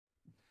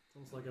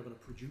Sounds like having a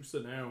producer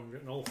now. I'm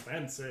getting all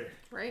fancy.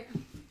 Right.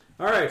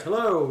 Alright,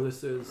 hello.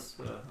 This is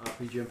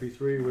RPG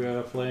MP3. We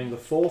are playing the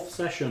 4th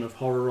session of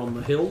Horror on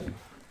the Hill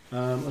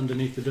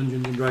underneath the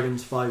Dungeons &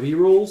 Dragons 5e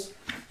rules.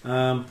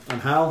 I'm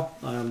Hal.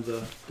 I am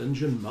the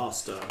Dungeon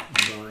Master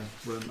and I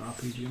run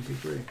RPG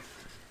MP3.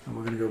 And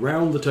we're going to go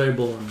round the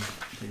table and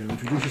you're going to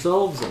introduce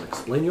yourselves and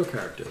explain your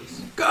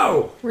characters.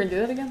 Go! We're going to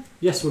do that again?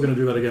 Yes, we're going to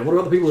do that again. What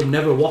about the people who've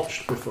never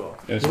watched before?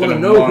 You want to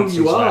know who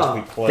you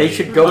are. They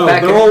should go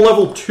back. They're all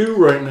level 2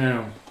 right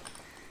now.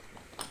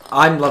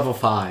 I'm level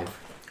 5.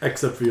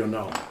 Except for your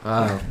gnome.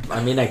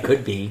 I mean, I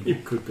could be. You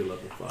could be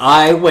level 5.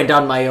 I went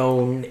on my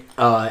own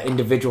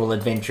individual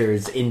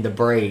adventures in the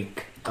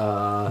break.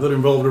 That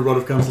involved a rod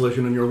of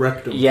cancellation in your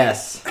rectum.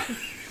 Yes.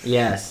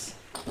 Yes.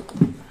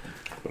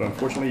 But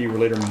unfortunately, you were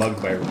later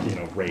mugged by,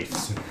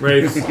 wraiths.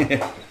 Wraiths.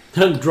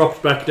 And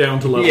dropped back down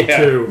to level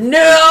 2. No!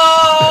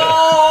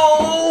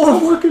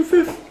 Does it work in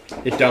 5th?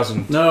 It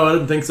doesn't. No, I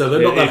didn't think so.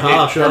 They're not that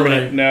harsh, are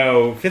they?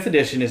 No, 5th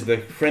edition is the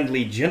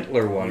friendly,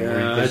 gentler one.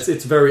 Yeah,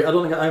 it's very... I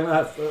don't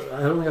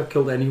think I've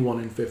killed anyone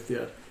in 5th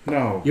yet.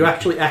 No. You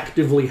actually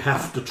actively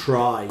have to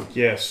try.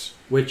 Yes.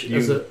 Which,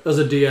 as a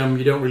DM,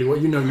 you don't really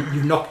want...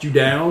 you've knocked you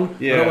down.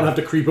 Yeah. I don't want to have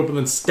to creep up and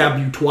then stab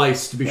you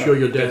twice to be sure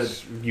you're dead.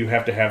 You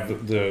have to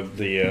have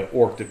the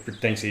orc that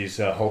thinks he's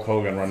Hulk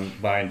Hogan run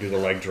by and do the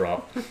leg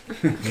drop.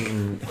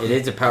 It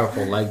is a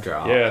powerful leg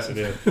drop. Yes, it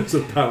is. It's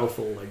a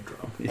powerful leg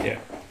drop. Yeah.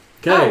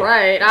 Okay.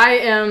 Alright, I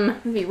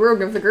am the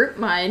rogue of the group.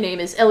 My name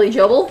is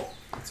Ellyjobell.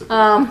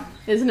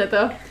 Isn't it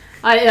though?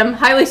 I am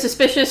highly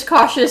suspicious,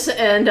 cautious,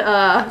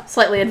 and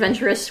slightly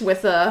adventurous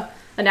with a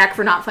knack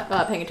for not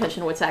paying attention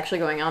to what's actually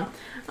going on.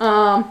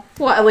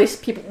 Well, at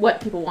least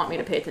what people want me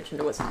to pay attention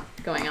to what's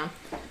going on.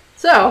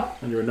 So...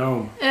 And you're a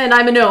gnome. And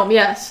I'm a gnome,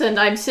 yes. And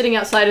I'm sitting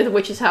outside of the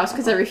witch's house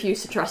because I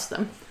refuse to trust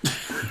them.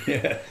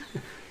 Yeah.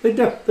 They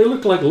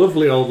look like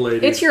lovely old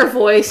ladies. It's your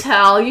voice,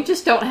 Hal. You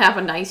just don't have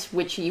a nice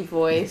witchy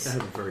voice. I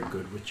have a very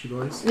good witchy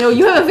voice. No,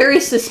 you have a very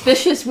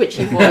suspicious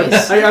witchy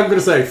voice. I'm going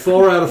to say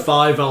 4 out of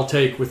 5 I'll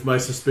take with my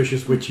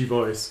suspicious witchy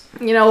voice.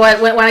 You know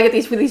what? When I get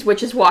these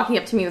witches walking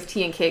up to me with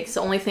tea and cakes, the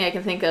only thing I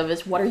can think of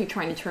is, what are you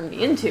trying to turn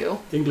me into?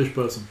 English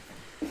person.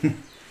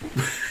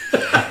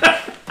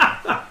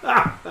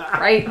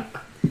 Right?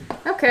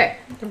 Okay.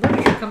 The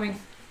British are coming.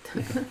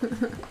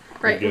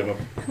 Right.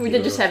 We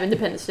did just have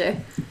Independence Day.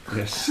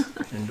 Yes.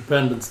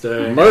 Independence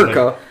Day.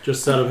 America.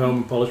 Just sat at home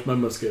and polished my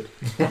musket.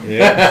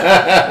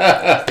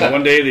 Yeah.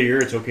 One day of the year,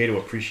 it's okay to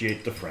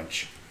appreciate the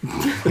French.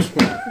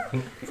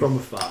 From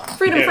afar.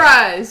 Freedom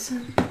fries!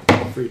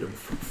 Freedom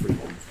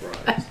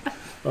fries.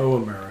 Oh,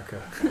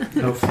 America.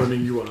 How funny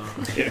you are.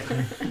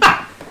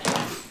 Yeah.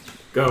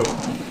 Go.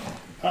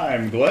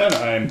 I'm Glenn.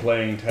 I'm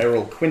playing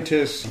Tyrell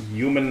Quintus,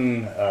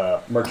 human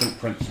merchant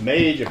prince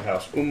mage of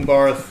House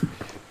Umbarth.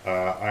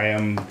 I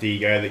am the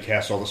guy that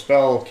casts all the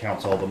spell,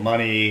 counts all the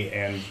money,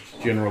 and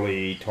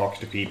generally talks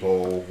to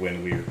people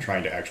when we're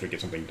trying to actually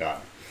get something done.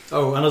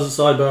 Oh, and as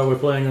a sidebar, we're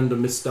playing under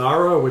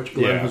Mystara, which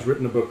Glenn has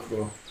written a book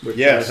for, which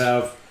I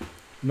have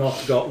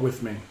not got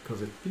with me.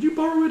 Did you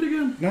borrow it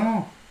again?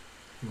 No.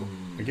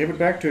 I gave it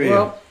back to you.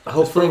 Well,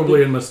 It's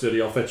probably in my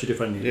study. I'll fetch it if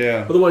I need it.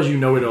 Yeah. Otherwise, you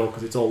know it all,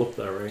 because it's all up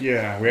there, right?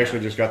 Yeah, we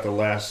actually just got the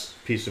last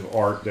piece of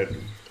art that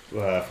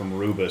from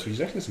Rubus, which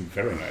is actually some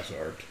very nice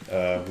art.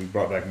 We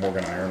brought back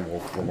Morgan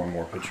Ironwolf for one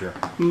more picture,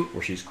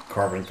 where she's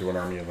carving through an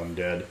army of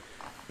undead.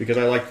 Because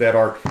I like that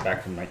art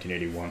back from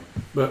 1981.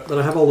 But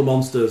I have all the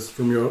monsters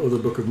from your other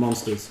book of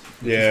monsters.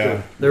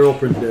 Yeah. They're all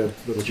printed out.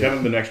 Which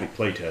haven't been actually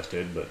play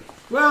tested, but...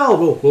 Well,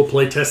 we'll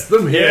play test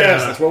them here.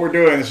 Yes, that's what we're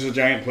doing. This is a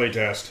giant play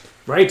test.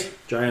 Right?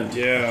 Giant.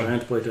 Yeah.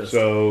 Giant play test.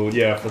 So,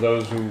 yeah, for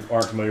those who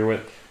aren't familiar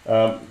with,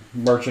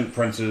 merchant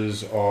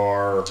princes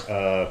are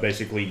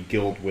basically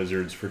guild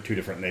wizards for 2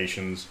 different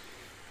nations.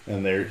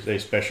 And they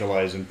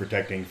specialize in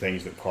protecting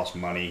things that cost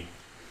money.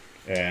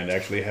 And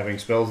actually having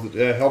spells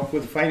that help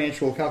with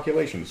financial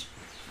calculations.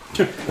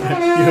 You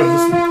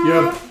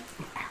have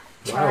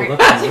Wow,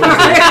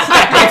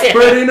 that's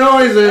pretty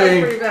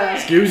noisy.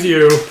 Excuse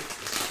you.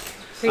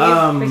 So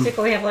you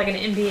basically have like an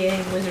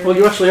NBA wizard. Well,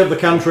 you actually have the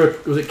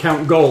cantrip. Was it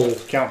count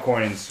gold? Count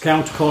coins.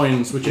 Count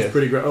coins, which is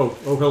pretty great. Oh,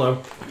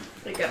 hello.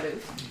 They got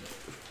moved.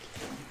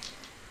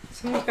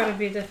 Someone's got to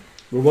be the...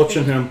 We're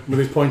watching him with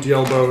his pointy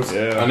elbows.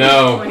 Yeah. I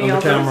know. On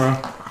the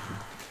camera.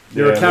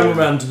 You're a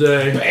cameraman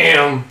today.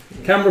 Bam!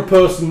 Camera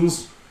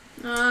persons.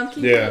 Keep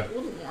it a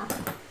little more.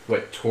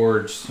 What,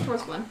 towards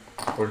Glenn.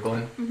 Towards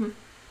Glenn? Mm-hmm.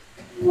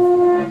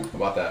 How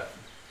about that?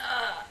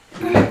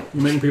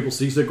 You're making people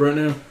seasick right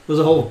now. There's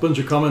a whole bunch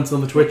of comments on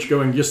the Twitch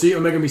going, your seat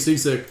are making me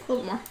seasick. A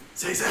little more.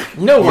 Seasick.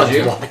 No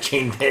one's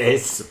watching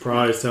this.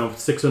 Surprised how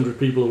 600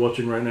 people are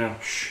watching right now.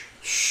 Shh.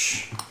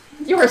 Shh.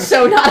 You are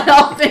so not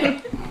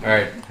helping.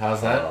 Alright,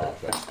 how's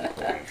that?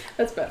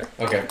 That's better.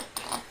 Okay.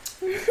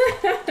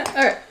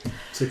 Alright.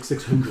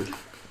 600.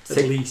 At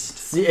least.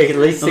 See, at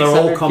least 600 and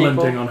they're all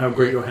commenting people. on how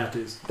great your hat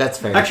is. That's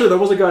fair. Actually, there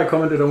was a guy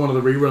commented on one of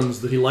the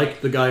reruns that he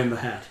liked the guy in the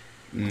hat.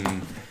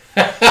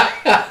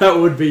 That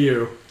would be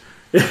you.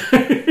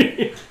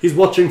 He's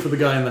watching for the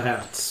guy in the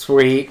hat.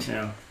 Sweet.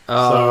 Yeah.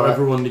 So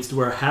everyone needs to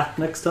wear a hat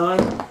next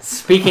time.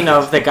 Speaking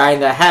of the guy in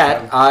the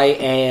hat, I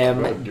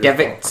am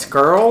Devitt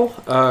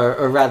Skrull,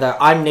 or rather,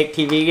 I'm Nick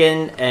T.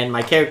 Vegan, and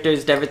my character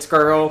is Devitt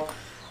Skrull.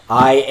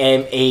 I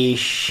am a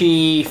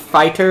she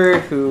fighter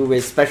who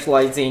is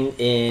specializing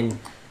in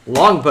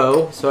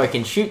longbow, so I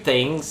can shoot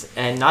things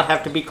and not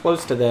have to be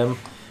close to them,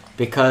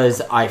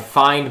 because I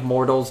find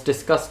mortals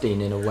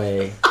disgusting in a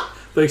way.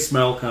 They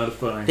smell kind of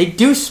funny. They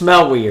do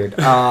smell weird.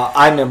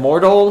 I'm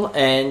immortal,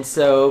 and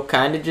so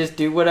kind of just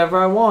do whatever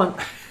I want.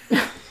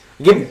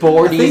 Get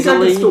bored easily. I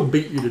think I can still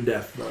beat you to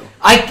death, though.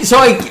 I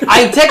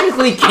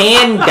technically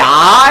can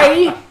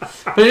die,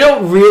 but I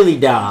don't really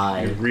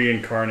die. You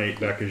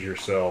reincarnate back as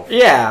yourself.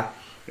 Yeah.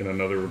 In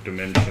another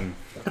dimension.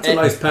 That's a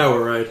nice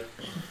power, right?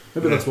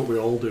 Maybe that's what we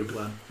all do,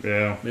 Glenn.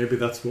 Yeah. Maybe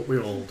that's what we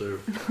all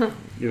do.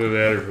 Either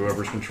that or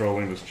whoever's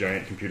controlling this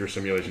giant computer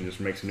simulation just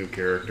makes a new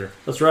character.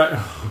 That's right.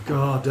 Oh,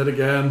 God, dead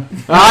again.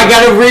 I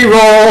gotta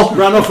re-roll!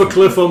 Ran off a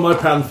cliff on my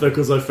panther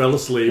because I fell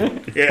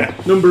asleep. Yeah.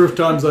 Number of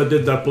times I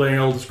did that playing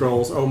Elder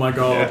Scrolls. Oh, my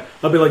God. Yeah.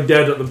 I'd be like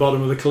dead at the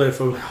bottom of the cliff.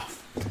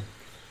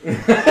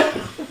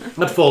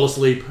 I'd fall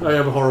asleep. I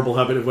have a horrible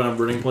habit of when I'm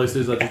running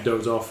places, I just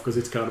doze off because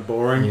it's kind of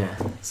boring. Yeah.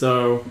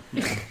 So...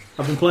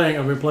 I've been playing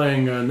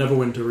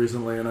Neverwinter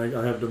recently, and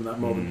I have done that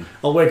moment.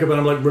 I'll wake up and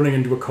I'm like running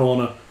into a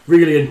corner,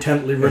 really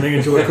intently running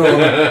into a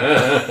corner.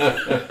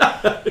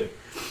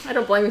 I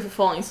don't blame you for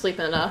falling asleep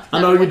in I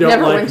know you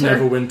don't like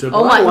Neverwinter, but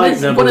oh my, I like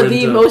it's Neverwinter. one of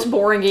the most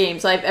boring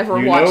games I've ever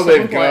you watched know someone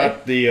they've play.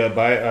 got the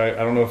I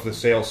don't know if the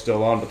sale's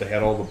still on, but they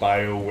had all the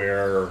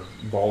BioWare,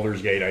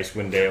 Baldur's Gate,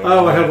 Icewind Dale.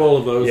 Oh, I have all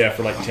of those. Yeah,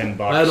 for like $10.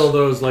 I had all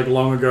those like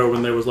long ago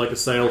when there was like a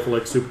sale for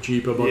like super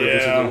cheap. I bought every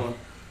single one.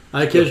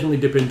 I occasionally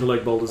dip into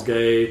like Baldur's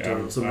Gate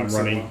or something. I'm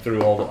running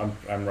through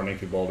I'm running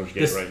through Baldur's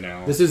Gate right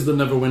now. This is the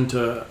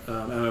Neverwinter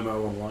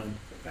MMO online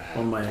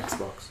on my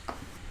Xbox.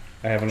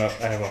 I have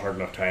a hard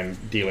enough time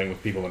dealing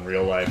with people in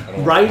real life.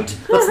 Right?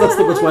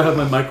 That's why I have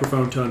my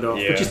microphone turned off,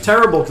 which is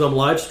terrible because I'm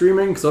live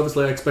streaming. Because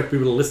obviously I expect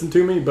people to listen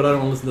to me, but I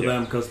don't want to listen to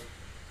them because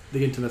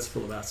the internet's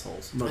full of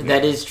assholes.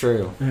 That is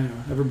true. Yeah,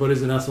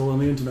 everybody's an asshole on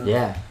the internet.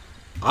 Yeah.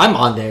 I'm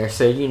on there,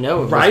 so you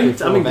know. Right?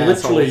 I mean,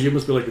 literally, you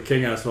must be like the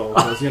king asshole,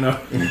 because, you know,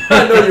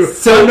 I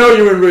know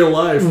you in real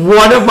life.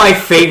 One of my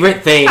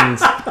favorite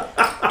things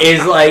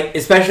is, like,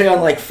 especially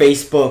on, like,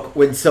 Facebook,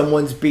 when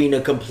someone's being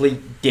a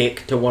complete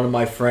dick to one of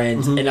my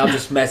friends, and I'll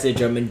just message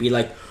them and be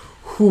like,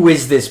 who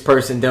is this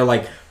person? They're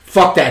like,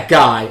 fuck that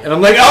guy. And I'm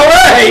like,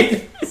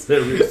 alright!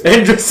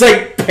 And just,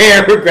 like,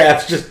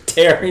 paragraphs just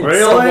tearing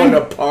someone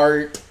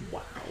apart.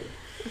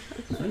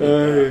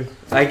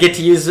 I get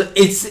to use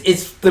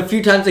it's the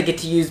few times I get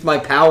to use my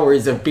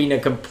powers of being a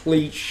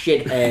complete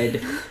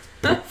shithead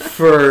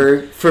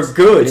for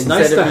good. It's instead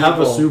nice of to have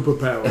a evil.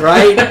 superpower,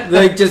 right?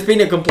 Like just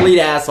being a complete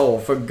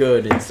asshole for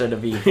good instead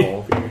of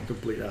evil. Being a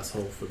complete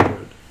asshole for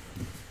good.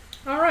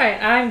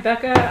 Alright, I'm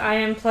Becca. I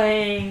am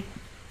playing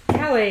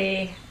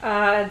Callie.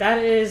 That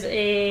is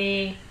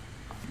a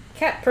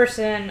cat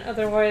person,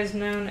 otherwise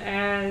known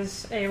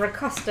as a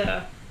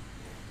Rakasta.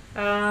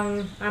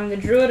 I'm the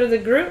druid of the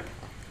group,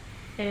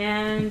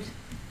 and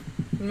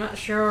I'm not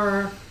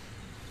sure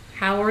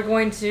how we're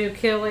going to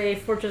kill a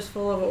fortress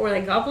full of, what were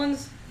they,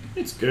 goblins?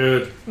 It's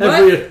good.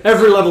 What?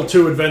 Every level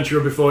 2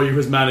 adventurer before you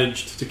has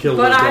managed to kill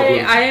those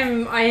goblins. I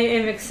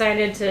am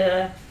excited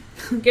to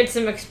get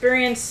some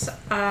experience,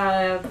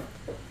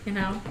 you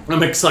know.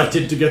 I'm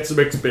excited to get some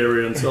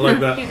experience. I like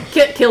that.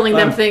 Killing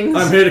them things.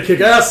 I'm here to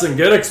kick ass and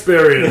get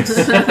experience.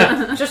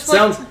 Just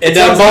like... It's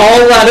a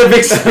whole lot of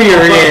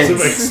experience.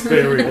 Lots of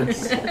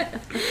experience.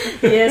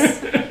 Yes.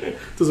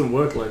 Doesn't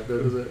work like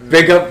that, does it?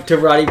 Big up to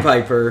Roddy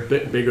Piper.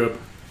 Big up.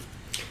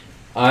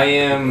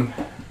 I'm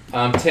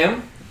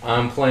Tim.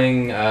 I'm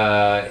playing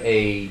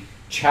a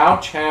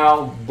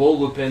Chow Bull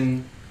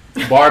Lupin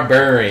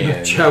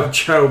Barbarian.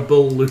 Chow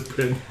Bull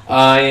Lupin.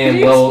 I am Can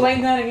you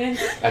explain that again?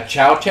 a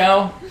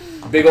Chow.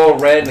 Big old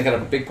red and they got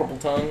a big purple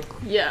tongue.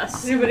 Yes.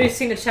 Has anybody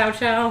seen a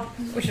Chow?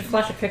 We should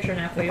flash a picture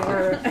now if we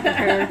were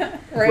prepared.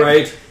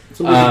 Right.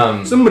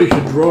 Somebody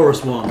should draw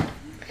us one.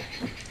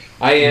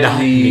 I am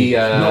the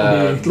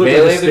Look like melee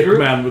a of the stick group.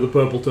 man with a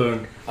purple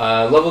tongue.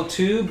 Level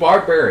 2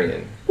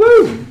 Barbarian.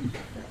 Woo!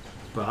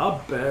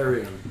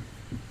 Barbarian.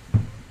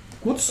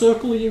 What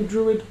circle are you,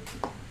 druid?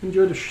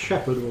 Enjoyed a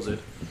shepherd, was it?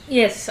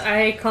 Yes,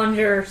 I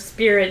conjure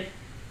spirit.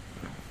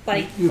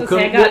 Like,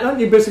 Aren't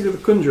you basically the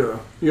conjurer?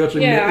 You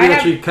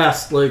actually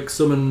cast, like,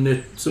 summon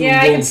it.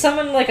 I can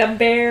summon, like, a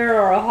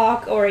bear or a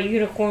hawk or a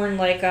unicorn,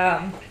 like,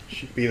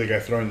 Should be the guy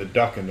throwing the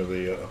duck into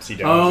the upsy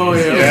down. Oh,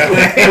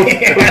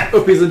 yeah.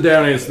 Uppies and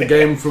Downies, the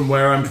game from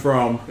where I'm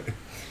from,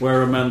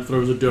 where a man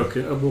throws a duck.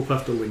 We'll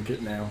have to link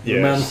it now. Yes.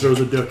 A man throws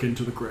a duck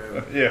into the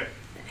crowd. Yeah.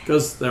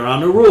 Because there are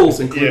no rules,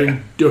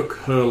 including duck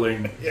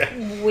hurling.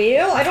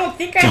 well, I don't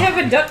think I have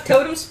a duck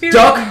totem spirit.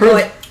 Duck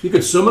hurling. You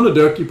could summon a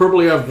duck. You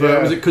probably have,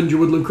 was it conjure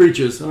woodland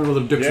creatures? I don't know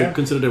whether ducks are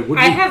considered a wood.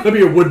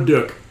 Maybe a wood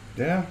duck.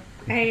 Yeah.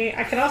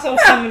 I can also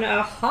summon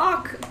a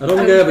hawk. I don't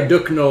think I have a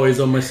duck noise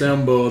on my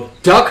soundboard.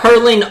 Duck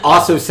hurling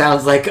also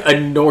sounds like a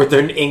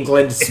Northern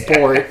England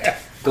sport.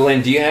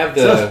 Glenn, do you have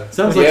the...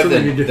 Sounds do like you have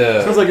something you do.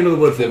 Sounds like another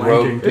word for the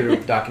wanking, too.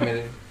 robe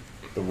documented?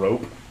 The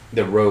rope?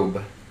 The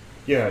robe.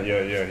 Yeah. He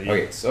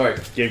Okay, sorry.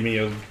 gave me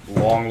a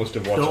long list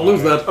of what's Don't on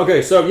lose it. that.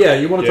 Okay, so yeah,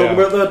 you want to talk Yeah.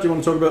 about that? Do you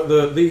want to talk about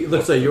the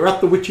let's say you're at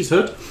the witch's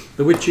hut.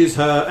 The witches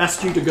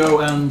asked you to go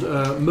and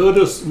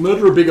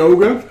murder a big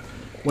ogre.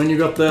 When you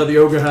got there, the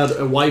ogre had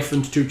a wife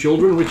and 2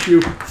 children, which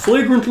you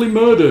flagrantly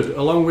murdered,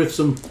 along with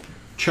some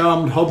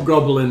charmed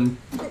hobgoblin,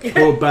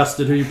 poor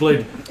bastard who you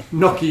played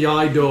Knocky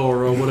Eye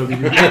Door or whatever you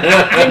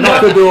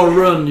Knock a Door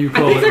Run, you I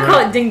call think it, they call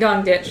right? it Ding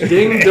Dong Ditch.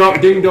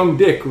 Ding Dong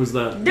Dick was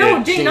that?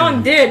 No, Ding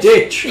Dong Ditch.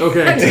 Ditch,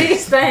 okay.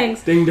 These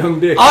things. Ding Dong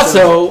Dick.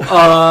 Also,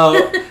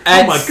 oh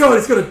my god,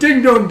 it's got a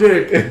Ding Dong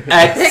Dick!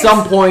 at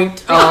some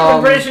point, The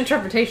British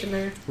interpretation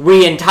there.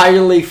 we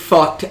entirely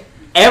fucked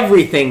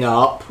everything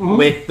up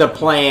with the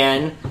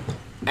plan,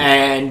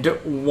 and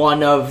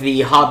one of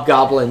the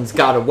hobgoblins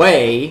got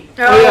away.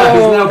 Oh yeah,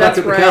 he's now back that's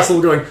at the right.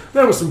 castle going,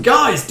 there were some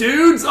guys,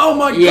 dudes! Oh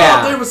my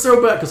Yeah. god, they were so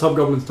bad! Because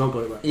hobgoblins talk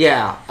like that.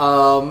 Yeah,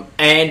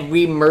 and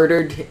we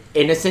murdered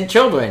innocent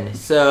children.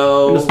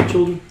 So, Innocent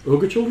children?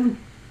 Ogre children?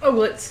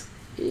 Oglets.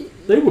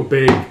 They were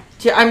big.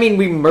 I mean,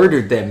 we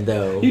murdered them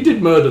though. You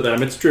did murder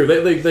them, it's true.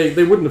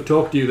 They wouldn't have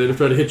talked to you, they'd have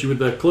tried to hit you with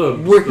their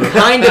clubs. We're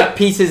kind of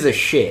pieces of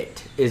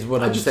shit, is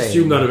what I I'm just saying.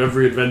 assume that of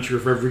every adventure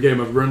for every game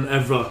I've run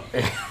ever.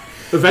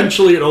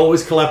 Eventually it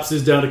always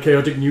collapses down to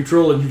chaotic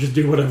neutral and you just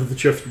do whatever the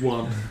chuffs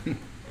want.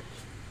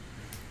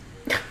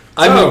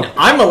 I So- mean,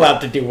 I'm allowed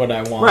to do what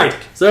I want. Right.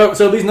 So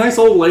these nice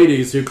old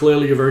ladies who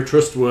clearly are very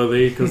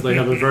trustworthy because they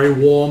have a very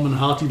warm and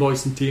hearty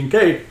voice in tea and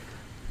cake.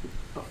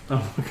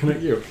 I'm looking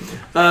at you.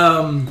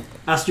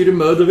 Asked you to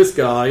murder this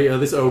guy,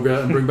 this ogre,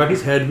 and bring back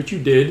his head, which you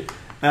did.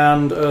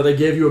 And they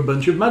gave you a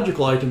bunch of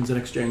magical items in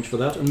exchange for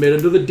that, and made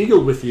another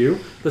deal with you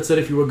that said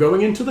if you were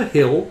going into the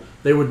hill,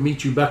 they would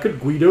meet you back at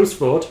Guido's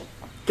fort.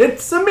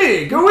 It's a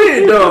me,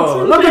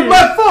 Guido! Look at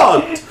my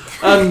fort!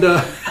 And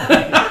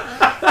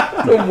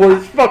The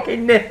worst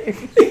fucking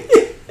name.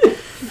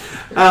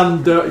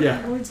 and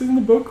yeah, oh, it's in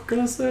the book. What can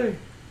I say?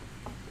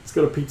 It's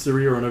got a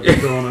pizzeria on every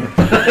corner.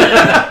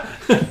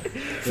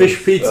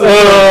 Fish pizza.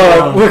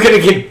 Oh, we're gonna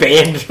get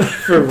banned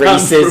for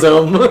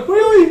racism.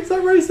 Really? Is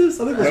that racist?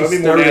 I think That that's would be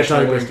just more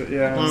stereotyping. nationalistic.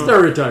 Yeah.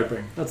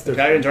 Stereotyping. That's different.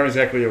 Italians aren't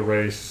exactly a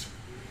race.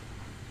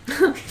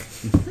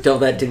 Tell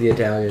that to the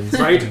Italians.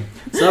 Right?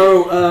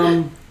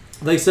 So,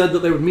 they said that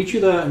they would meet you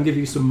there and give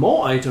you some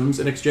more items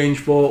in exchange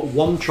for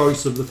one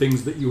choice of the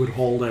things that you had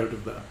hauled out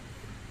of there.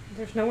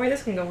 There's no way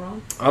this can go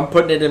wrong. I'm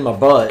putting it in my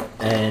butt,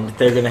 and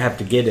they're gonna have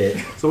to get it.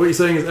 So what you're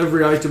saying is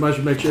every item I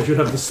should make sure should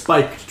have the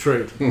spiked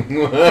trait.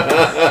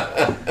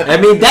 I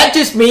mean, that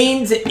just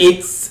means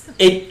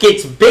it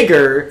gets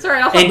bigger It's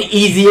alright, and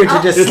easier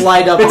to just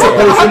slide up it's a there.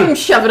 potion. I'll fucking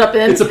shove it up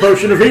in. It's a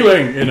potion of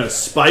healing in a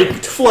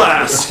spiked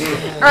flask.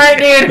 Alright,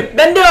 dude.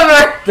 Bend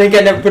over. Think I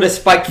never put a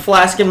spiked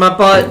flask in my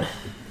butt?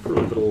 Put a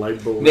little bit of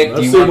light bulb. Nick, in. do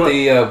I've you seen want what-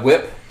 the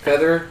whip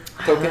feather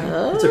token?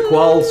 It's a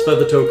Qual's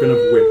feather token of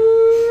whip.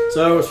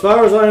 So, as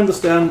far as I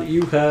understand,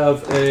 you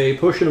have a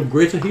potion of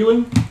greater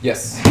healing.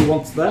 Yes. Who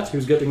wants that?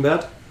 Who's getting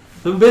that?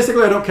 So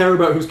basically, I don't care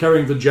about who's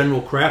carrying the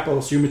general crap. I'll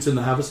assume it's in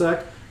the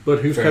haversack. But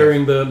who's Fair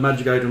carrying the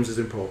magic items is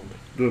important.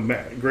 The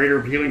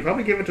greater healing,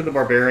 probably give it to the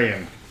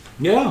Barbarian.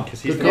 Yeah.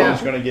 Because he's good the one call.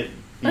 that's going to get...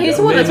 He's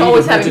the one that's Maybe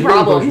always the having magic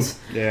healing problems.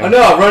 Yeah. Oh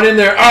no, run in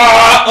there.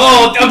 Ah!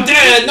 Oh, I'm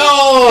dead!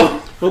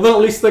 No! Well, then at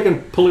least they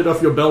can pull it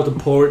off your belt and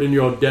pour it in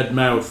your dead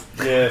mouth.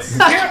 Yes.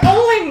 You're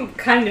only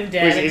kind of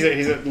dead.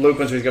 he's at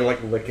Lupin, so he's got to,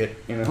 like, lick it.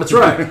 You know? That's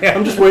right.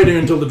 I'm just waiting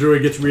until the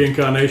druid gets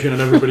reincarnation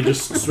and everybody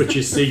just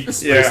switches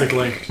seats, Yeah.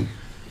 basically.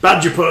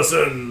 Badger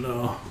person!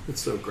 Oh, it's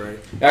so great.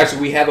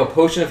 Actually, we have a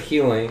potion of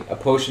healing, a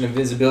potion of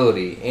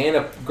invisibility, and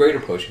a greater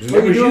potion. Because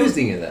Oh, we you never don't- used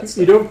any of that You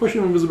stuff. don't have a potion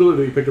of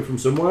invisibility you picked up from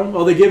somewhere?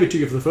 Oh, they gave it to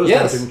you for the first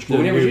Yes, item, which but we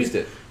you never didn't used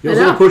it. You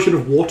also I have a know. potion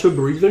of water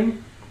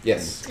breathing?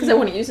 Yes. Because I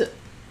want to use it.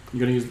 You're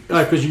going to use...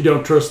 because you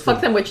don't trust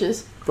Fuck them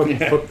witches.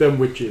 Fuck them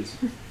witches.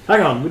 Hang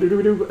on. We did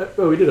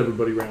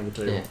everybody round the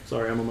table. Yeah.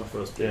 Sorry, I'm on my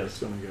first turn.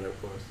 So I'm going to get out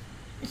first.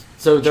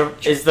 So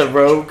is the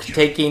rogue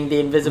taking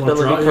the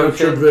invisibility Chug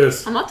potion?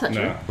 this. I'm not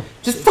touching No. it.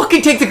 Just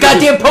fucking take the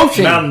goddamn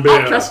potion! Man I beer.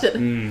 don't trust it.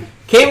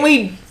 Can't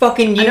we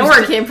fucking use I know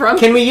where it came from.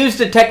 Can we use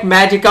detect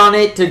magic on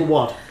it For to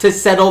what?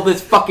 settle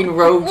this fucking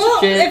rogue Well,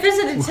 shit? if it's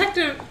a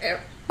detective,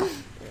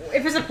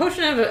 if it's a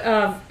potion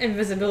of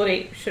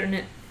invisibility, shouldn't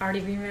it already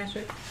be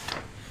magic?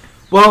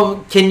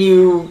 Well, can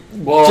you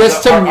Well,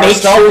 just to make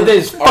sure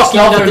there's our fucking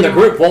stealth in nothing the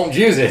group won't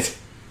use it.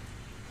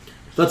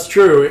 That's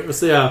true. It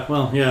was,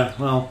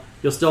 well,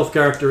 your stealth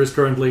character is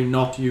currently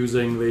not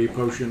using the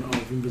potion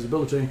of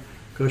invisibility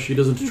because she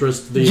doesn't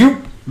trust the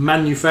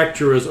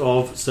manufacturers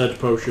of said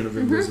potion of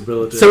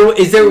invisibility. So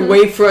is there a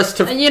way for us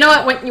to And you know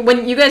what?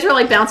 When you guys are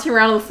like bouncing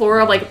around on the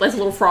floor like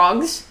little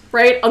frogs,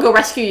 right? I'll go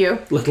rescue you.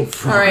 Little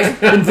frogs.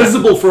 Alright.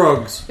 Invisible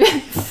frogs.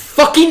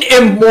 fucking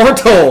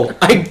immortal?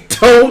 I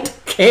don't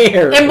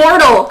care.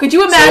 Immortal. Could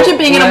you imagine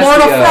being an who has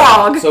immortal the,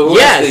 frog? So who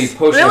Yes. has the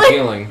potion Really? of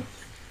healing?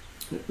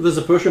 There's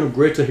a potion of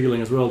greater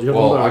healing as well. Do you have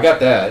Well, one? I got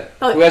that.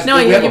 Oh, Who has- no,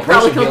 we you have a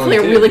probably potion could play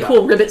a healing really too.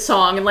 cool Ribbit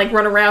song and like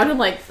run around and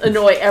like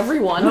annoy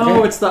everyone.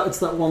 No, it's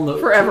that one that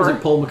Forever. was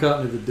it Paul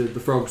McCartney that did the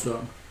frog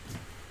song.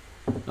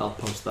 I'll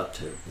post that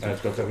too. I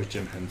thought that was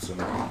Jim Henson.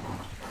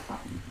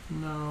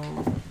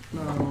 No.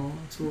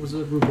 So what was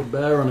it? Rupert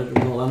Bear on it. It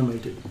was all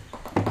animated.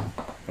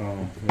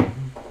 Oh, yeah.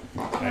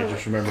 I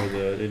just remember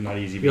the Not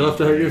Easy. You have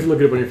to look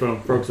it up on your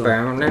phone. Frog song.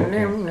 Why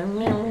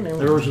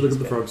Everyone should look up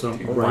the frog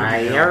song.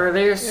 are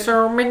there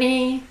so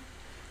many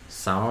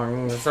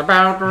songs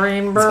about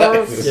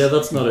rainbows? Yeah,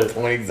 that's not it.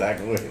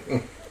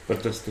 Exactly.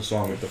 But that's the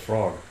song with the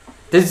frog.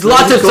 There's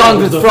lots of It's called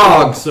songs with the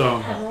frogs.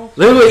 Frog song.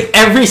 Literally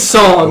every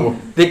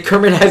song that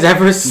Kermit has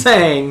ever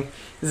sang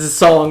is a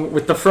song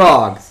with the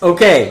frog.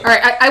 Okay. All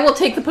right, I will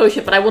take the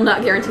potion, but I will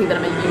not guarantee that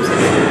I'm going to use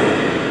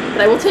it.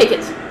 But I will take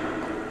it.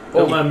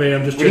 Don't mind me.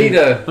 I'm just We need changing.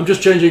 a. I'm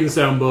just changing the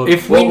soundboard.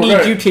 If Well, we we're need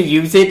gonna- you to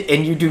use it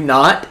and you do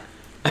not,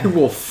 I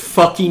will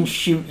fucking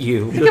shoot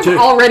you. I think I've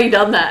already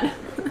done that.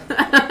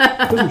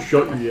 hasn't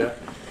shot you yet.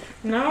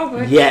 No,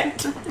 but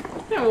Yet.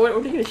 No, what are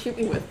you going to shoot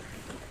me with?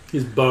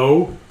 His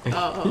bow.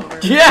 Oh,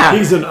 right. Yeah.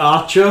 He's an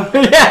archer.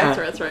 Yeah.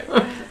 That's right.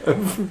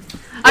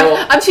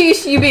 I'm too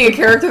used to you being a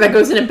character that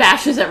goes in and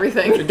bashes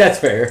everything. That's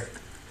fair.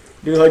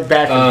 You like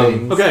bashing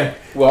things. Okay.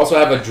 We also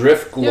have a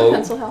drift Do you have globe.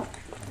 pencil help?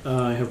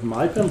 I have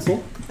my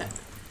pencil.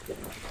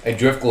 A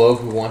drift globe.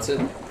 Who wants it?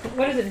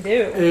 what does it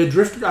do? A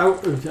drift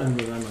out. Like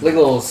a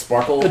little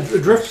sparkle. A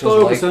drift Shows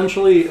globe light.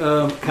 essentially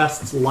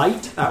casts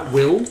light at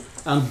will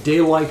and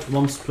daylight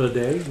once per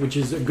day, which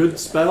is a good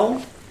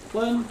spell.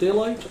 Glenn,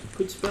 daylight,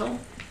 good spell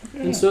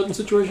in certain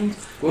situations.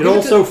 Well, It give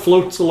also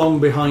floats along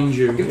behind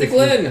you. Give it to if you-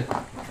 Glenn.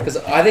 Because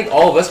I think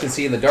all of us can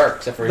see in the dark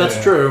except for That's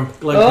him. true.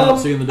 Glenn can't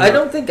see in the dark. I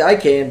don't think I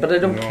can, but I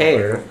don't No,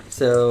 care.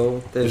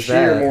 So there's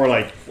You're that. more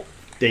like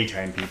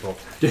daytime people.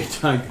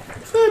 Daytime.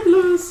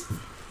 Fabulous.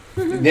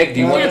 Nick, do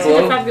you want Yeah, the it's like the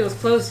globe? fabulous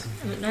clothes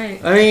at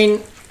night. I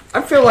mean,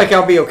 I feel like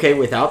I'll be okay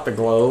without the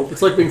globe.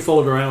 It's like being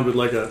followed around with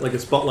like a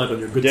spotlight on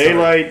your good side.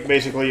 Daylight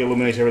basically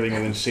illuminates everything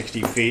within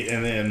 60 feet,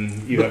 and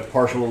then you have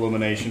partial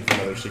illumination for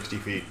another 60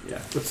 feet. Yeah,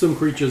 but some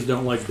creatures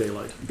don't like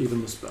daylight,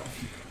 even the spell.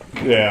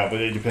 Yeah, but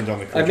it depends on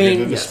the creature.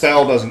 mean, the yes.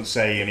 spell doesn't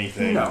say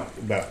anything No.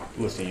 about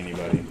listing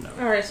anybody.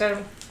 Alright, so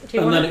do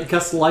you And then want it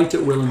casts light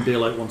at will and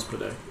daylight once per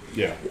day.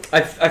 Yeah.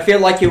 I feel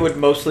like it would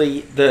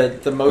mostly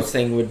the most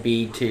thing would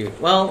be to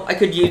I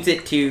could use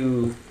it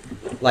to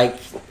like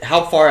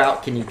how far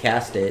out can you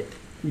cast it?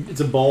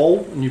 It's a ball,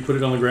 and you put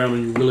it on the ground,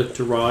 and you will it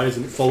to rise,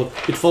 and it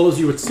follows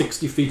you at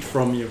 60 feet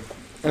from you.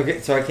 Okay,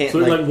 so I can't So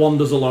it like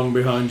wanders along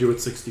behind you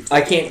at 60 feet.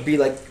 I can't be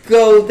like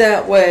go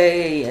that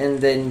way and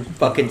then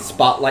fucking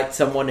spotlight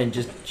someone and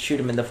just shoot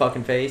him in the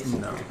fucking face.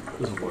 No, it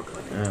doesn't work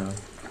like that. Oh.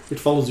 It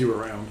follows you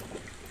around.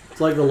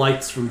 It's like the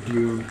lights from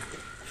Dune.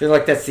 I feel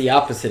like that's the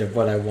opposite of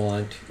what I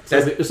want.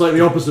 It's like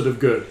the opposite of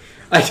good.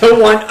 I don't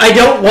want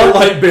One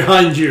light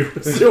behind you,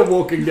 still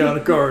walking down a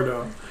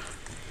corridor.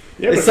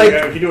 Yeah, but It's if,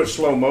 like- if you do it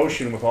slow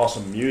motion with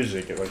awesome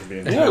music, it would be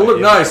Yeah, it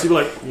looked nice. You're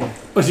like,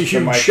 there's a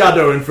huge Mike-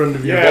 shadow in front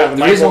of you. Yeah.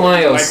 The reason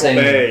why I was Michael saying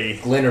Bay.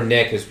 Glenn or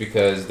Nick is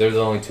because they're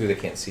the only two that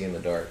can't see in the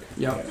dark.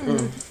 Yeah.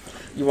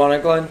 You want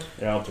it, Glenn?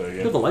 Yeah, I'll tell You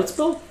have you. the light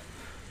spell?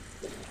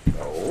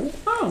 No.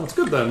 Oh, that's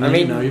good then. I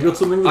mean, now you've got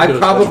something I that's good.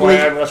 probably-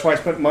 That's why I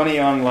spent money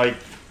on like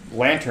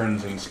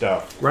lanterns and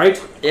stuff.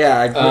 Right?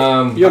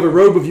 Yeah. You have a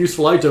robe of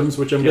useful items,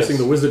 which I'm Yes. guessing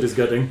the wizard is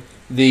getting.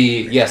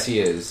 Yes, he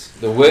is.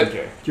 The whip,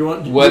 Okay. Do you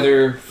want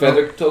weather,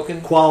 feather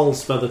token,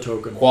 Qual's feather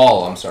token?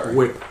 qual. I'm sorry.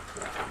 Whip.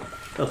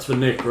 That's for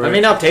Nick, right? I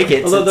mean, I'll take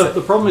it. Although since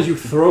the problem is you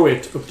throw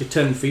it up to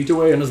 10 feet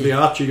away, and as the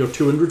archer you're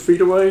 200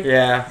 feet away.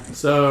 yeah.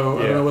 So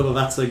I Yeah. don't know whether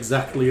that's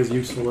exactly as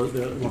useful as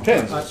the.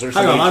 Depends. Is there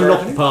Hang on, somebody I'm not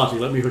charging? the party.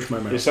 Let me hush my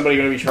mouth. Is somebody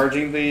going to be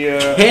charging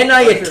the? Can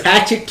I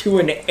attach it to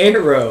an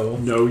arrow?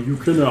 No, you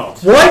cannot.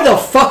 Why the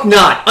fuck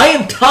not? I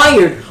am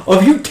tired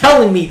of you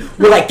telling me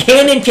what I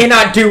can and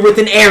cannot do with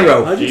an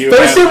arrow. I Do just, you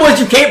First have- it was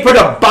you can't put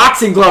a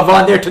boxing glove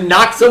on there to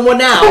knock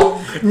someone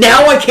out.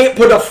 Now I can't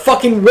put a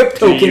fucking whip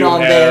Do token you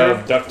on have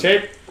there. duct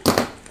tape?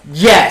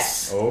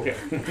 Yes. Oh, okay.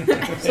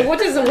 So what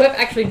does the whip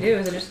actually do?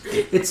 Is it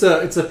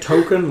just it's a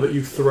token that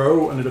you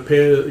throw, and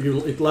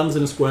it lands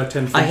in a square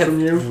 10 feet I have from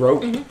you,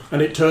 rope.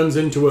 and it turns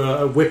into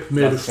a whip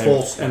made of That's the same-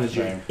 force that's the energy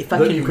same. If I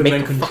that can you can make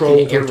then a control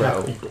fucking to attack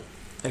arrow, people.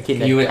 I can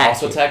Can you attach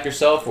also it. attack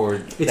yourself, or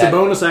It's a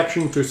bonus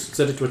action to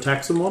set it to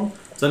attack someone.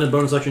 It's then a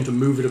bonus action to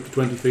move it up to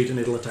 20 feet, and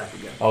it'll attack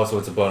again. Oh, so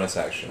it's a bonus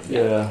action.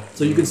 Yeah.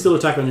 So you can still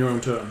attack on your own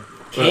turn.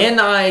 Can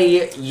I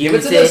Give it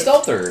use to the it?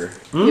 stealther.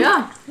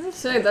 Yeah, I'd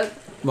say that.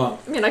 Well,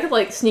 I mean, I could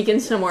like sneak in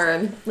somewhere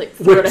and like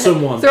throw whip it,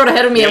 someone. throw it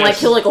ahead of me and like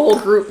Yes. kill like a whole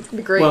group. It'd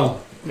be great. Well,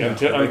 Yeah,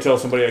 until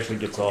somebody actually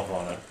gets off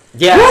on it.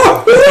 Yeah.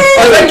 Or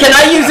then can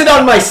I use it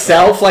on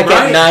myself, like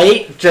Right. at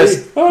night?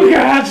 Just Oh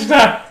God,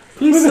 stop!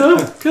 please,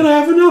 sir, can I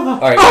have another? All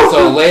right,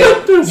 so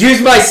Leah,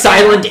 use my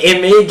silent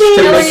image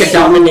to make a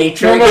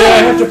dominatrix. I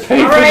have to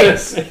pay for Alright.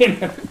 this.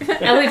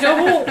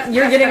 Ellyjobell?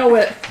 You're getting a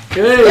whip.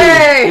 Yay!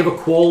 Yay! You have a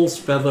Qual's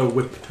feather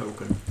whip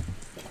token.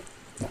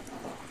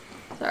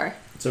 Sorry.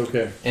 It's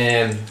okay.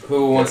 and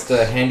who wants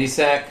the handy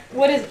sack?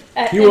 What is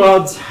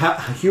Huard's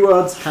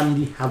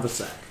handy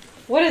haversack.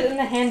 What is in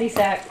the handy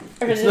sack?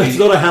 Or is It's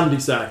not a handy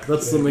sack.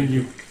 That's something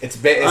you... I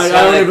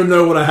don't even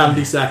know what a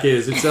handy sack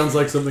is. It sounds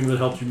like something that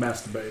helps you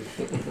masturbate.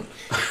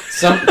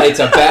 It's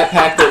a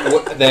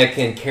backpack that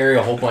can carry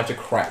a whole bunch of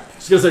crap. I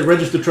was going to say,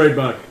 registered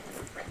trademark.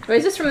 Wait,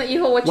 is this from the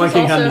Evil Witches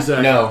Wanking handy also?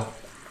 sack. No.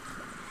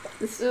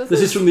 This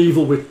is from the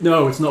Evil Witch.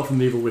 No, it's not from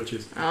the Evil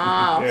Witches. Oh,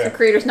 Yeah. so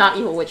creator's not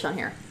Evil Witch on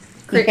here.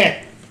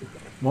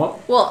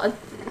 What? Well,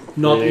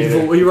 Not Yeah.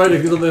 evil. Are you right?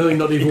 If you don't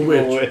not Evil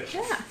Witch.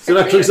 yeah. So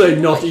it actually say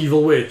not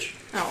Evil Witch.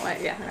 Oh,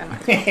 yeah.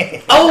 I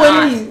know. Oh,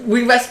 and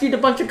we rescued a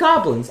bunch of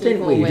goblins, didn't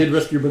Evil we? We Witch. did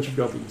rescue a bunch of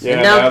goblins.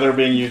 Yeah, Now- now they're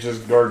being used as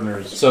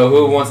gardeners. So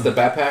who wants the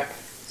backpack?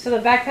 So the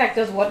backpack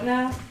does what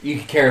now? You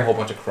can carry a whole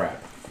bunch of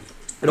crap.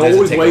 It Does it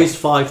always take weighs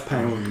 5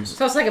 pounds.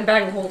 So it's like a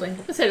bag of holding.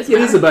 I said it's It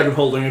is a math. bag of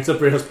holding, except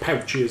for it has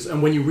pouches,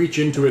 and when you reach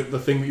into it, the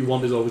thing that you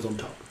want is always on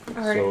top.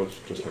 Alright. So it's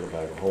just like a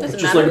bag of holding. Does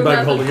It's it just matter like a who bag of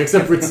has holding, it?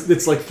 except for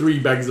it's like 3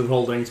 bags of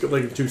holding. It's got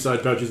like 2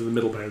 side pouches in the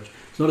middle pouch.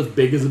 It's not as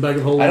big as a bag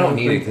of holding. I don't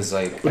need it think. because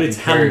like But I it's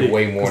can carry handy,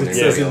 way more 'cause than it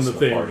says anybody in else the in the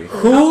thing. party.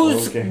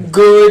 Who's Okay.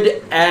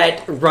 good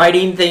at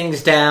writing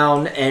things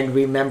down and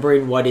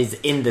remembering what is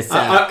in the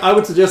sack? I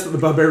would suggest that the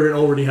Barbarian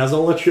already has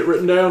all that shit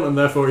written down, and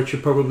therefore it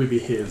should probably be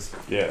his.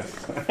 Yes.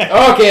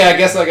 Okay, I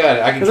guess I got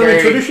it. I can Because I mean,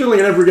 carry. traditionally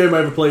in every game I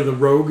ever play, the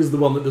Rogue is the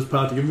one that does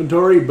party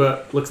inventory,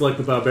 but looks like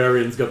the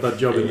Barbarian's got that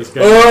job in this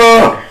game.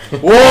 Oh,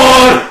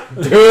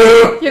 1,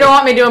 2, You don't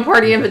want me doing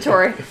party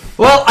inventory.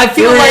 Well, I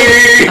feel like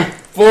 3,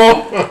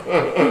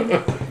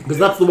 4. Because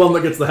that's the one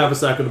that gets the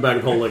haversack or the bag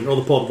of holding, or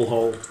the portable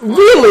hole.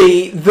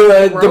 really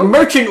the Rogue?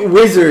 merchant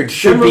wizard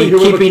should Generally, be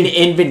whoever keeping keep-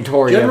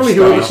 inventory generally of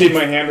whoever You stuff. see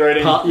my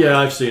handwriting? Yeah,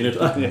 I've seen it.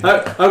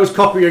 I was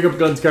copying up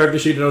Gunn's character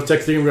sheet and I was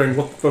texting him going,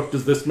 what the fuck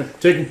does this mean?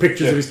 Taking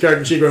pictures of his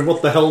character sheet going,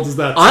 what the hell does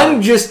that say?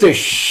 I'm just a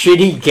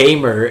shitty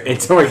gamer,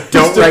 and so I don't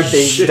Just a write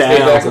things shit- Hey,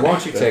 Becca, down. why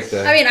don't you take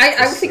that? I mean,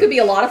 I would think it would be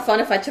a lot of fun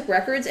if I took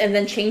records and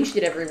then changed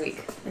it every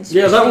week.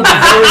 Yeah, that would be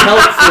very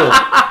helpful.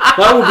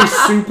 That would be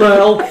super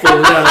helpful,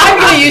 yeah. I'm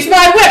gonna use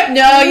my whip.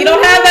 No, you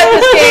don't have that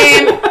this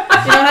game.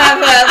 You don't have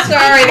that.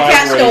 Sorry, the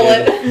cat stole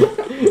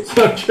it.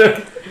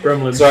 Okay.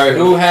 Gremlins. Sorry,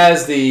 who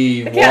has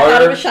the The cat thought it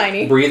water was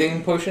shiny.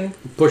 breathing potion?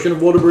 Potion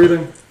of water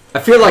breathing, I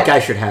feel like I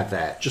should have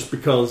that. just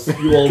because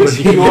you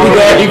already You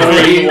already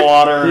breathe.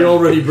 water. He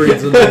already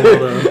breathes in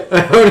the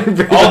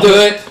water. I'll do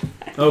it.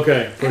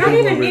 Okay. I potion don't of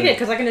even water need breathing. it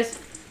because I can just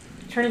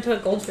turn into a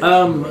goldfish.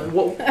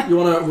 What you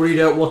want to read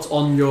out? What's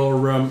on your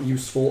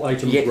useful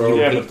items Yeah, row?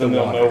 Yeah, but then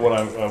they'll know what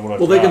I'm.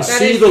 Well, they can That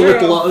see is the true.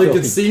 little. They can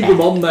Filthy see cat.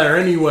 them on there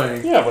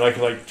anyway. Yeah, but I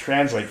can like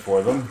translate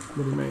for them.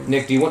 What do you mean?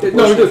 Nick, do you want the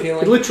No, potion of it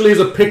healing? literally is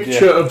a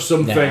picture Yeah. of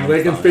something. No,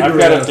 they can fine. figure I've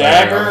got it a out.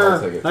 dagger. I'll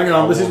take it. Hang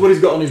on, this is what he's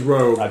got on his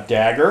robe. A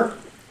dagger,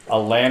 a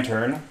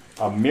lantern,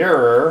 a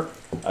mirror,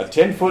 a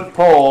 10-foot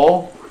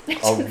pole,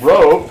 a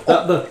rope,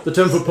 The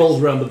 10-foot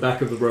pole's around the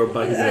back of the robe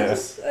by his Yeah.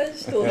 ass. I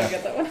still Yeah. didn't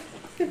get that one.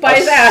 By a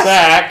his ass.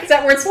 sack, Is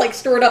that where it's like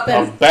stored up a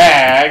in?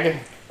 bag.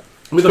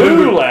 With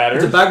 2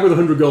 ladders. It's a bag with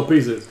 100 gold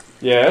pieces.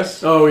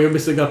 Yes. Oh, you're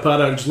missing that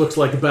part out. It just looks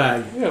like a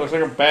bag Yeah, it looks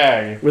like a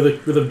bag. with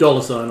a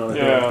dollar sign on it.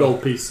 Yeah. A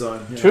gold piece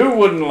sign. Yeah. 2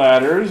 wooden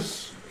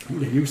ladders.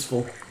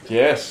 Useful.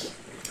 Yes.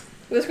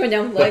 What's going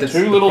down with But legs? the-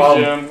 2 little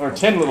problem- gems, or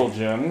 10 little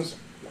gems.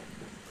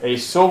 A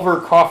silver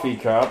coffee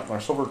cup, or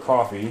silver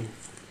coffee.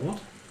 What?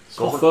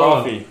 Silver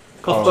Coffer. coffee.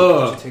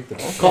 Coffer. Take the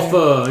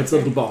Coffer. It's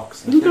in the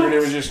box. I figured it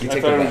was just. You I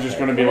take thought the it was back just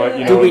bag. going to be like,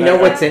 you Do know. we know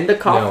that- what's in the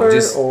coffer,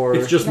 just- or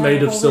It's just Bag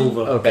made of of holding?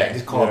 silver. okay?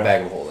 Just call it Yeah. a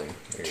bag of holding.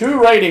 2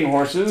 riding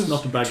horses. It's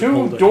not a bag of 2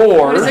 holding.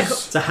 doors. What is it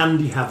It's a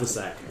handy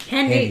haversack.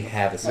 Handy Handy.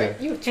 haversack.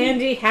 You have two-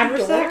 Handy two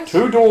haversack? doors?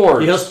 2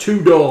 doors. He has 2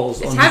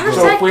 doors Is on his robe.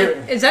 So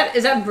haversack? if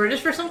Is that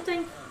British for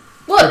something?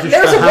 Look, British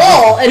there's a for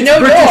wall haversack. and It's no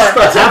British door. for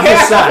That's okay, I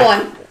haversack. have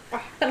one.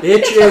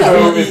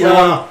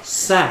 H-A-V-E-R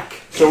sack.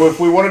 So if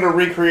we wanted to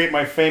recreate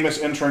my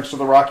famous entrance to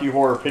the Rocky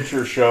Horror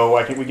Picture Show,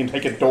 I think we can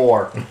take a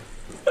door.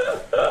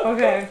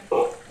 Okay.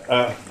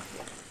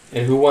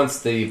 And who wants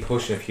the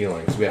potion of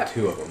healing? So we have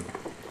 2 of them.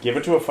 Give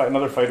it to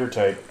another fighter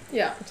type.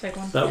 Yeah. I'll take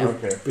one. That Yeah.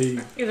 would Okay. be.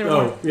 Either Oh,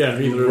 one. yeah,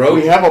 either. Row-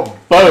 We have a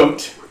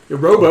boat. A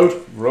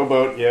rowboat.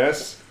 Rowboat,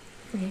 yes.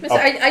 Mister,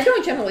 I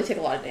don't generally take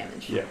a lot of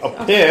damage. Yeah. so-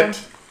 A pit.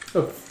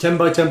 Oh, 10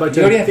 by 10 by 10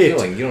 You already have pit.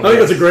 healing. You don't I think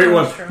have that's a great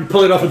one. Oh, sure. You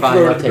pull it off and Fine,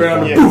 throw it I'll at the take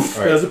ground, one. and poof,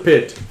 Alright. there's a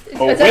pit.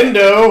 A Is that-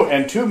 window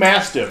and 2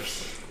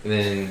 mastiffs. And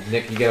then,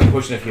 Nick, you get a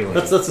potion of healing.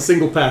 That's a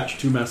single patch,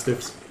 2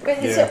 mastiffs. Wait,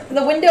 Yeah. so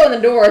the window and the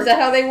door, is that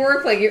how they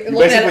work? Like you're You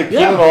looking at basically it.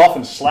 peel Yeah. it off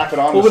and slap it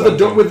on. Well,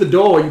 with the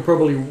door, you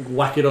probably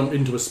whack it on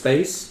into a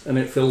space, and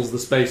it fills the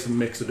space and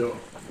makes a door.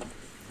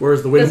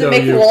 Whereas the window, Does it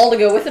make you the wall to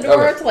go with the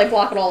door Okay. to like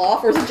block it all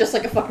off, or is it just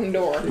like a fucking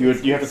door? you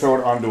have to throw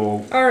it onto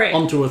a. Alright.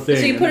 onto a thing.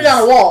 So you and put it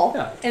on a wall,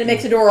 Yeah. and it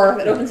makes a door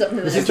that opens up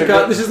into the This is, next the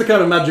room. this is the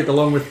kind of magic,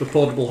 along with the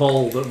portable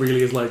hole, that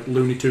really is like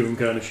Looney Tune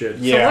kind of shit.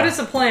 Yeah. So what is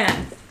the plan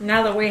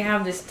now that we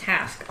have this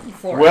task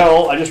before?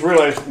 Well, I just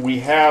realized we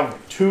have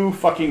 2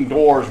 fucking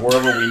doors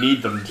wherever we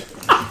need them.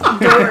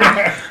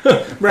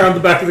 Round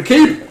the back of the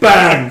keep,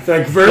 bang!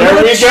 Thank you very There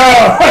much. we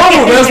go.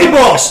 Oh, there's the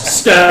boss.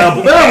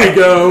 Stab. There we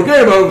go.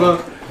 Game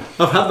over.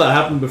 I've had that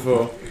happen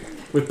before.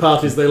 with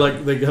parties, they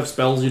have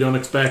spells you don't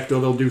expect, or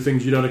they'll do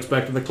things you don't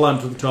expect, and they climb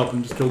to the top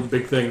and just kill the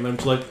big thing, and then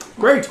it's like,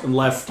 great, and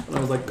left. And I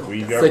was like,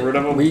 We got rid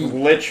of a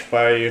lich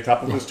by the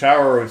top of his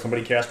tower when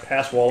somebody cast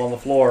Pass Wall on the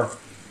floor.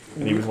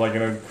 And he was like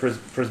in a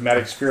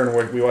prismatic sphere,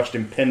 and we watched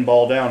him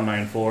pinball down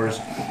 9 floors.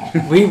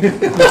 We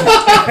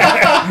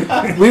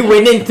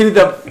went in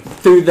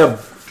through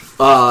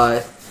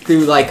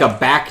like a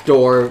back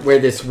door where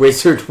this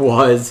wizard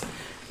was,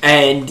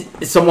 and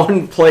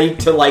someone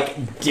played to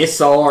like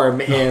disarm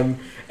him,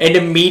 and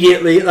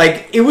immediately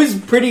it was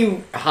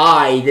pretty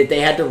high that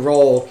they had to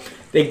roll.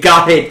 They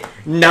got it,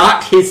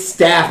 knocked his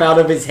staff out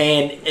of his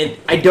hand, and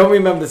I don't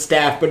remember the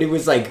staff, but it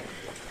was like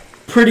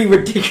pretty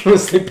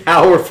ridiculously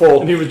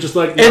powerful. And he was just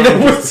like,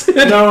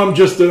 no, I'm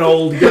just an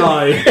old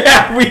guy.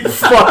 Yeah, we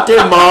fucked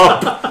him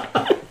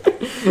up.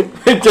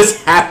 It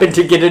just happened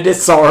to get a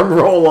disarm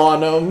roll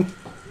on him.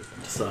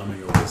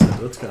 Disarming all this,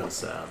 that's kind of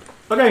sad.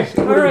 Okay,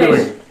 what are we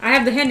doing? I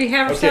have the handy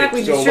haversack.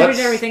 We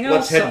distributed everything else.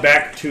 Let's head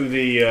back to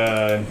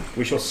the.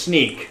 We shall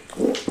sneak.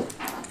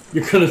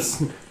 You're gonna.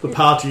 The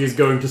party is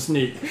going to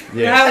sneak.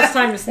 Yeah. Now it's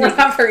time to We're sneak.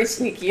 not very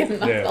sneaky.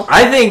 Yeah.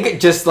 I think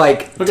just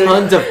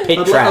tons of pit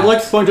traps. I'd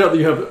like to point out that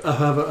you have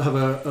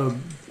a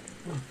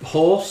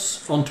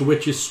horse onto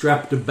which is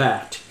strapped a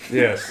bat.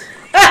 Yes.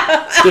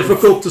 It's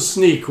difficult to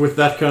sneak with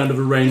that kind of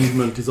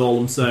arrangement, is all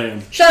I'm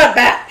saying. Shut up,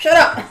 Bat! Shut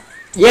up!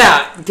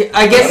 Yeah,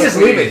 I Let's guess just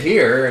leave it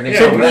here, and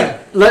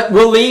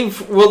we'll leave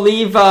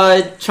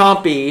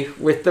Chompy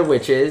with the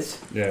witches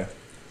Yeah.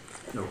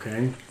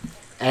 Okay.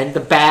 and the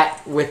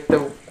bat with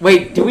the.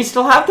 Wait, do we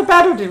still have the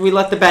bat, or did we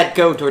let the bat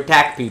go to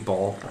attack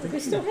people? We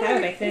still have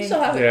it, I We think.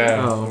 still have it.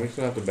 Yeah. Oh. We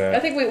still have the I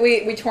bat. think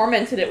we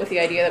tormented it with the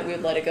idea that we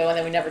would let it go, and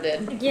then we never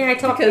did. Yeah, I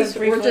talked Because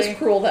to it we're just briefly.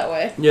 cruel that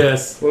way.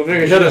 Yes. Well,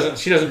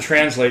 she doesn't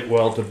translate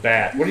well to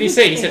bat. What did he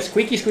say? He said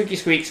squeaky, squeaky,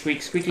 squeak,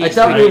 squeak, squeaky. I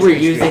thought squeaky, we were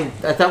squeaky, squeak. using.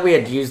 I thought we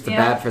had used the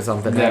Yeah. bat for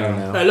something. I don't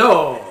know.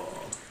 Hello.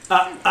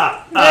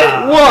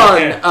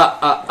 One.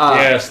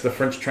 Yes, the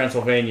French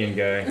Transylvanian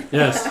guy.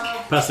 Yes.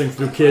 Passing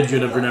through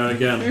Cajun every now and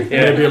again.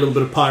 Yeah. Maybe a little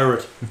bit of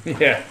pirate.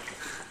 Yeah.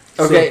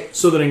 Okay.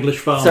 Southern English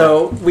farmer.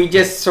 So we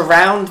just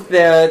surround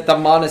the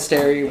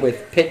monastery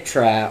with pit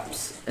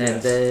traps,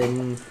 and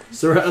then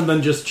And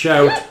then just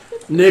shout,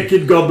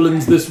 "Naked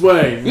goblins this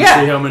way!" And see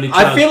how many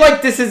times. I feel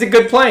like this is a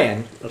good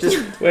plan. Just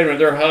Wait a minute,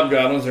 they're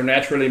hobgoblins. They're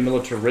naturally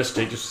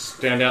militaristic. Just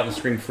stand out and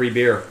scream free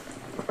beer.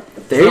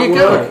 there you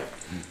go. work?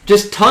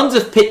 Just tons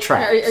of pit Are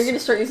traps. you going to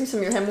start using some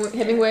of your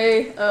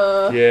Hemingway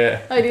Yeah.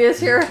 ideas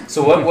here?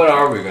 So what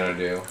are we gonna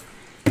do?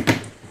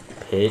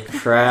 Pit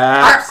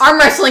traps. Arm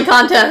wrestling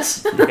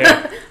contest!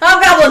 Yeah.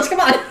 Hobgoblins, come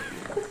on!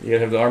 You gotta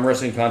have the arm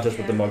wrestling contest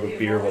with the mug of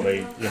beer while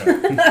they,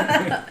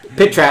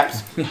 Pit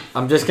traps.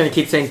 I'm just gonna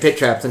keep saying pit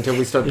traps until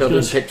we start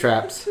building pit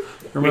traps.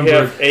 We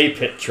have a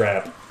pit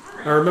trap.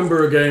 I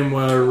remember a game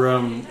where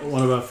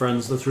one of our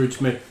friends, the Fruit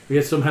Smith, we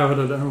had somehow, I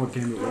don't know what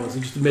game it was,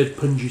 he just made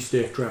punji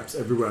stake traps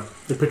everywhere.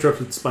 The pit traps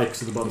with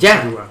spikes at the bottom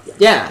everywhere.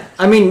 Yeah.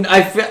 I mean,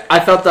 I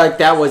felt like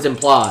that was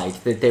implied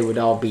that they would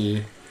all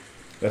be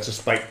That's a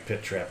spiked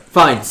pit trap.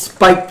 fine.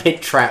 Spike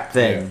pit trap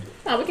then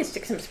Oh, we can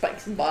stick some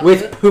spikes in the bottom of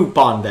with it. poop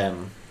on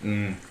them.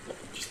 Mm.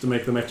 Just to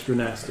make them extra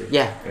nasty.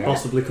 Yeah.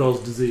 Possibly cause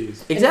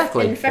disease.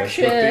 Exactly.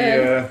 Infection.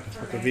 That's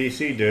what the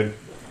VC did.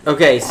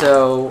 Okay,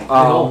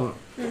 so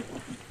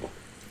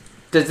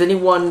does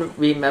anyone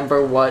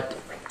remember what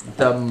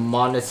the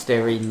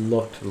monastery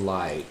looked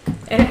like?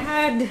 It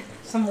had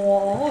some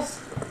walls,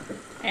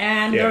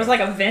 and there was like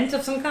a vent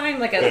of some kind.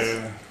 Was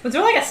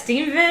there like a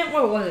steam vent?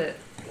 What was it?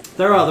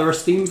 There are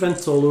steam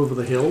vents all over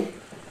the hill,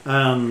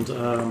 and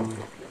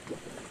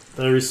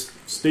there is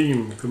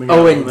steam coming out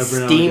Oh, from and every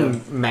now steam and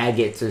again.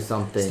 maggots or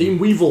something. Steam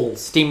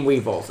weevils, Steam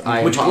weevils.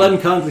 which Glenn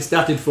kindly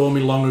statted for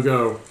me long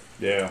ago.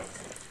 Yeah.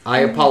 I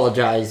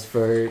apologize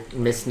for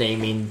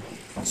misnaming.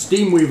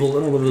 Steam weevil, I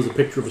don't know whether there's a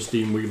picture of a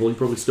steam weevil, you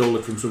probably stole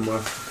it from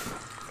somewhere.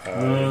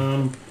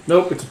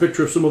 Nope, it's a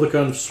picture of some other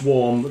kind of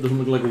swarm that doesn't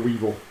look like a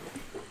weevil.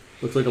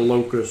 Looks like a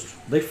locust.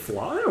 They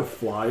fly? They don't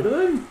fly, do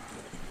they?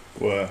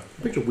 What?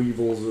 Picture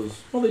weevils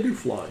as... well, they do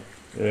fly.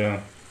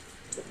 Yeah.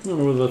 I don't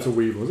know whether that's a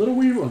weevil. Is that a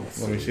weevil?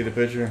 Let me see the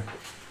picture.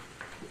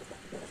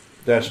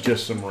 That's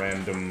just some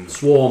random...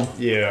 Swarm.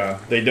 Yeah.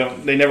 They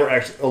never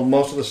actually...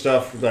 most of the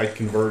stuff that I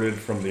converted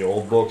from the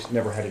old books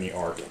never had any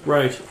art.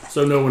 Right,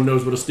 so no one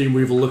knows what a steam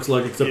weevil looks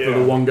like except for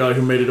the one guy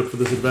who made it up for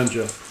this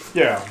adventure.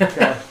 Yeah.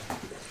 Okay.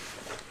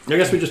 I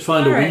guess we just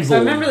find a Alright, weevil so I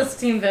remember the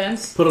steam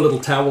vents. put a little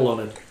towel on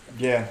it.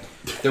 Yeah.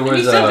 There And was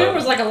you said there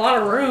was like a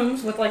lot of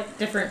rooms with like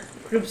different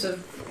groups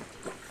of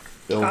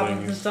goblins and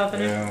Buildings. stuff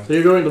in it. Yeah. So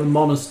you're going to the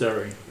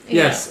monastery. Yeah.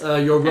 Yes,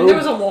 your road... And there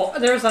was a wall.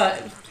 Has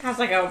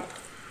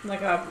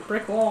like a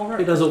brick wall.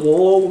 Right? It has a wall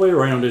all the way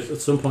around it. At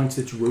some points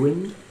it's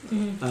ruined,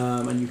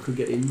 Mm-hmm. and you could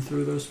get in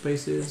through those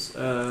spaces.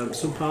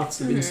 Some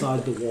parts of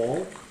inside the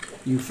wall,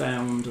 you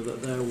found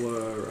that there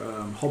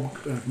were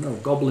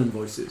goblin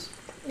voices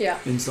Yeah.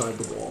 inside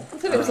the wall.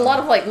 So there was a lot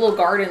of like little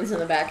gardens in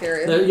the back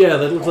area.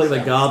 They look like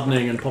they're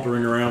gardening and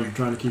pottering around and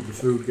trying to keep the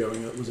food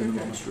going that was in the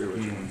monastery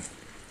originally.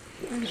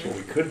 So what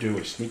we could do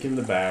is sneak in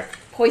the back.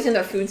 Poisoned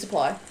our food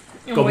supply.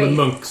 And Goblin wait.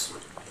 monks.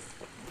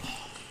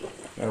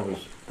 I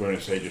was going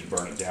to say just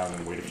burn it down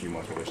and wait a few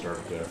months while they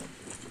started to...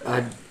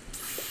 I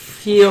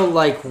feel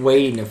like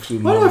waiting a few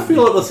Why do months. I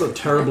feel like that's a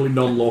terribly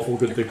non-lawful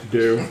good thing to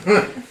do?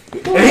 And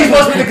he's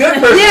supposed to be the good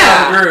person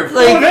Yeah, in the group.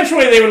 Well,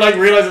 eventually they would like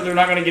realize that they're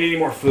not going to get any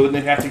more food, and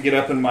they'd have to get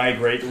up and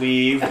migrate,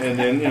 leave, and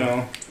then they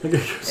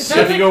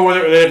have to go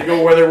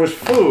where there was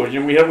food.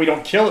 We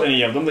don't kill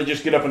any of them; they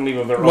just get up and leave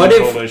of their own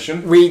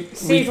volition.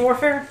 Siege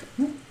warfare.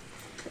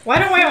 Why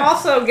don't we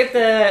also get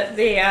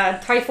the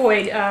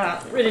typhoid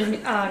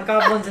ridden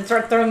goblins and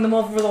start throwing them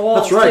over the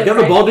walls? That's right. too,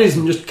 Get the bodies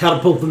and just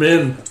catapult them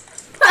in.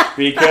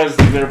 Because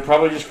they're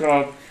probably just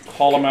going to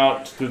haul them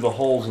out through the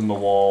holes in the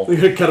wall. We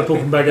could catapult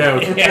them back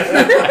out.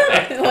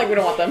 Like, we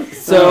don't want them.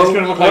 So it's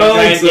going to look like a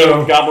giant game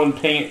of goblin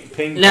ping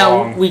pong.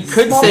 Now, we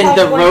could Small send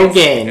the goblins. rogue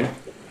in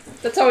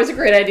That's always a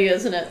great idea,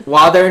 isn't it?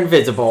 while they're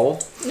invisible,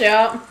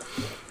 Yeah.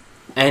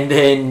 and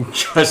then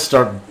just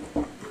start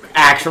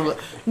actually...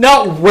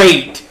 Not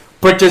wait,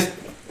 but just...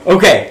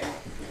 Okay.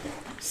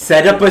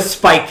 Set up a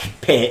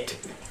spike pit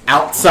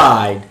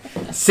outside,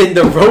 send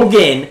the rogue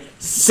in,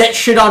 set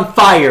shit on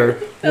fire.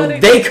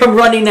 When they come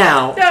running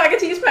out, No, I get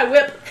to use my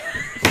whip.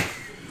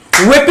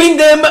 whipping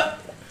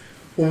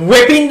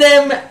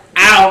them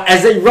out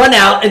as they run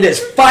out, and there's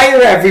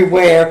fire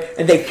everywhere,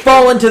 and they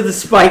fall into the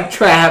spike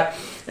trap,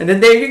 and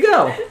then there you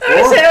go.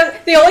 I would say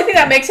the only thing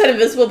that makes that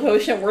invisible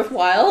potion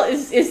worthwhile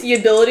is the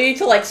ability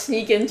to like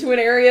sneak into an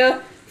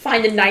area,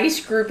 find a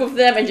nice group of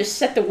them, and just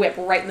set the whip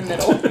right in the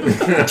middle.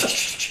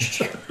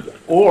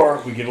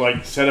 Or we could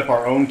like set up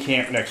our own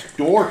camp next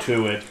door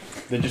to it,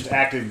 then just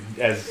act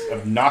as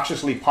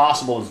obnoxiously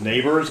possible as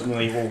neighbors, and then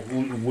they will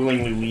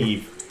willingly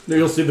leave. Then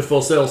you'll see the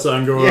for sale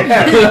sign go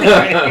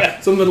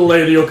up. Some little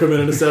lady will come in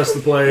and assess the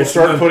place.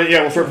 We'll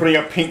start putting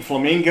up pink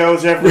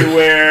flamingos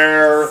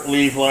everywhere.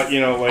 Leave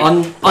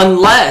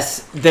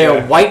Unless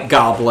they're white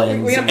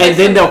goblins, We and have-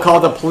 then they'll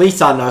call the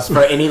police on us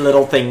for any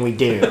little thing we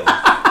do.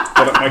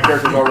 But my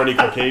character's already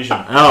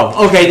Caucasian.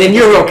 Oh, okay, then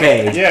you're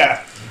okay.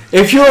 Yeah.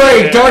 If you're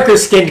a darker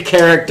skinned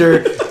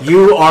character,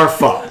 you are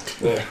fucked.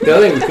 The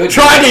other thing we could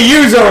Try to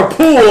use our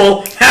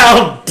pool?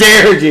 How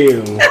dare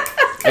you?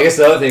 I guess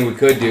the other thing we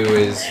could do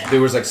is there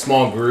was like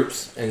small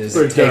groups and just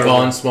Very take terrible.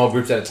 on small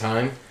groups at a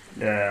time.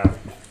 Yeah.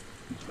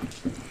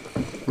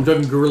 I'm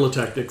talking guerrilla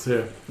tactics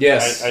here.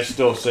 Yes. I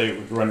still say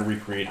run to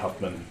recreate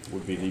Huffman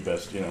would be the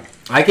best,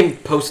 I can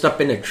post up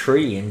in a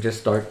tree and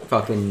just start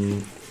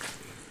fucking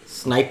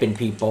sniping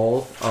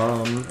people.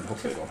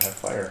 Hopefully they don't have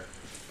fire.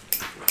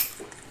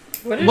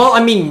 Well,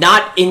 I mean,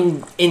 not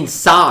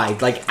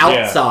inside, like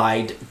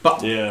outside,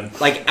 but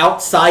like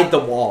outside the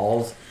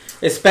walls.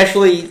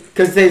 Especially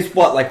because there's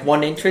like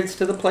one entrance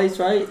to the place,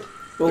 right?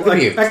 Well,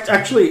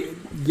 actually,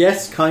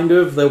 yes, kind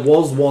of. There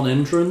was one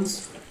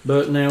entrance,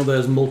 but now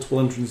there's multiple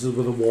entrances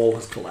where the wall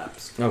has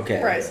collapsed.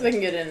 Okay. Right, so they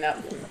can get in and out.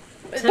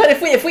 But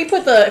if we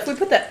put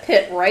that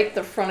pit right at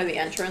the front of the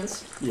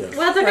entrance, Yes.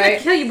 Well, they're Right.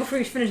 gonna kill you before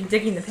you finish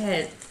digging the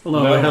pit.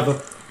 Well, no, they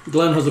have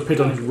Glenn has a pit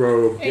on his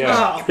robe.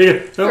 Yeah. Oh.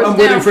 Here, I'm First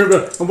waiting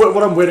down. for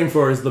what I'm waiting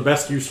for is the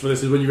best use for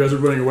this is when you guys are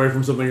running away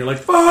from something. You're like,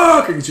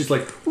 "Fuck!" and it's just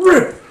like,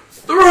 "Rip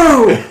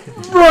through,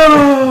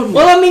 run."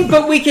 Well, I mean,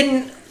 but we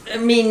can. I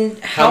mean,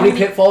 How many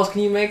pitfalls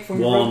can you make from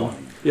your robe?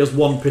 One. He has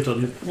one pit on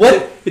his.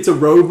 What? It's a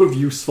robe of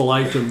useful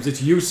items.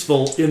 It's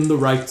useful in the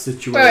right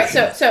situation. All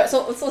right,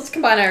 so let's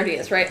combine our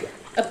ideas, right?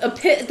 A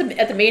pit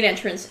at the main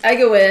entrance. I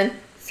go in,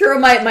 throw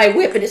my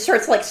whip, and it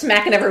starts like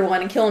smacking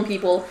everyone and killing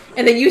people.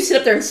 And then you sit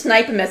up there and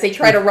snipe them as they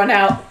try to run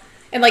out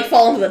and like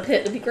fall into the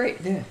pit. It'd be great.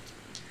 Yeah.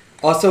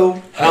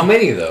 Also, How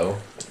many though?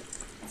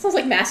 Sounds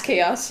like mass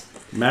chaos.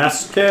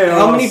 Mass chaos.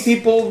 how many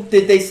people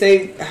did they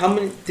say? How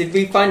many did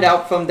we find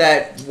out from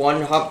that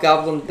one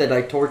hobgoblin that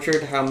I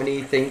tortured? How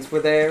many things were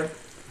there?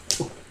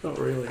 Not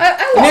really. I I mean,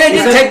 I walked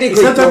didn't in.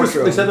 technically They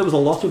torture said them. there was a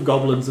lot of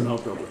goblins and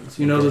hobgoblins.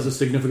 You know, there's a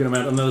significant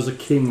amount, and there's a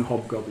king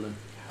hobgoblin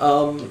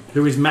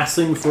who is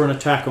massing for an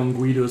attack on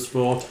Guido's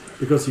fort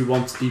because he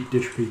wants deep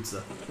dish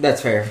pizza.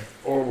 That's fair.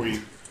 Or we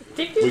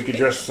could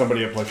dress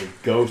somebody up like a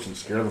ghost and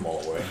scare them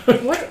all away.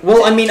 What?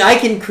 Well, I mean, I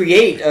can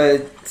create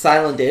a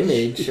silent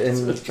image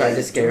and try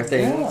to scare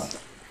things.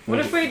 What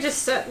if we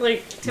just set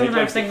like Tim and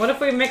I were saying? What if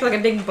we make like a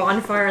big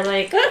bonfire,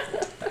 like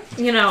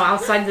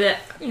outside the,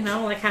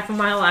 like half a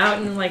mile out,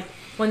 and like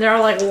when they're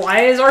all like,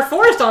 "Why is our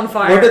forest on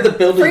fire?" What are the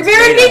buildings? Free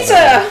beer and made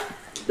out of? pizza!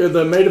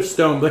 They're made of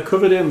stone. They're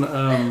covered in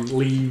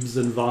leaves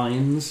and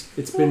vines.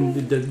 It's been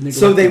neglected.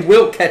 So they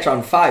will catch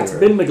on fire. It's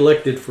been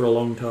neglected for a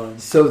long time.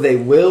 So they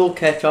will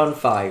catch on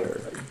fire.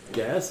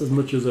 Guess as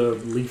much as a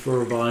leaf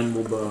or a vine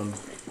will burn.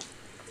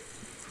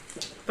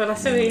 But I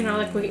say,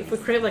 if we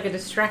create like a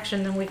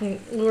distraction, then we can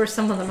lure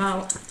some of them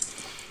out.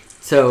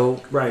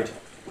 So Right.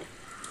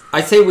 I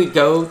say we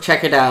go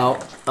check it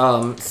out.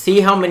 See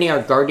how many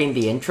are guarding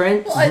the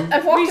entrance. Well,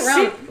 I've walked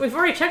around. We've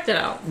already checked it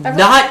out.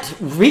 Not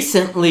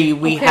recently.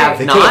 We Okay. have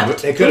They not.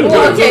 could have.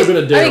 Well, okay. It's been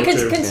a day I mean, or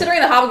two.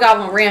 considering the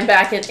hobgoblin ran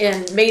back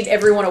and made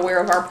everyone aware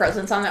of our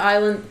presence on the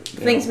island,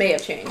 things may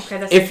have changed. Okay,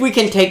 that's If we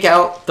can take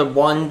out the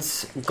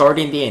ones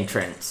guarding the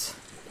entrance,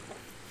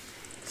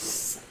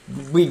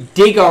 we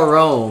dig our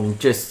own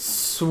just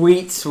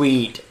sweet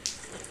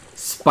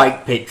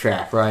spike pit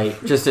trap,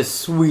 right? Just a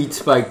sweet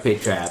spike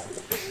pit trap.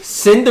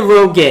 Send the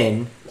rogue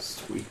in.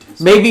 Sweet.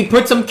 Maybe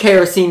put some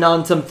kerosene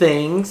on some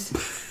things.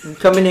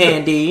 Come in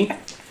handy.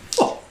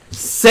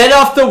 Set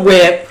off the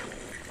whip.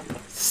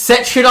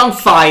 Set shit on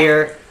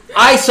fire.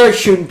 I start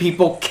shooting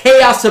people.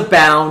 Chaos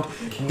abound.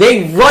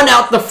 They run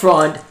out the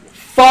front.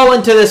 Fall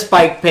into the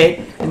spike pit.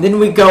 And then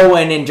we go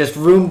in and just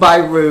room by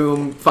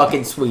room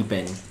fucking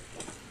sweeping.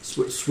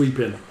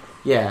 Sweeping.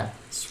 Yeah.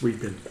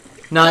 Sweeping.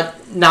 Not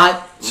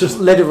just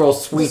literal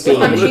sweeping.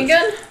 My machine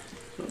gun?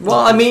 Well,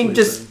 I mean,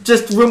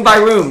 just room by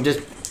room.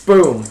 Just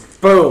boom,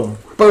 boom,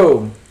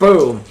 boom,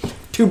 boom.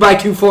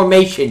 2x2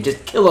 formation.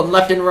 Just kill them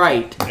left and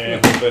right.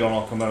 And hope they don't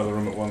all come out of the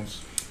room at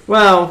once.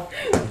 Well,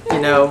 you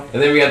know.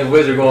 And then we got the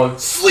wizard going,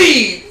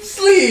 sleep!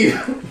 Sleep!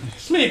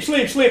 Sleep.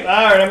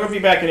 Alright, I'm going to be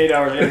back in 8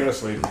 hours. I got to go to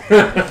sleep. I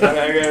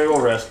got to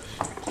go rest.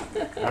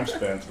 I'm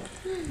spent.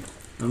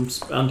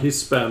 And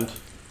he's spent.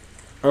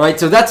 Alright,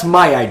 so that's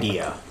my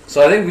idea.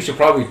 So I think we should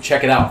probably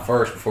check it out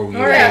first before we...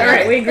 All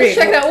right, we agree. Let's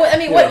check it out.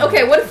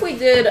 What if we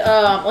did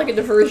like a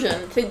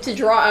diversion to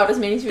draw out as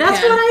many as we can?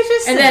 That's what I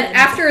just said. And then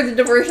after the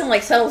diversion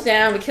settles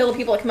down, we kill the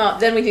people that come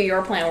out. Then we do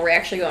your plan where we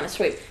actually go on a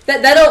sweep.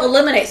 That'll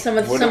eliminate some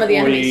of the enemies.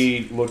 Why don't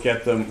we look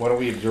at them? Why don't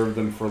we observe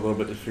them for a little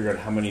bit to figure out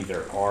how many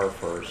there are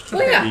first?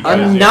 Well, yeah.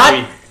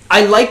 Because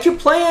I like your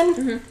plan.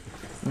 Mm-hmm.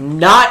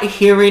 Not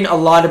hearing a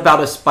lot about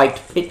a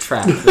spiked pit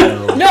trap,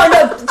 though.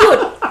 No,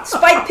 dude.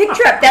 Spike pick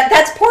trap.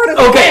 That's part of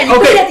the plan. You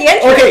put it at the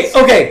entrance.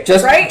 Okay.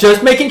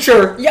 Just making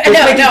sure. Yeah, just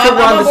making sure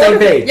we're on the same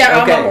page.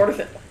 Yeah, okay. I'm on board with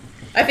it.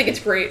 I think it's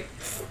great.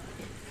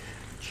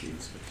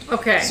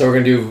 Okay. So we're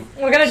gonna do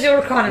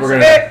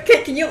reconnaissance.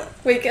 Can you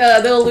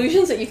the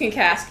illusions that you can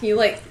cast? Can you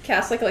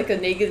cast like a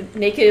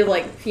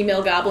naked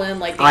female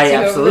goblin I dancing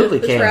absolutely over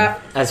the can.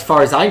 trap? As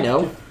far as I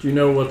know. Do you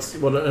know what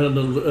an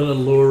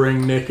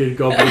alluring naked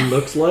goblin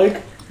looks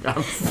like?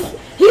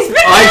 He's been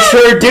I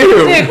sure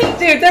do.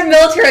 Dude, they're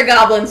military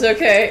goblins.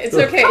 Okay, it's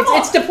okay.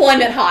 It's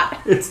deployment hot.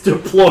 It's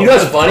deployment. You know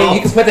what's funny?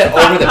 You can put that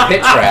over the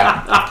pit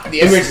trap. The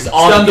image is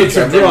on the pit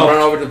trap. Then run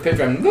over to the pit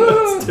trap.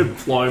 It's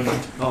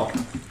deployment hot.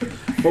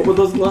 What were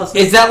those glasses?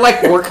 Is that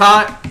like work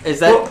hot?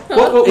 Is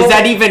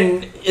that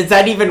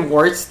even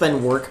worse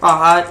than work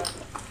hot?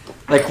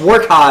 Like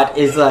work hot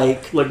is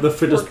like the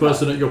fittest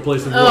person at your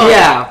place of work. Oh.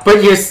 Yeah,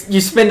 but you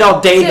spend all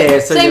day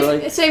there, so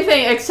you're same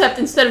thing. Except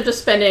instead of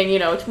just spending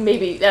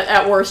maybe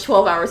at worst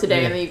 12 hours a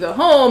day, and then you go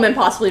home and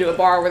possibly to a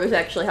bar where there's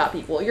actually hot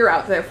people, you're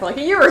out there for a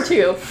year or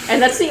two,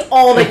 and that's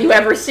all that you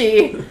ever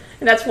see, and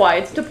that's why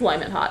it's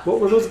deployment hot.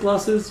 What were those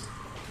glasses?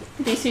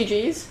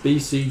 BCGs.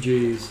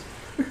 BCGs.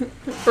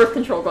 Birth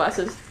control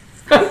glasses.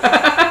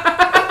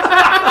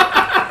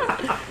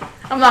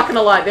 I'm not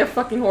gonna lie, they're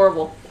fucking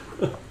horrible.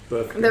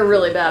 They're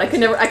really bad. I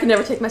could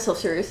never take myself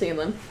seriously in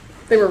them.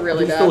 They were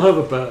really bad. You still have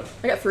a pet.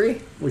 I got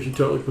 3. We should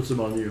totally put some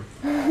on you.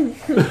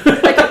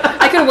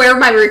 I could wear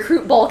my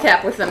recruit ball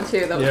cap with them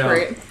too. That was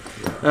great.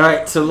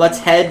 Alright, so let's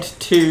head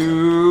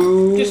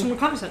to... Do some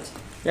reconnaissance.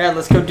 Yeah,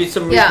 let's go do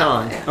some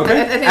recon.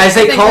 Okay. As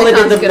they call it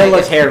in the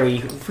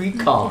military,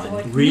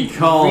 recon.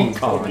 Recon.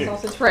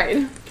 That's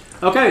right.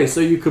 Okay, so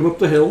you come up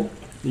the hill.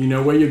 You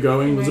know where you're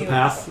going. There's a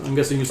path. I'm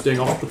guessing you're staying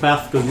off the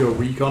path because you're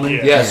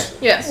reconning. Yeah.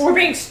 Yes. We're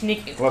being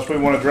sneaky. Unless we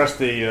want to dress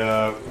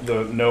the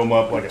gnome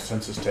up like a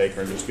census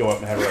taker and just go up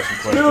and have her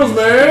ask some Excuse questions.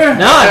 me.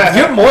 No,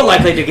 you're more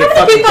likely to get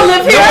How many people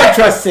live here? No one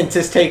trusts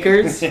census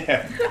takers.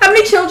 Yeah. How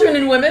many children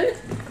and women?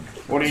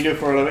 What do you do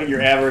for a living?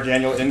 Your average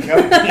annual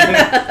income?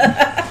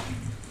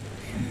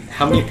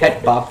 How many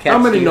pet bobcats How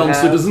many do you have?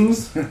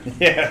 non-citizens?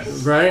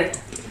 Yes. Right?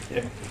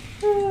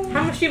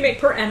 How much do you make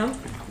per annum?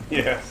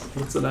 Yes.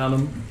 What's an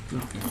annum?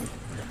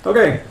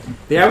 Okay.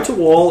 The outer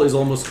wall is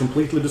almost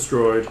completely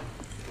destroyed.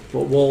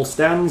 What wall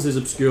stands is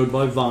obscured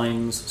by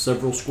vines.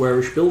 Several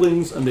squarish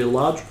buildings and a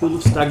large pool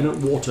of stagnant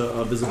water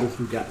are visible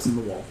through gaps in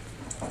the wall.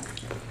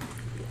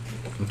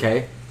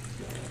 Okay.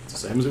 It's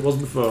the same as it was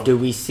before. Do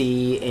we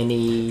see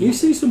any... You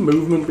see some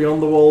movement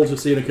beyond the walls. You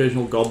see an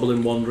occasional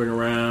goblin wandering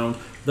around.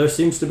 There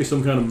seems to be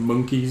some kind of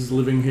monkeys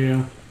living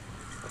here.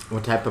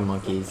 What type of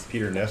monkeys?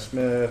 Peter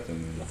Nesmith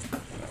and...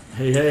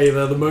 Hey,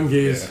 they're the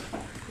monkeys.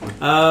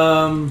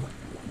 Yeah.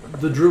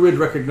 The druid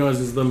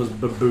recognizes them as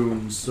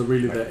baboons, so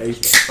really they're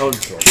apes. Oh,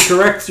 sure. He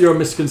corrects your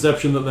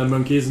misconception that they're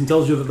monkeys and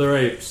tells you that they're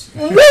apes.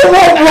 Whoa!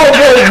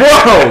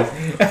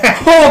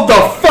 Hold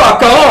the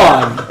fuck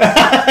on!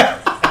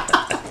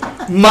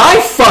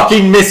 My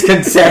fucking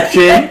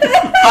misconception!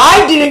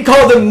 I didn't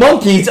call them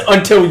monkeys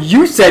until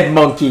you said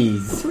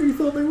monkeys. That's what you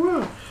thought they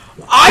were.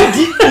 I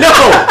did...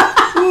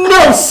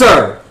 No,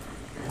 sir!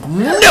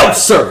 No,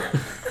 sir!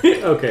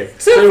 Okay.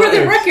 So for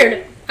the apes.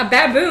 record, a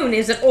baboon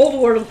is an old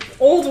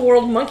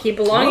world monkey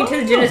belonging to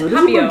the genus so it is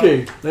a Papio.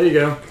 monkey. There you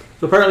go.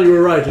 So apparently you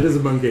were right, it is a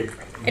monkey.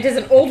 It is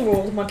an old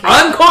world monkey.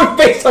 I'm going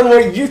based on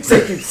what you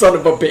said, you son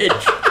of a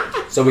bitch.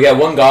 So we got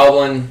one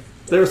goblin.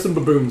 There are some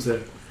baboons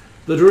here.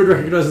 The druid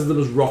recognizes them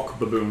as rock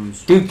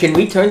baboons. Dude, can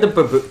we turn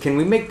the can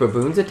we make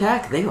baboons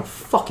attack? They are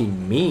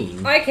fucking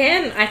mean. I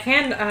can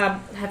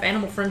have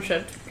animal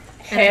friendship.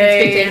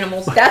 Hey, speak to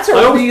animals. That's a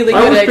I always, really I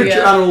good always picture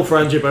idea. animal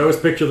friendship. I always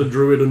picture the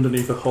druid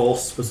underneath a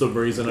horse for some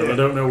reason, and I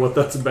don't know what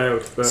that's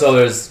about. But So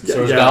there's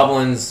Yeah.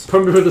 goblins.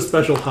 probably with a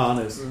special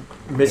harness.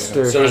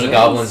 Mr. So there's the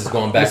goblins is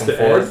going back Mr. and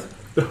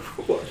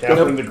forth.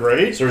 Catherine the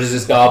Great. So there's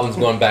just goblins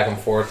going back and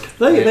forth.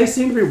 They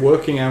seem to be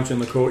working out in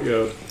the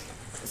courtyard.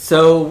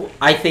 So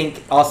I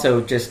think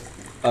also just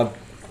a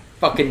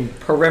fucking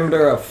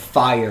perimeter of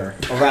fire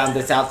around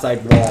this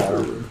outside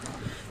wall.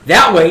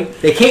 That way,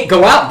 they can't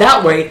go out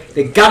that way.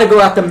 They gotta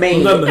go out the main.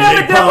 And then the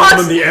Yeah, but napalm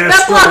and the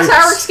that blocks our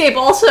airstrikes. escape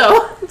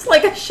also. It's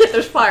like, shit,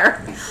 there's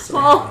fire.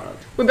 Well,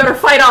 we better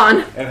fight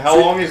on. And how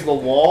long is the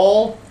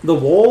wall? The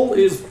wall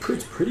is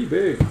it's pretty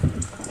big.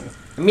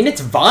 I mean,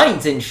 it's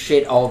vines and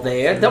shit all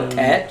there. They'll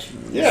catch.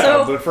 Yeah,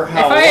 So, but for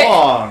how if I-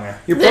 long?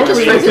 You're That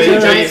just probably turns into a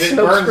looking giant at if it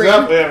smoke burns screen.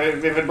 up,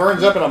 if it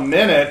burns up in a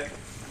minute,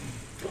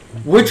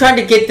 We're trying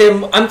to get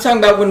them. I'm talking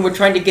about when we're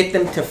trying to get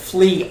them to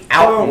flee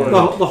outward.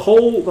 the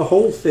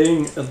whole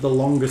thing at the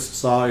longest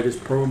side is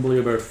probably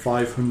about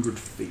 500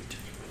 feet.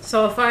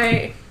 So if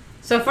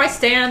I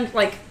stand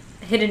like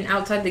hidden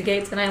outside the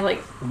gates and I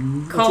like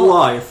That's a call.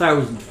 lie.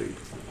 1,000 feet.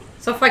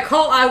 So if I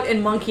call out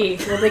in monkey,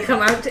 will they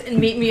come out and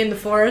meet me in the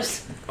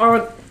forest?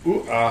 Or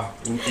ooh ah,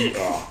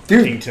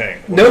 Dude, ting tang.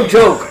 No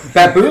joke.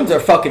 Baboons are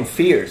fucking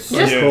fierce.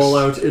 Just- Yes. Call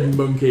out in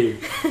monkey.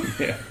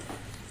 Yeah.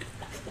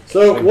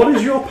 So, what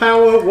is your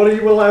power? What are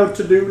you allowed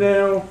to do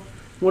now?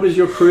 What is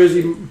your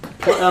crazy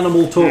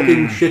animal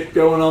talking shit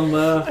going on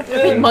there? I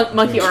think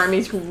Monkey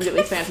Army's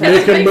really fantastic.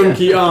 Make a idea.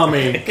 monkey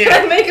army. can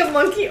I make a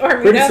monkey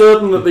army? Pretty Now-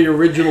 certain that the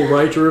original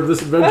writer of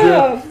this adventure,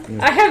 Oh,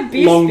 I have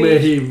beast long may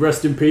speech. he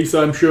rest in peace,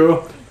 I'm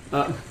sure.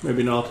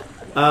 Maybe not.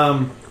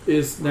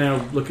 Is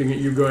now looking at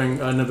you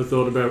going, I never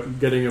thought about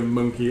getting a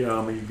monkey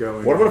army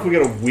going. What about if we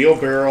get a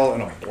wheelbarrow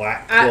and a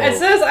black cloak? It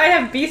says I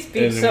have beast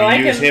speech, and so then I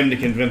we use can. him to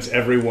convince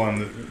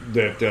everyone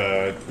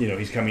that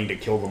he's coming to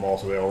kill them all,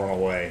 so they all run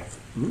away.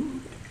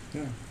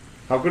 Yeah.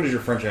 How good is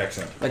your French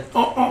accent? Like,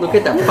 look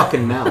at that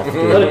fucking mouth.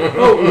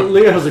 Oh,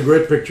 Leah has a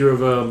great picture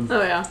of Oh,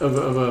 yeah.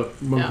 of a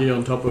monkey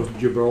on top of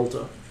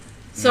Gibraltar.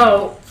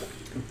 So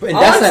And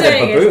all that's I'm not a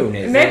saying baboon,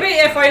 is is maybe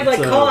it? if I like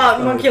It's, call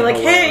out monkey, like,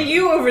 oh, "Hey,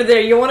 you over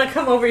there, you want to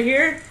come over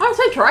here?" I would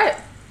say try it.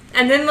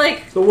 And then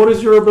like So, what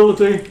is your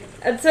ability?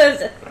 it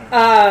says,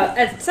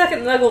 at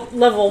second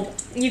level,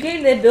 you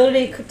gain the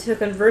ability to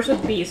converse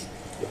with beasts.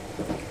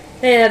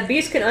 The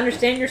beasts can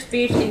understand your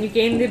speech, and you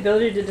gain the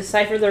ability to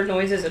decipher their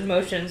noises and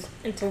motions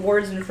into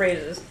words and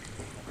phrases.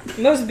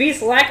 Most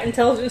beasts lack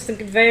intelligence to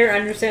convey or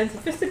understand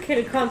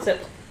sophisticated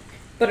concepts,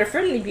 but a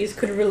friendly beast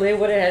could relay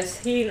what it has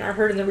seen or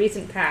heard in the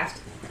recent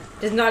past.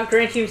 It does not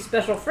grant you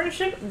special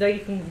friendship, though you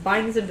can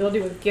combine this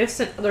ability with gifts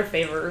and other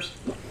favors.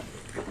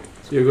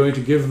 So, you're going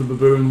to give the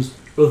baboons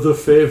other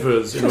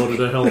favors in order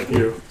to help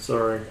you.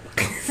 Sorry.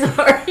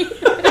 Sorry.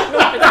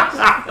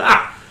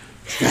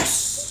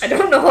 I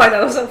don't know why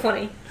that was so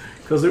funny.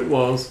 Because it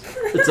was.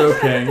 It's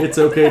okay. It's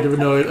okay to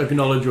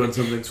acknowledge when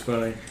something's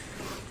funny.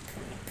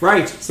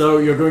 Right, so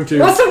you're going to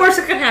What's the worst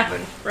that could happen,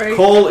 right?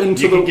 call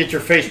into You the... can get your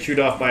face chewed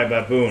off by a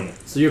baboon.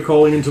 So you're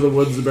calling into the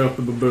woods about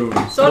the baboons.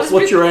 So just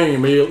What's be- your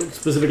aim? Are you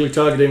specifically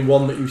targeting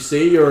one that you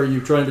see, or are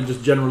you trying to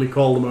just generally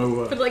call them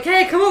over? But like,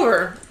 hey, come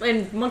over,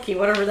 and monkey,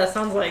 whatever that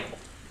sounds like.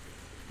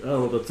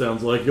 Oh, what that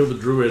sounds like. You're the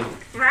druid.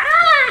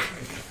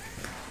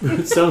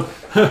 So,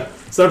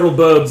 several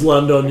birds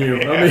land on you.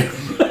 I mean,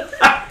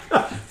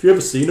 have you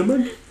ever seen a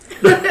monkey?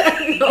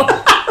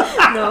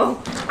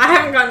 No, I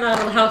haven't gotten out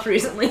of the house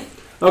recently.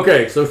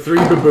 Okay, so 3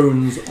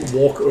 baboons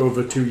walk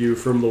over to you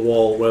from the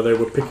wall where they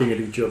were picking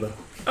at each other.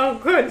 Oh,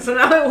 good. So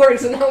now it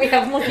works. So now we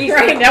have monkeys.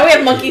 Right, now we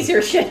have monkeys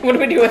here. Shit, what do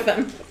we do with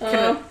them?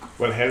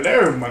 Well,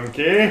 hello,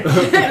 monkey. Do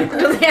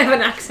they have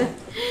an accent?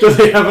 Does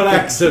he have an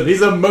accent?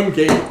 He's a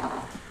monkey.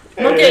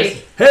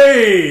 Monkey,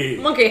 Hey!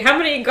 monkey. How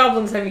many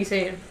goblins have you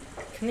seen?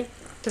 Do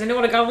they know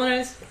what a goblin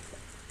is?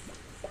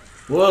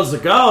 What's a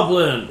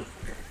goblin?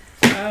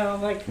 Oh,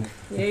 like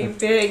a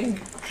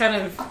big kind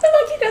of The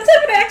monkey does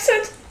have an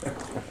accent.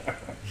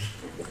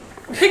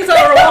 things that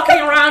are walking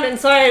around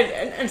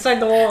inside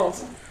the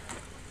walls.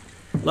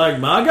 Like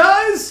my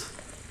guys?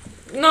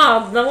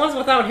 No, the ones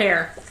without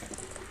hair.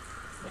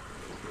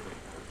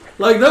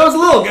 Like those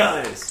little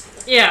guys?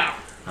 Yeah.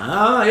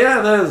 Ah,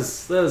 yeah, there's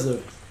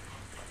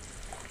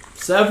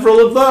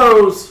several of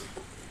those.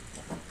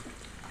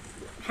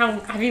 How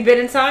have you been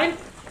inside?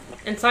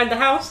 Inside the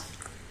house?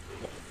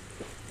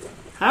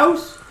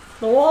 House?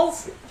 The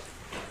walls?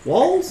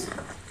 Walls?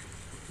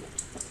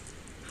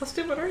 How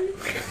stupid are you?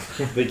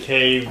 The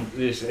cave.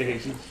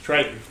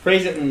 Try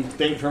phrase it in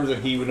terms that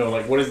he would know.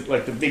 Like, what is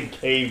like the big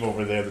cave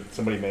over there that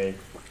somebody made?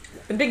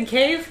 The big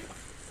cave?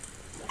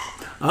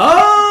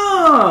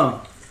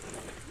 Ah!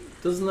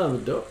 Doesn't have a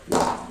door.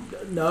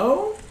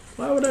 No?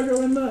 Why would I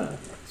go in there?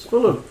 It's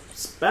full of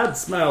bad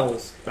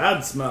smells.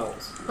 Bad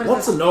smells. What is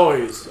Lots it? of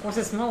noise. What's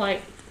it smell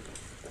like?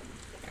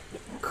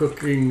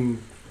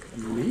 Cooking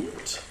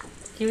meat?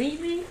 Do you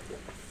eat me?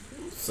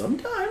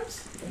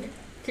 Sometimes.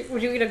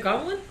 Would you eat a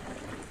goblin?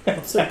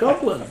 What's a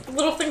goblin? The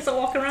little things that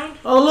walk around?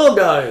 Oh, the little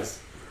guys.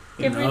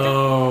 Give me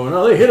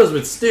No, they hit us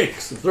with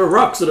sticks and throw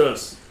rocks at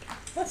us.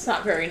 That's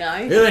not very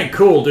nice. It ain't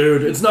cool,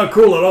 dude. It's not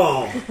cool at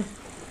all.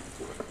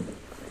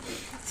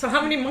 So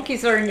how many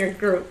monkeys are in your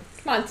group?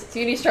 Come on, so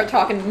you need to start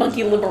talking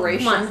monkey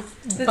liberation. Come on,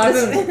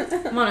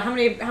 baboons. Come on, how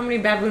many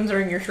baboons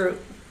are in your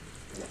troop?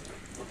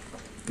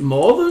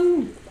 More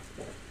than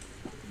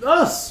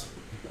us.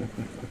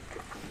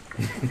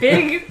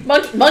 Big,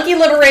 Monkey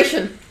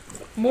liberation.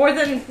 more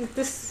than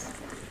this.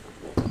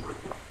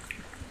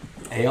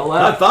 High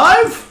ALF.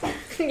 five?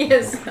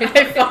 Yes.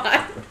 High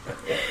five.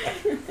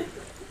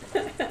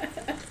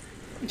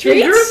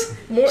 Treats?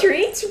 More,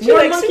 Treats? Would you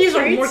more like some monkeys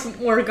or treats?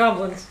 more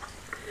goblins?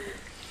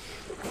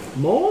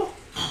 More?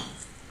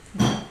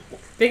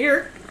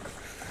 Bigger?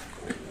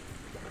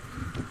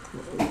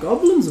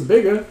 Goblins are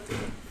bigger.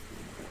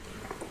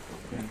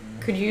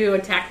 Could you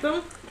attack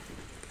them?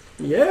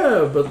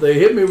 Yeah, but they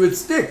hit me with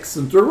sticks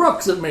and threw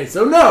rocks at me.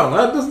 So no,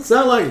 that doesn't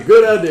sound like a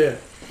good idea.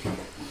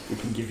 We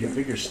can give you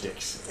bigger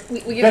sticks.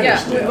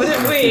 Yeah.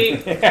 Wouldn't we?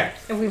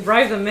 If we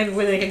bribe them, maybe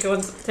they could go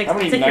and take How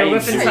many your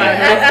whip knives do we inside.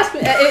 have?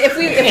 If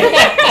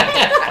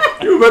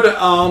we You better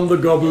arm the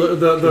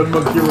the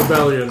monkey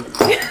rebellion.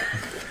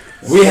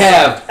 We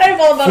have I'm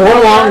all about 4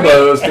 that.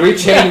 longbows, 3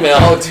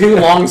 chainmail, 2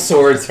 long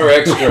swords for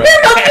extra.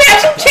 Monkey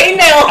have some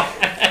chainmail.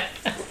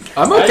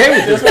 I'm okay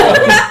with this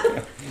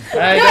one.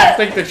 I don't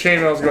think the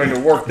chainmail is going to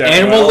work that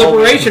Animal well.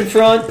 Liberation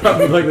Front.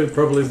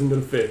 Probably isn't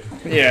going to fit.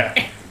 Yeah.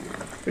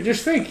 But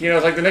just think,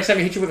 it's like the next time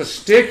he hits you with a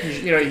stick,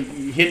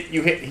 he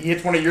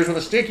hits one of yours with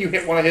a stick, you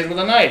hit one of his with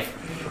a knife.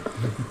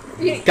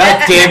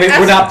 God damn it,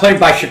 we're not playing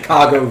by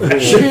Chicago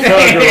rules.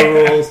 Chicago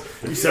rules.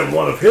 You send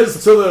one of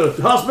his to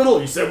the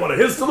hospital, you send one of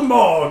his to the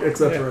morgue,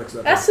 etc.,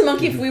 etc. Ask the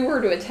monkey if we were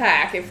to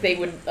attack, if they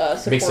would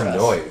support Make some us.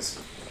 noise.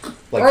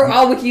 Like,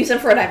 Or we could use them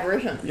for a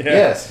diversion. Yeah.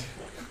 yes.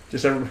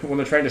 Just when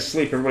they're trying to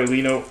sleep,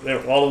 everybody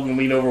all of them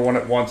lean over one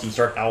at once and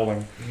start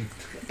howling.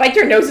 Bite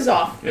their noses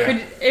off. Yeah.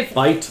 If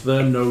Bite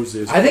their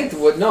noses. I think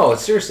no,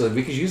 seriously,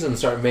 we could use them to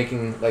start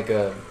making we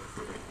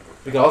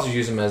could also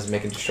use them as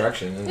making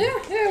destruction. And Yeah,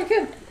 we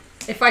could.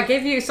 If I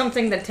gave you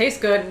something that tastes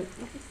good,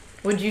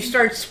 would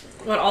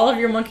all of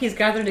your monkeys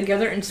gather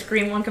together and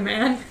scream one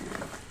command?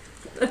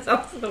 That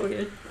sounds so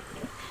weird.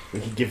 We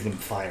could give them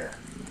fire.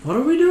 What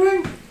are we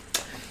doing?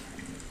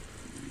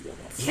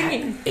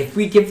 Singing. If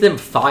we give them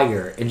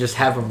fire and just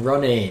have them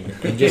run in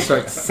and just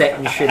start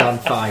setting shit on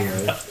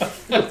fire.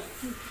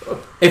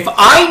 If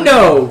I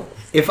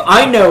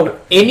know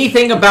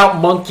anything about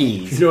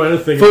monkeys You know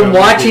anything from about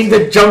watching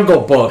monkeys? the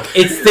Jungle Book,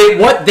 it's that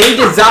what they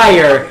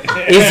desire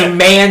is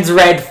man's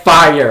red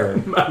fire.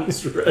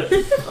 Man's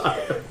red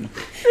fire.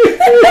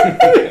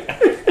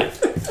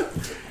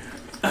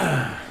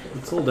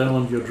 It's all down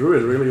on your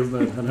druid, really,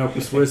 isn't it? And how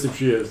persuasive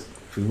she is.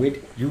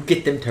 Druid, you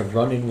get them to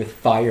run in with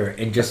fire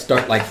and just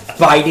start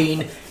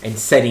fighting and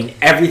setting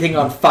everything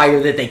on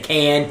fire that they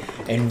can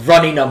and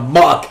running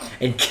amok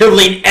and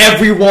killing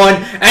everyone,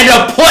 and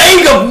a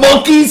plague of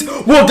monkeys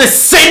will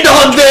descend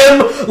on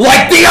them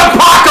like the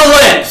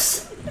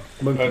apocalypse!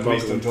 Monkey At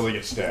least apocalypse. until they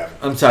get stabbed.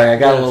 I'm sorry, I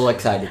got a little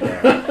excited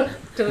there.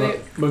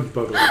 Monkey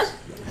apocalypse.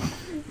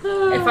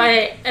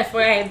 If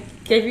I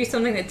gave you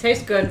something that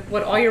tastes good,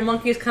 would all your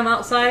monkeys come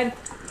outside?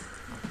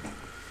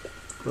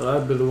 But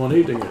I'd be the one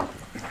eating it.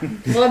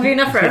 Will it be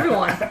enough for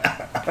everyone?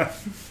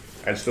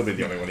 I'd still be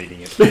the only one eating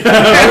it.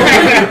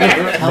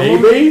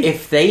 Maybe?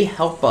 If they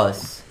help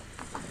us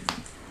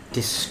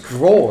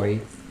destroy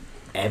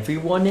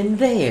everyone in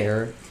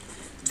there,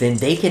 then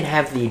they can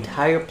have the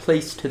entire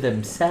place to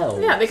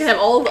themselves. Yeah, they can have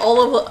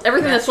all of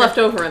everything that's left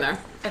over in there.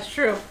 That's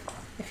true.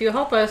 If you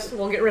help us,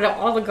 we'll get rid of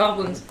all the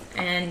goblins,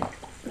 and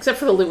Except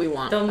for the loot we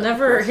want. they'll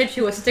never hit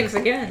you with sticks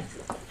again.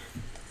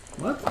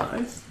 Well, that's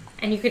nice.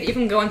 And you could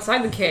even go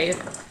inside the cave.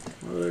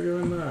 What are they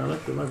doing there? I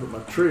like to put my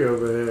tree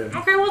over here.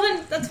 Okay, well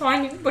then, that's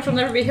fine, but you'll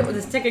never be hit with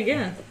a stick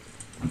again.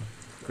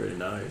 Pretty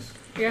nice.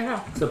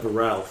 Yeah. Except for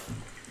Ralph.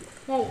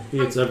 Well, He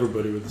hits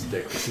everybody with a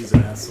stick 'cause he's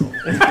an asshole.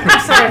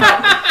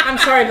 I'm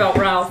sorry about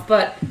Ralph,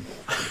 but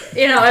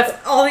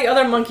if all the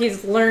other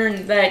monkeys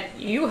learned that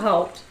you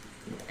helped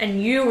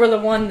and you were the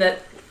one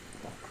that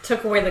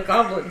took away the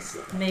goblins,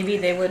 maybe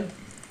they would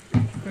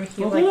make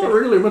you Well, they're not like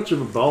really much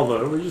of a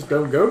bother. We just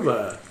don't go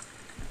there.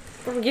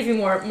 or give you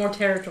more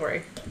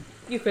territory.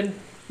 You could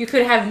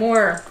have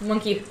more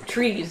monkey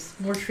trees,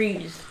 more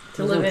trees to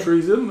There's live no in.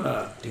 trees in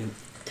there. Dude,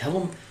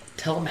 tell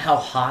him how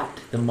hot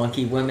the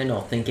monkey women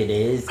will think it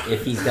is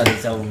if he's got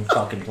his own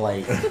fucking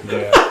place.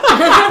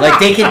 Yeah.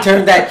 They can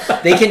turn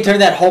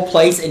that whole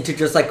place into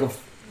just like a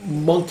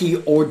monkey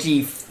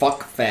orgy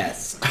fuck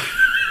fest.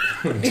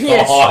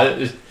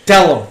 Yes.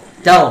 Tell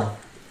him.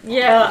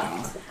 Yeah.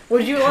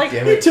 Would you like?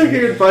 Damn You're it.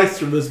 taking advice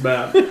from this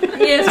map.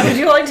 Yes. Would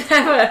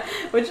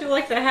you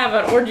like to have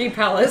an orgy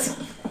palace?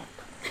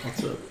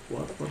 What's up?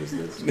 What is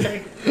this?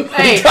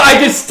 Hey,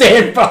 I just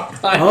stand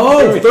behind.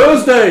 Oh,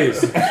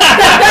 Thursdays!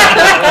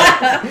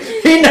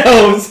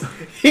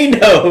 He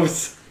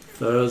knows.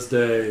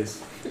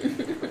 Thursdays.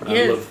 I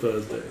Yes. love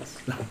Thursdays.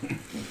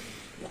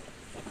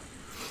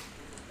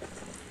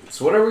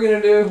 So what are we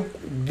gonna do?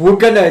 We're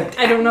gonna.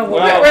 I don't know.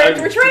 Well,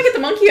 we're trying to get the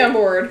monkey on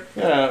board.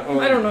 Yeah.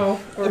 I don't know.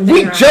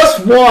 We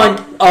just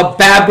want a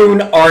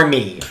baboon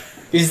army.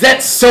 Is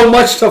that so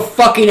much to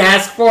fucking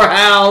ask for,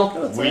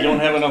 Hal? We don't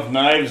have enough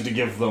knives to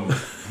give them.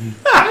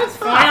 That's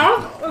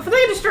fine. If they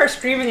just start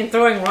screaming and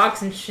throwing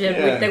rocks and shit,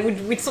 Yeah.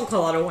 we'd still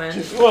call it a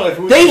win. Well, if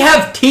we, They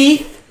have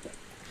teeth.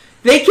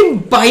 They can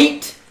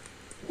bite.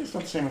 it's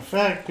not the same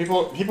effect.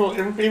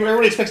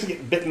 Everybody expects to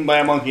get bitten by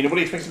a monkey.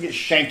 Nobody expects to get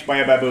shanked by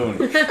a baboon.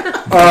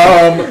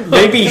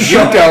 Maybe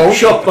Zuko.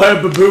 Shot by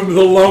a baboon with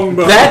a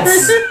longbow.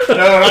 That's No,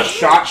 not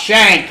shot,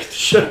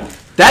 shanked.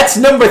 that's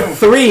number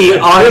 3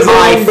 on There's a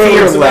my longbow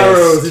fear and some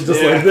arrows. list. He's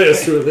just Yeah. like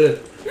this with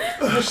it.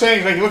 I'm just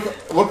saying,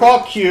 like, look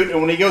all cute, and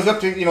when he goes up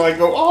to, like,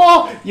 go,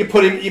 oh, you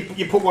put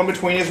one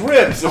between his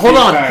ribs. Hold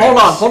on.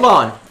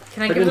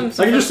 Can I I give can, them I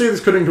some? can just see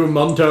this cutting to a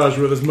montage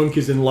where there's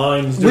monkeys in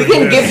lines. We doing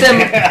can this.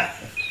 give them.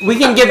 We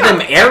can give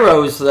them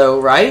arrows, though,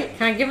 right?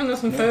 Can I give them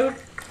some food?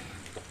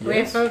 Do we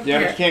have food? Yeah,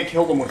 but Here. you can't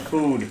kill them with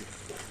food. No,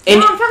 An,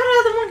 I'm talking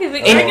about the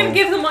monkeys. Am I gonna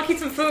give the monkey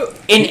some food?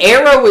 an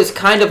arrow is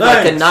kind of like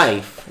a Thanks.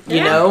 knife, you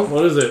Yeah. know?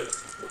 What is it?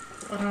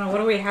 I don't know. What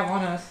do we have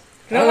on us?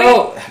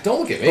 Oh, don't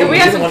look at me. Do we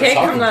You're have the some one cake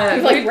talking. from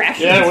the? Like rations.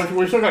 Yeah,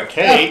 we still got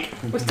cake.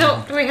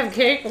 Do we have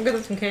cake? We'll get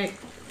them some cake.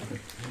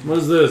 What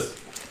is this?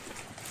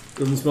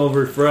 Doesn't smell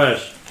very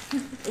fresh.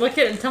 Look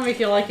at it and tell me if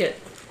you like it.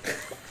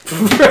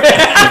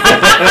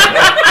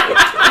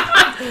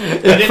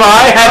 If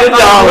I had a I'm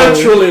dollar.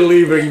 literally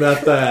leaving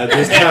that there,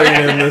 just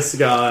carrying in this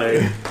guy.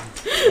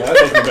 That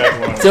takes me back to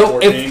when I was So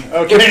 14.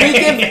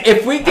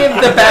 if we give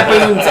the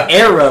baboons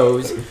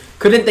arrows,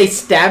 couldn't they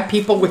stab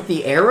people with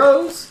the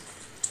arrows?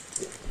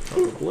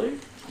 Probably.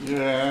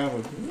 Yeah.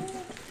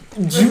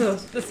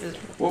 This is.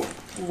 Well,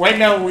 right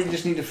now we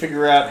just need to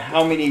figure out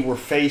how many we're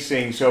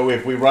facing. So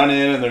if we run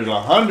in and there's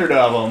 100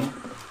 of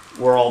them,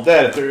 we're all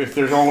dead. If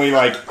there's only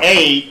like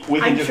 8, we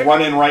can I'm just sure-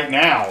 run in right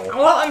now.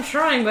 Well, I'm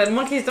trying, but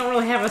monkeys don't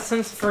really have a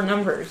sense for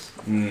numbers.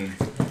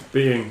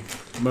 Being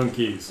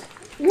monkeys.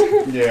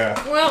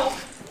 Yeah. Well,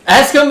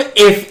 Ask them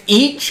if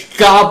each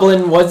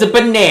goblin was a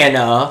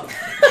banana,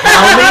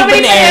 how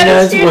many many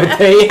bananas bananas would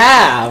they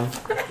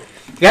have?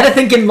 You gotta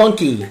think in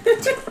monkey.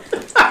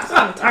 it's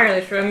not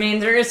entirely true. I mean,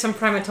 there is some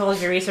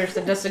primatology research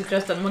that does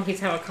suggest that monkeys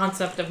have a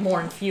concept of more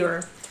and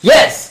fewer.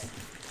 Yes!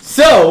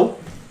 So,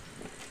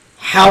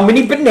 how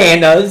many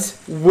bananas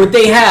would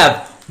they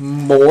have?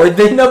 More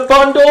than a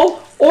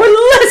bundle or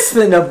less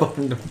than a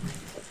bundle?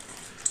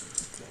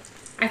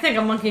 I think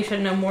a monkey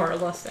should know more or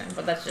less than,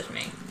 but that's just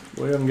me.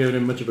 We haven't given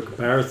him much of a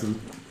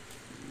comparison.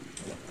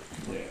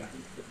 Yeah.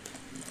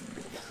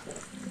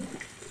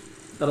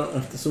 I don't know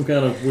if there's some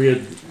kind of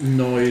weird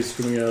noise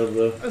coming out of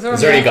the... Is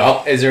there any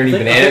I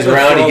think bananas they're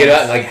around? You get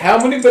frogs. out like, how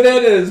many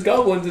bananas?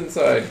 Goblins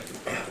inside.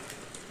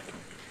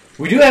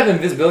 We do have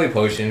invisibility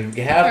potion. We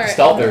can have Alright.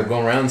 stealther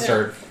going around and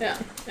start.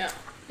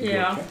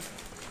 Yeah.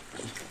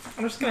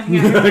 I'm just gonna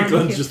hang out here.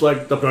 Glenn's just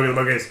like, stop talking to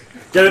the monkeys.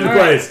 Get into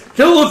Alright. place.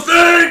 Kill the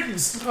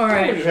things! We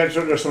Alright. just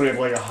had somebody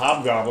like a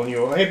hobgoblin. You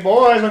go, hey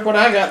boys, look what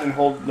I got, and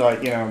hold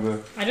like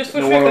the I just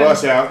wish we one of could.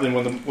 us out. Then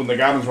when the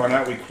goblins run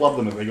out, we club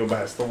them as they go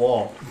past the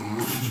wall.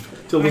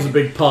 Till there's a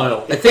big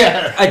pile. I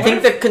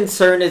think the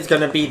concern is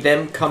gonna be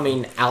them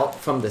coming out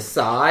from the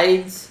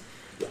sides.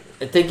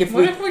 I think if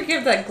What we... if we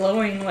give that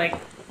glowing, like,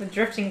 the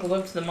drifting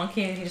globe to the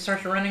monkey and he just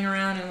starts running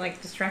around and, like,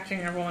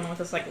 distracting everyone with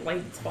this, like,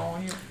 light that's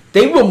following him?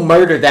 They will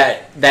murder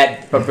that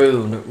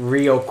baboon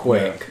real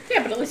quick.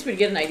 Yeah, but at least we'd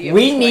get an idea.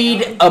 We of what's need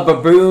going on. a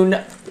baboon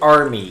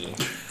army.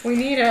 We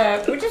just need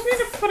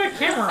to put a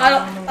camera I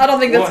on them. don't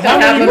think that's Well,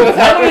 gonna happen with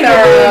how many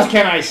our. baboons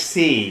can I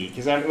see?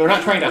 Because they're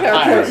not trying to With our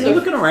hide. person. You're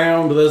looking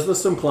around, there's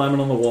some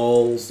climbing on the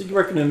walls. You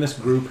reckon in this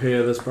group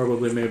here there's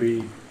probably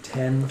maybe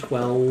 10,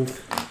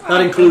 12. That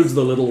includes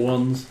the little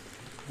ones.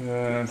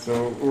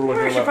 So we're We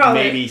looking should at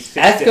probably maybe 6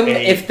 Ask to him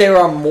 8. if there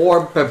are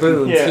more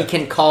baboons Yeah. he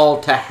can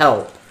call to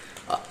help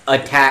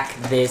attack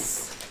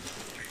this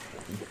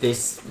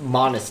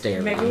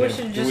monastery. Maybe we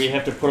should Do just. we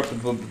have to put up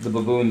the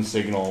baboon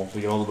signal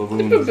to get all the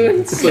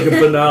baboons? It's like a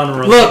banana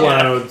on Look.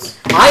 clouds.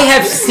 I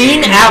have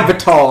seen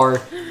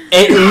Avatar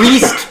at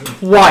least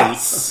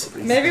twice.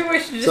 Maybe we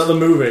should Is that just. the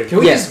movie? Can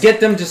we Yes. just get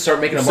them to start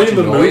making a You've bunch seen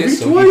of the movie noise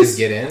so we twice? can just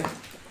get in?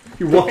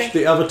 You watched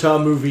the Avatar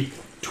movie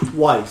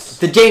twice.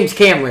 The James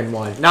Cameron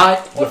one,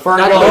 not The Fern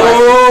not Gully.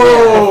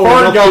 Oh,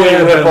 Fern not Gully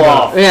the rip Airbender.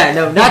 off. Yeah,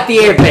 no, not the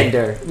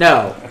Airbender.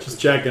 No, Just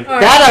checking.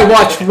 Alright. that I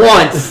watched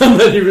once. And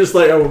then you're just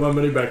like, oh, my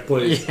money back,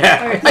 please.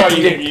 Yeah, Alright. No, I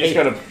you didn't just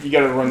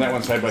gotta run that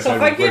one side by So side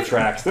if I with good give-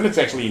 tracks. Then it's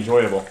actually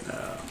enjoyable.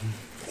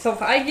 So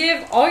if I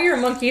give all your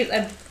monkeys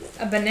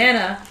a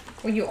banana,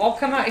 will you all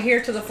come out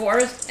here to the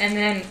forest and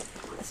then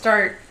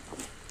start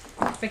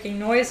making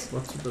noise?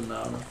 What's a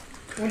banana?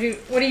 What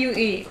do you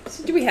eat?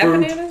 Do we have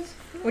Fruit. bananas?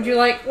 Would you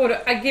like?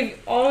 I give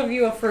all of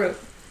you a fruit,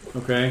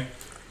 Okay, and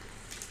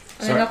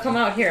then Sorry. they'll come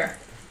out here.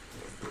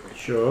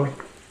 sure.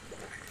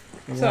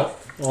 So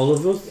All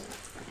of us?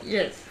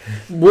 yes.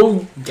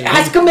 Well,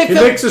 ask him if He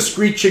the- makes a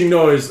screeching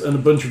noise and a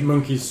bunch of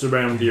monkeys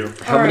surround you.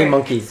 How many Alright.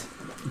 monkeys?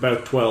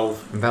 About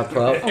 12. About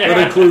 12. That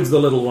includes the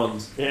little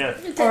ones. Yeah.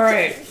 All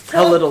right.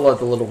 How little are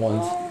the little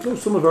ones? Oh,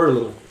 some are very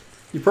little.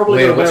 You probably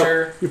Wait, got what's about.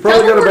 her- You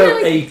probably got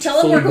about 8.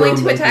 Tell them we're going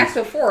to fully grown attack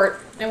monkeys. the fort,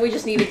 and we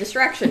just need a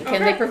distraction.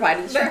 Can they provide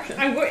a distraction?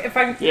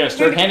 Yeah,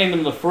 start handing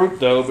them the fruit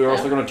though, or else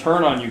they're going to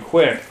turn on you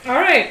quick. All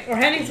right, we're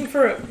handing some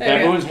fruit.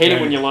 Baboons hate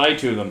it when you lie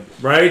to them.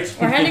 Right.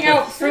 We're handing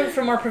out fruit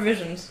from our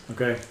provisions.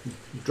 Okay.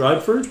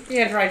 Dried fruit.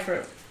 Yeah, dried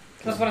fruit.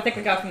 That's what I think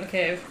we got from the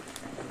cave.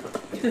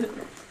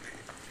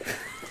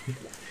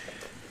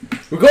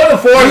 We're going to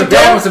forest and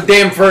grab some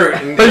damn fruit.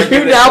 And Are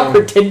you now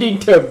pretending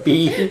to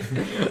be?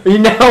 Are you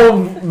now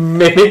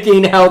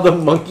mimicking how the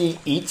monkey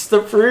eats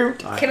the fruit?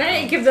 Can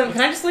I give them?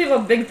 Can I just leave a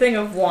big thing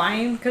of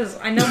wine? Because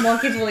I know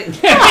monkeys will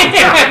eat.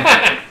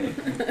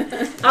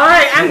 All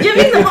right, I'm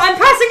giving them. I'm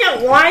passing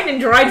out wine and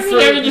dried Yeah,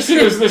 fruit. you just see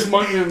this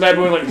monkey, this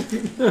baboon, like.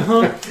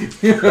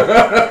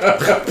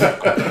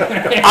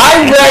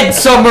 I read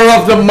Summer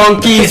of the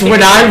Monkeys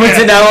when I was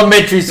in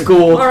elementary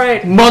school. All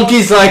right.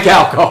 Monkeys like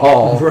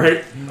alcohol.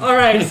 Right. All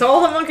right, so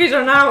all the monkeys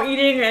are now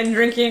eating and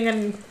drinking,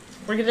 and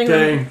we're getting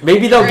them. Okay.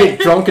 Maybe they'll get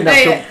drunk enough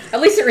Hey, to... at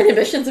least their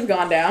inhibitions have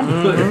gone down.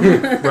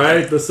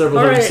 Right. There's several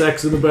All having right.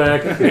 sex in the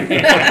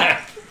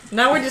back.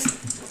 Now we're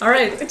just. All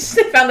right. Just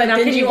found that Now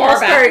can dingy you all bar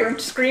bathroom.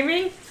 start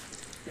screaming?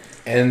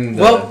 And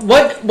Well,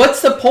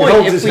 what's the He point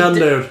holds his hand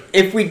out.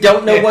 if we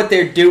don't know what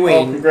they're Oh,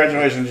 doing?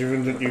 congratulations!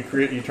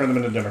 You turn them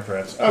into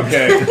Democrats.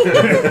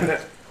 Okay.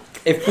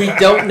 If we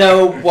don't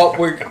know what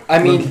we're...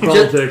 I mean,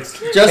 Politics.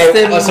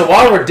 Justin... so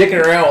while we're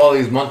dicking around with all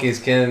these monkeys,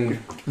 can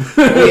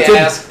we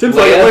ask Tim's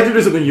like, I'd Leah? like to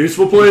do something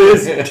useful,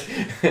 please.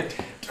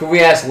 Can we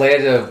ask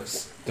Leah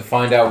to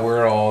find out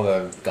where all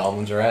the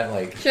goblins are at?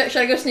 Like, Should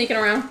I go sneaking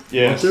around?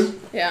 Yes. Want to?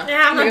 Yeah.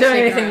 Yeah, I'm not Go doing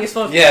sneaking anything around.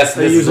 useful. yes,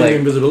 Are you this is using like the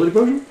invisibility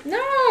potion?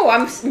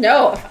 No,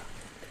 no.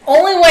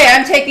 Only way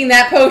I'm taking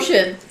that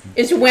potion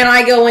is when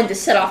I go in to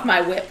set off my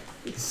whip.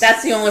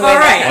 That's the only way. All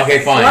right.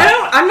 okay, fine.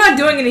 Well, I'm not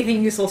doing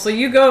anything useful, so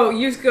you go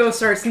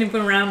start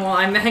snooping around while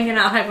I'm hanging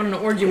out having an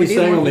orgy with He's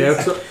you staying on the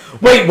monkeys.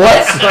 outside. Wait,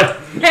 what?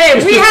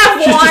 Hey, we have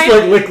She's just wine.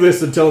 like, lick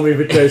this and tell me if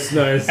it tastes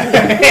nice.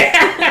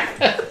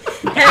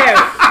 Hey,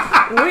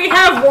 we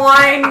have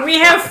wine. We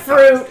have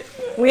fruit.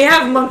 We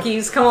have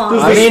monkeys. Come on.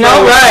 Does I this mean, smell-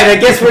 alright, I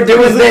guess we're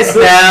doing this Does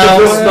this now.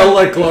 smell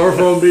like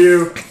chloroform to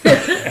you?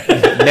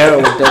 No,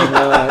 it does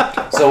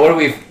not. So what do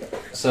we?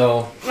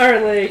 So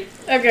Early.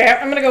 Okay,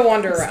 I'm gonna go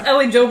wander around.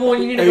 Ellyjobell,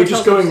 you need to Are go you tell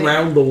just going Lucy.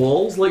 round the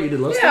walls like you did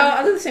last Yeah, time?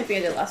 I'll do the same thing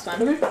I did last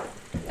time. Okay.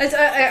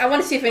 I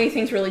want to see if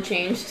anything's really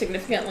changed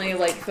significantly,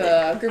 like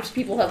the groups of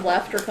people have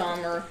left or come,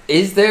 or...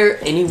 Is there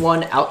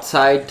anyone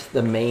outside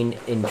the main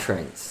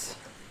entrance?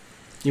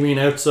 You mean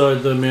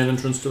outside the main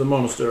entrance to the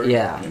monastery?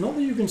 Yeah. Not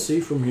that you can see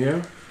from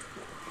here.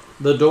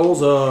 The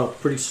doors are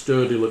pretty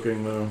sturdy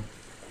looking, though.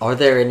 Are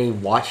there any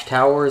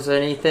watchtowers or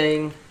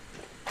anything?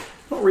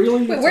 Not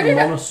really. Wait, it's where a did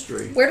I-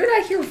 monastery. Where did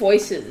I hear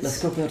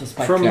voices? go build a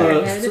spike From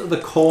trap.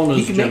 the corners,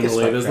 You can make a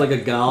generally, spike there's trap. like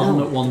a garden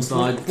No, at one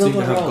side that Build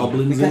seem to our have own.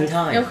 goblins We in got it.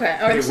 time. Okay,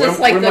 Okay, so it's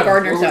like the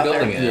gardeners where out we're there.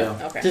 building it.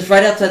 Yeah. Okay. Just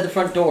right outside the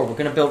front door. We're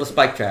gonna build a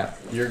spike trap.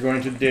 You're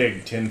going to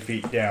dig 10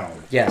 feet down.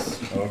 Yes.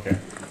 Okay.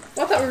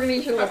 Well, I thought we were going to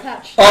use your little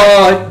patch.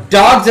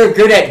 Dogs are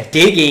good at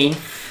digging.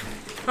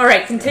 All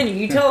right, continue.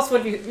 You tell us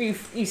what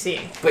you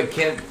see. But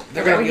can't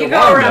they're Okay, gonna you be go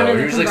alarmed around though. and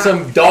There's come like back.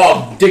 some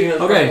dog digging in the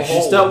front of Okay, the you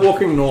hole. start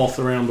walking north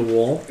around the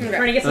wall. Okay.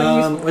 Trying to get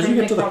some useful. As you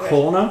get to the progress.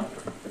 corner,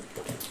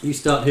 you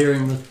start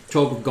hearing the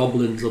talk of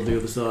goblins on the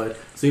other side.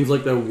 Seems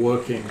like they're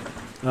working.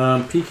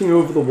 Peeking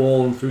over the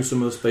wall and through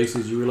some of the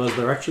spaces, you realise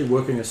they're actually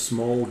working a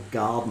small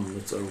garden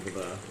that's over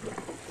there.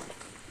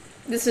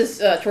 This is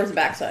towards the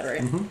backside,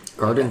 right?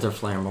 Gardens are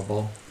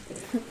flammable.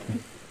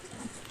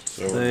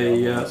 So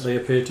They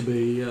appear to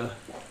be...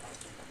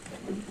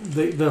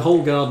 the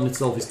whole garden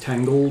itself is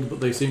tangled, but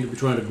they seem to be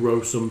trying to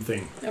grow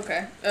something.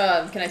 Okay.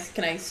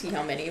 Can I see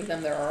how many of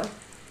them there are?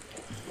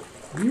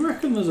 You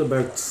reckon there's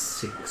about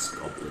 6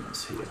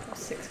 goblins here?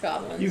 6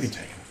 goblins. you can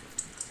take them.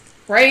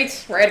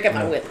 Right, I got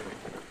my whip.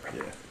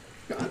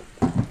 Yeah.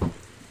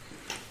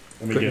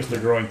 Let me guess, they're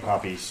growing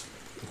poppies.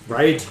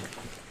 Right?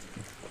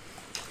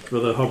 For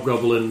the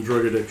hobgoblin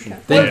drug addiction.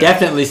 Then Yeah.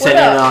 definitely setting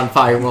it on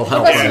fire will What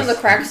help. about some of Yes.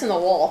 the cracks in the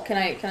wall? Can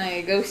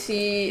I go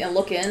see and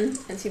look in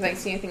and see if I can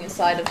see anything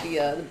inside of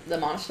the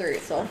monastery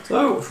itself?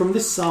 So, from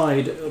this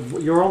side,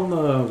 you're on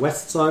the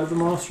west side of the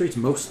monastery. It's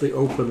mostly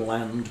open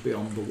land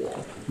beyond the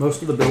wall.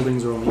 Most of the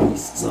buildings are on the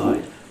east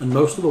side, and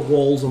most of the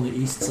walls on the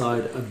east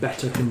side are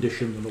better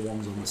condition than the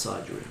ones on the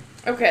side you're in.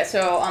 Okay,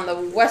 so on the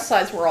west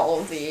side's where all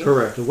of the...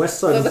 Correct. The west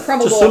side, So the is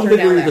crumbled to walls some are down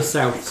degree, there. the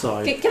south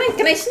side. Can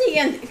I sneak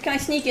in? Can I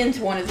sneak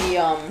into one of the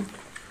Well,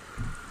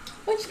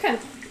 just kind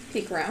of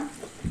peek around.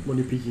 When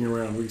you're peeking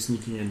around, what are you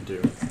sneaking into?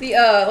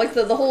 The like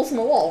the holes in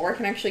the wall where I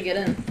can actually get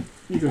in.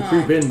 You can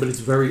creep in, but it's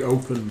very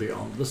open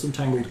beyond. There's some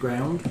tangled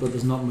ground, but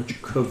there's not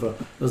much cover.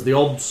 There's the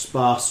odd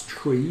sparse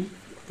tree,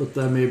 but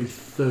they're maybe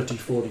 30,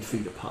 40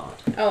 feet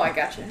apart. Oh, I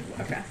gotcha.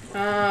 Okay.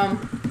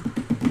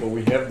 Well,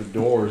 we have the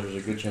doors. There's a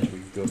good chance we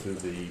can go through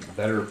the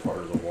better part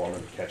of the wall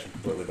and catch them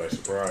completely by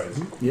surprise.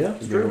 Yeah,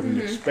 Because we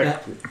wouldn't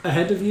expect it.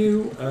 Ahead of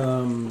you,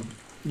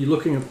 you're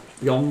looking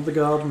beyond the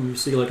garden, you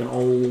see like an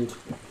old...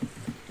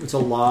 It's a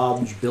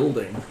large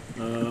building.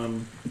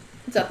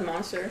 Is that the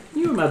monastery?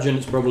 You imagine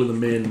it's probably the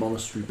main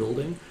monastery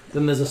building.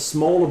 Then there's a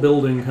smaller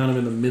building kind of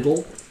in the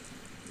middle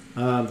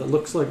that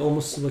looks like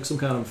almost like some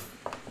kind of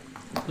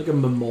like a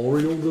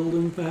memorial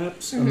building,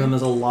 perhaps. And then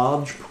there's a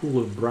large pool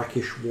of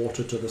brackish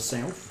water to the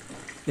south.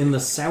 In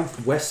the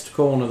southwest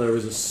corner, there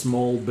is a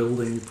small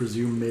building, you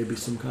presume maybe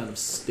some kind of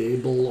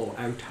stable or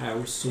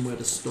outhouse, somewhere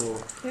to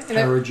store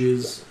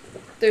carriages.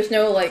 There's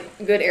no like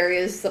good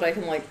areas that I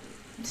can like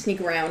sneak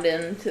around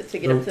in to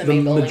get up to the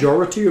main building. The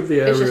majority of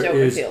the area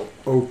is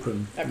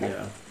open. Okay.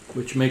 Yeah,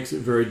 which makes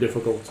it very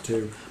difficult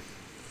to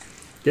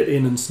get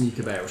in and sneak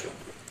about.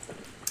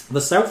 The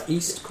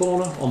southeast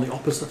corner, on the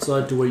opposite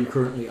side to where you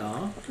currently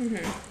are,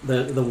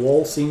 the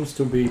wall seems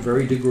to be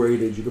very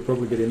degraded. You could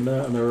probably get in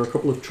there, and there are a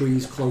couple of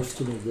trees close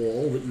to the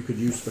wall that you could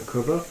use for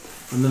cover.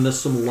 And then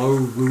there's some low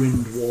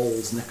ruined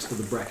walls next to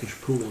the brackish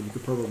pool. You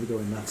could probably go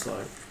in that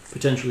side.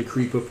 Potentially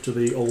creep up to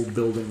the old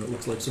building that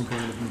looks like some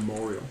kind of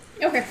memorial.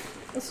 Okay,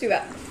 let's do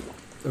that.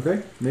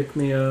 Okay, make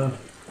me a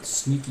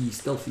sneaky,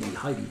 stealthy,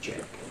 hidey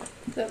check.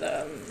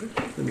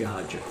 Let me a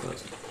hide check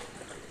first.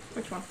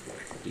 Which one?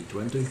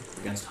 D20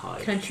 against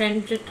hide. Can I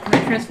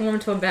transform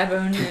into a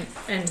baboon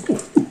and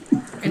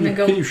then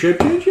go? Can you shape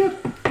change yet?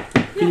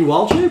 Can you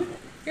wild shape?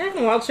 Yeah, I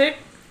can wild shape.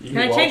 Can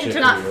I change it to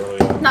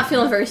not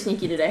feeling very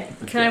sneaky today?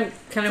 Can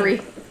I?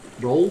 3.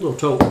 Rolled or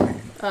total?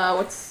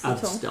 What's add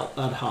total? stealth.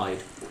 Add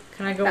hide.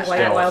 Can I go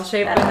wild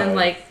shape and then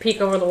like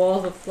peek over the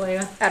walls with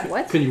Leah? Add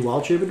what? Can you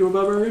wild shape into a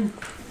barbarian?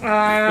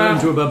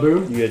 Into a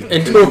baboon? You get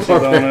into a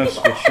bonus,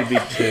 which should be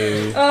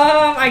 2.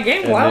 I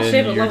gained wild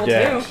shape at level 2.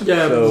 Yeah,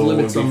 but there's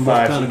limits on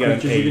what kind of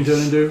creatures you can turn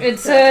into. It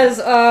says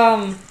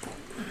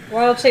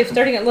wild shape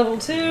starting at level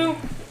 2.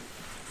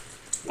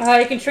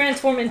 You can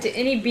transform into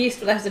any beast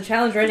that has a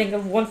challenge rating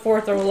of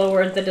 1/4 or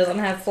lower that doesn't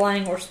have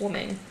flying or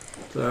swimming.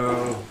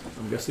 So,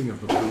 I'm guessing a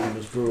baboon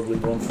is probably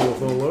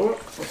 1/4 or lower.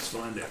 Let's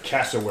find out.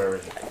 Cassowary.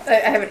 I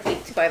have an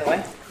 8, by the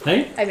way.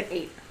 Hey? I have an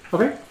 8.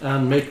 Okay,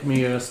 and make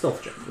me a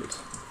stealth check, please.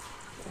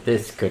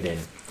 This couldn't.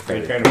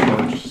 You kind of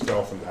merge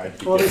stealth and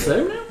hide. What is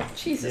it now?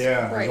 Jesus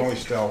Yeah, Christ. there's only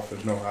stealth,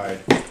 there's no hide.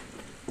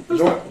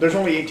 There's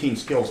only 18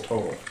 skills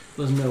total.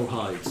 There's no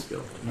hide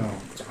skill. No.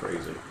 It's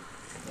crazy.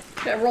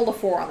 I rolled a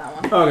 4 on that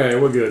one. Okay,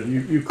 we're good.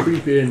 You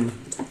creep in.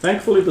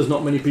 Thankfully, there's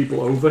not many people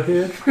over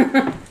here.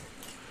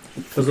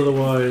 Because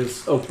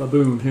otherwise... Oh,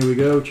 baboon. Here we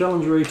go.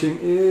 Challenge rating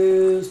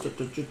is...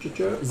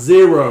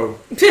 0.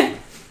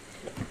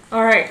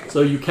 Alright.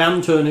 So you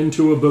can turn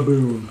into a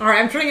baboon. Alright,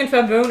 I'm turning into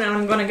a baboon and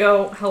I'm gonna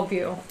go help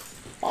you.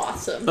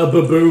 Awesome. A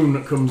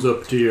baboon comes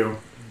up to you.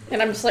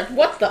 And I'm just like,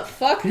 what the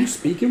fuck? Can you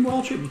speak in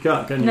wild shape? You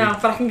can't, can you? No,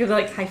 but I can do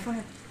like high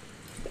five.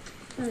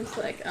 I'm just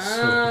like,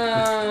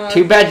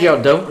 Too bad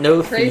y'all don't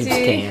know Crazy.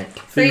 thieves can't.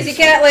 Crazy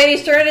cat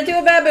lady's turned into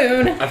a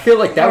baboon. I feel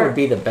like that would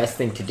be the best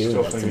thing to do.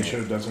 Still in think we that should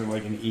have done something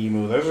like an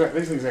emu.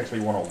 These things actually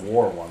won a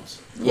war once.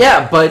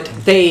 Yeah, but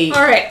they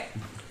Alright.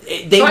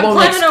 they So I'm won't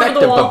climbing over expect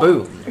the a wall.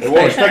 baboon. They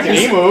won't expect an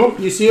emu.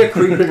 You see it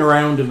creeping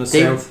around in the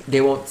south.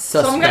 They won't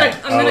So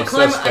suspect. I'm gonna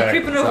climb. suspect. I'm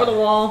creeping over the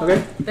wall.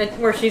 Okay.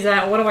 Where she's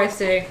at. What do I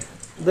see?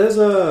 There's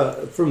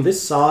a... From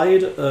this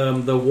side,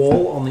 the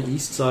wall on the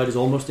east side is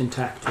almost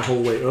intact the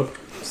whole way up.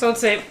 So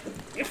let's say,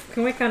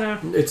 can we kind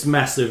of? It's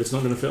massive. It's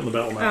not going to fit on the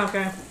battle map.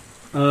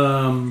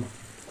 Oh, okay.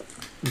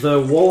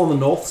 The wall on the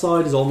north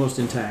side is almost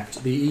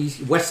intact. The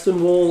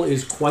western wall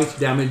is quite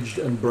damaged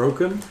and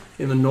broken.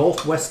 In the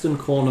northwestern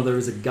corner there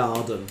is a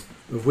garden,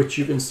 of which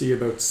you can see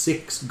about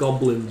 6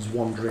 goblins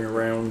wandering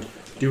around,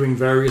 doing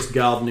various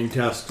gardening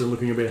tasks and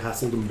looking a bit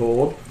hassled and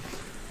bored.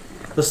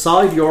 The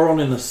side you're on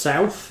in the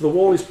south, the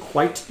wall is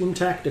quite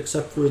intact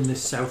except for in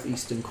this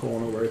southeastern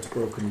corner where it's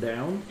broken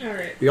down.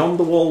 Alright. Beyond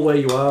the wall where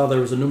you are,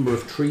 there is a number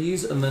of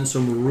trees and then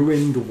some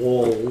ruined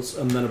walls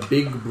and then a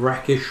big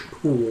brackish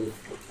pool.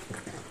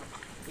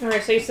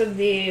 Alright, so you said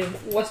the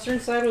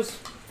western side was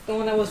the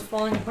one that was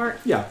falling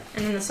apart? Yeah.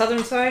 And then the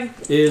southern side?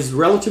 Is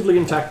relatively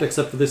intact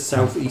except for this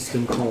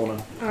southeastern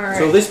corner. Alright.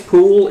 So this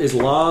pool is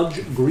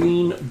large,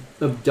 green,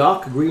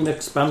 dark green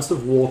expanse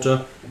of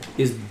water,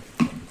 is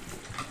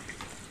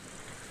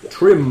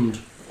rimmed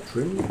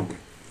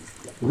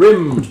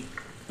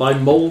by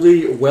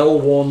mouldy,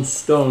 well-worn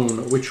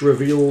stone, which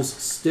reveals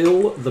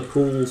still the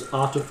pool's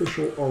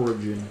artificial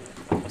origin.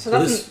 So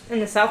that's in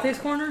the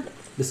southeast corner?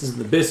 This is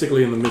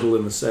basically in the middle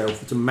in the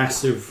south. It's a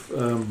massive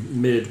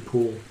mid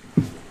pool.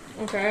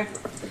 Okay.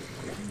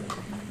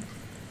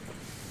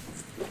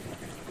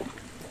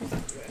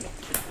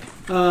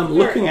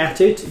 Looking at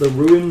it, the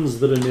ruins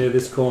that are near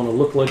this corner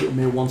look like it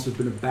may once have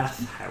been a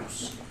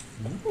bathhouse.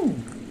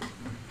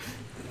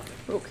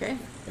 Okay.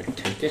 A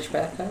Turkish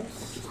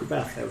bathhouse? It's a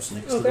bathhouse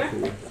next to the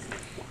pool.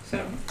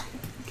 So.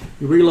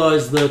 You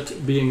realise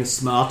that being a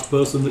smart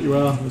person that you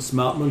are, a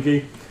smart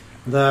monkey,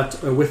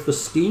 that with the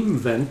steam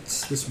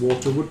vents, this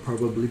water would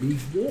probably be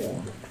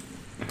warm.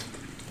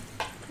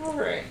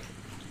 Alright.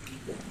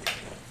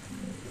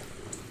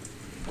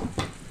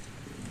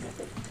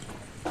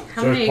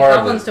 How many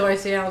goblins do I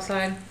see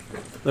outside?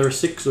 There are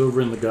 6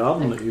 over in the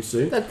garden that you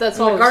see. That's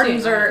all all the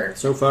gardens seeing, are.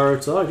 So far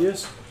outside,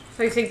 yes.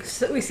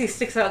 So we see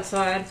 6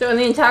 outside. So in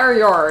the entire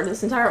yard,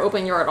 this entire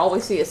open yard, all we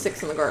see is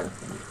 6 in the garden.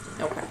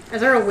 Okay.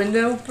 Is there a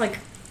window? Like,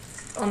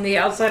 on the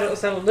outside.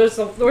 So there's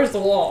the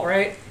wall,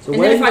 right? So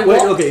And then if I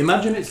walk- okay,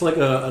 imagine it's like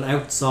an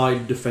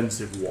outside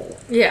defensive wall.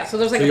 Yeah. So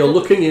there's like. So you're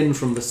looking in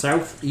from the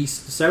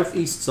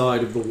southeast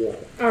side of the wall.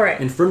 All right.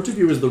 In front of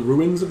you is the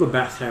ruins of a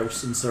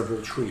bathhouse and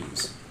several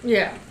trees.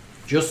 Yeah.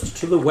 Just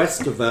to the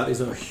west of that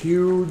is a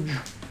huge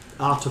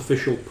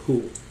artificial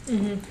pool.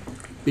 Mm-hmm.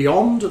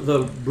 Beyond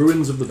the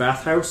ruins of the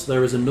bathhouse,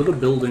 there is another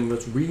building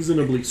that's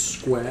reasonably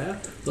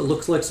square that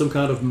looks like some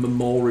kind of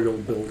memorial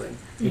building.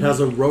 It has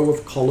a row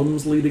of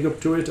columns leading up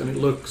to it, and it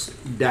looks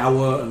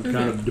dour and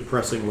kind of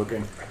depressing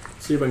looking.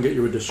 See if I can get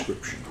you a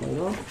description. Hold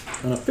on.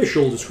 An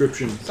official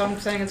description. So I'm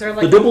saying, is there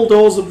The like double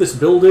doors of this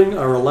building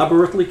are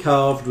elaborately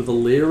carved with a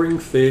leering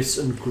face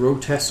and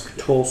grotesque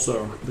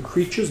torso. The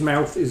creature's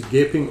mouth is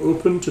gaping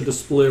open to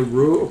display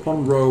row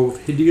upon row of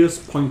hideous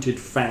pointed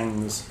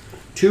fangs.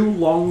 2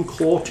 long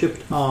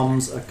claw-tipped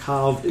arms are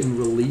carved in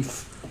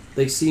relief.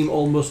 They seem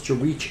almost to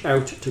reach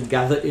out to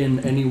gather in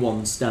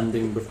anyone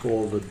standing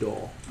before the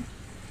door.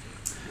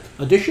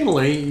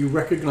 Additionally, you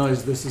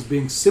recognize this as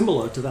being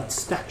similar to that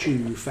statue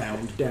you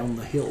found down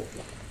the hill.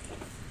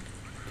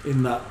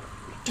 In that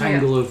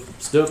tangle of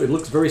stuff, it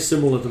looks very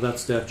similar to that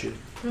statue.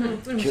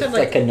 and you Just said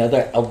like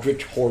another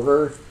eldritch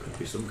horror. Could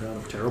be some kind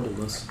of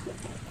terribleness.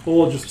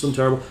 Or just some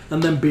terrible...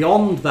 And then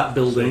beyond that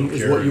building Some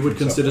is what you would Jared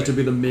consider Subway. to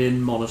be the main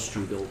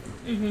monastery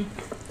building.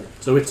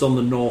 So it's on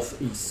the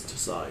northeast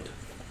side,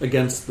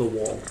 against the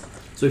wall.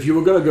 So if you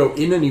were going to go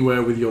in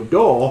anywhere with your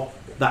door,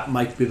 that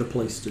might be the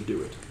place to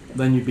do it.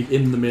 Then you'd be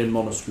in the main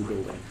monastery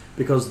building.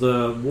 Because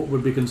what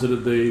would be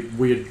considered the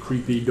weird,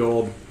 creepy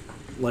door,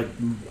 like,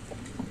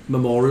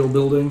 memorial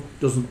building,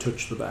 doesn't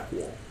touch the back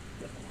wall.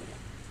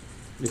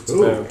 It's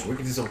Ooh, about... we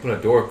could just open a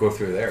door, go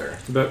through there.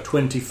 It's about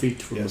 20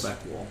 feet from Yes. the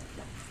back wall.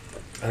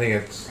 I think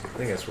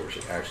that's where we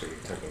should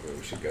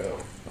technically go.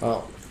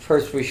 Well,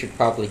 first we should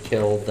probably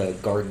kill the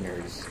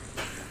gardeners.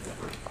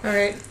 all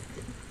right.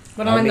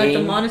 But I on like the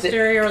mean,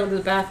 monastery or the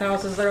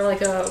bathhouse, is there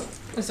like a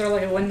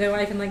window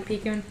I can like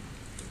peek in?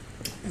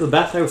 The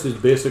bathhouse is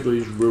basically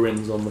just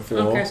ruins on the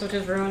floor. Okay, so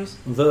just ruins.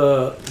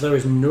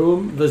 There's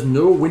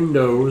no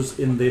windows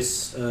in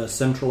this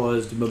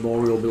centralized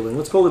memorial building.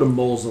 Let's call it a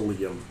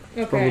mausoleum.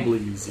 Okay. Probably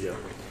easier.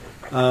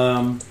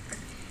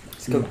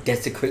 Let's go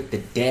desecrate the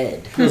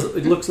dead.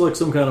 It looks like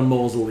some kind of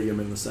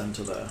mausoleum in the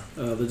center there.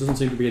 There doesn't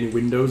seem to be any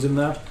windows in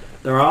that.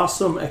 There are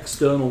some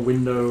external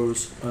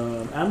windows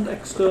and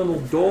external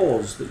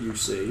doors that you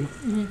see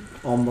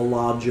on the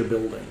larger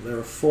building. There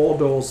are 4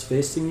 doors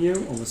facing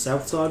you on the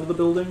south side of the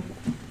building,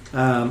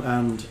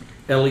 and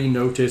Ellie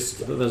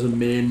noticed that there's a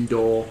main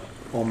door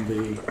on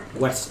the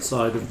west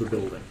side of the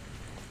building.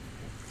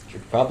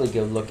 Should probably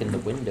go look in the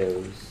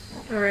windows.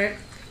 All right.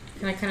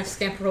 Can I kind of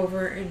scamper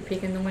over and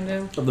peek in the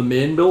window? Of the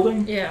main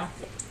building? Yeah.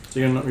 So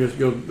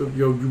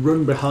you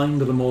run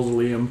behind the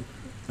mausoleum,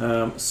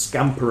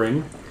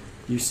 scampering.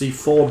 You see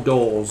 4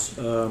 doors.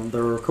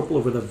 There are a couple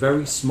of with a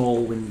very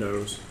small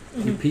windows.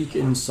 You peek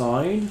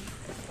inside.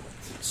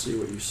 Let's see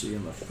what you see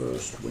in the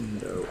first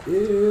window.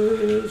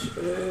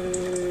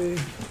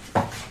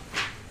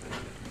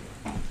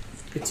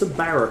 It's a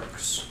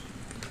barracks.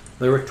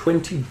 There are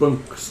 20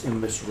 bunks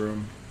in this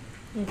room.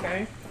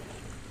 Okay.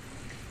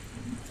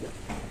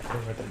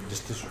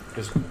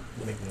 Just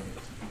make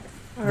noise.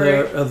 All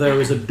right.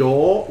 There is a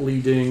door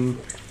leading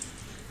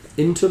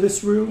into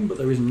this room, but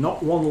there is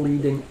not one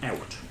leading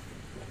out.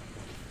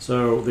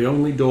 So the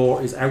only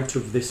door is out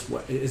of this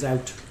way. It is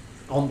out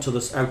onto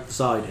the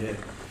outside here.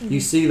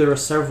 You see there are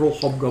several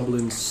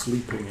hobgoblins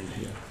sleeping in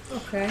here.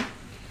 Okay.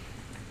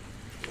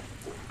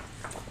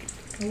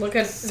 Look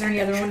at. Is there any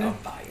other window?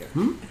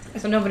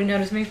 So nobody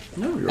noticed me.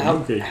 No, you're How,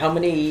 okay. how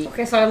many...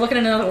 Okay, so I look at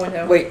another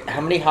window. Wait, how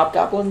many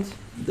hobgoblins?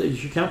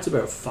 You count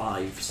about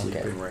 5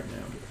 sleeping Okay. right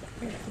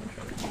now.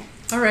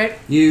 All right.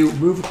 You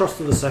move across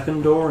to the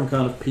second door and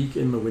kind of peek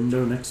in the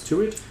window next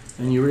to it,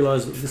 and you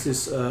realise that this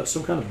is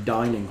some kind of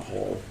dining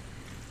hall.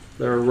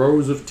 There are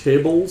rows of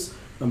tables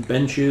and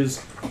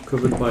benches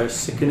covered by a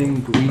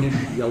sickening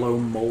greenish-yellow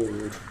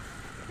mould.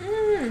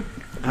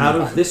 Out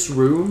of this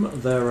room,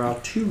 there are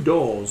 2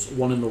 doors,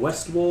 one in the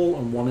west wall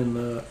and one in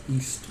the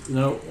east.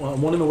 No,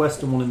 one in the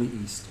west and one in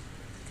the east,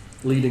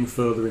 leading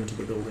further into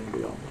the building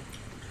beyond.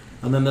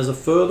 And then there's a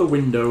further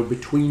window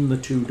between the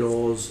 2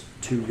 doors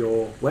to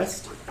your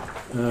west,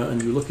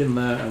 and you look in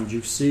there and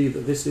you see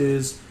that this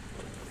is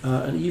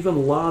an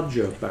even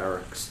larger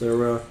barracks.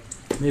 There are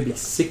maybe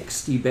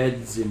 60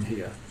 beds in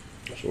here.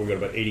 So we've got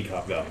about 80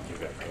 hobgoblins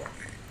we've got to kill.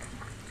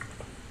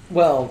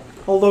 Well,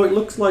 Although it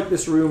looks like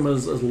this room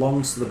as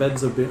long as the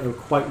beds are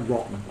quite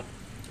rotten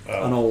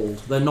and old.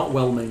 They're not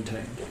well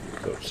maintained.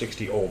 So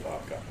 60 old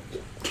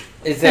hobgoblins.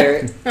 is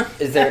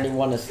there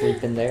anyone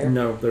asleep in there?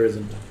 No, there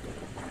isn't.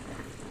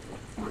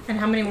 And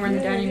how many were in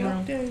the dining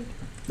room?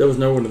 There was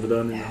no one in the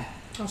dining room.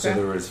 Okay. So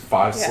there was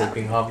 5 Yeah.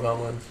 sleeping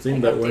hobgoblins.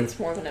 Seemed that way. It's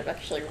more than it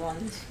actually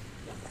runs.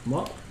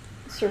 What?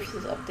 Surface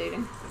is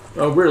updating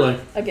Oh, really?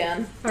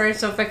 again. All right.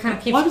 So if I kind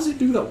of keep. Why does it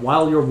do that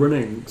while you're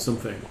running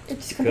something? It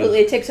just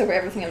completely takes over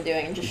everything I'm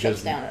doing and just Because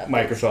shuts down. It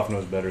Microsoft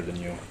knows better than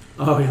you.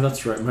 Oh, yeah,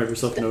 that's right.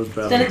 Microsoft knows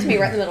better. Send it to me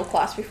right in the middle of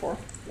class before.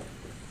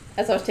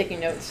 as I was taking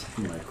notes.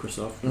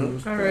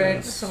 Microsoft.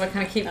 Alright, so I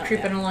kind of keep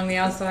creeping along the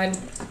outside.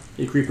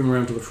 You're creeping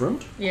around to the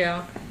front?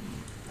 Yeah.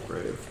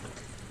 Brave.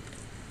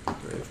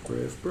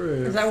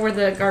 Brave. Is that where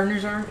the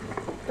gardeners are?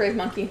 Brave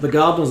monkey. The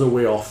gardeners are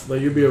way off. Though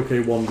you'd be okay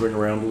wandering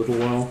around a little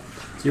while.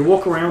 So you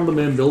walk around the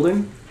main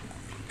building.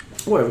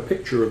 Oh, I have a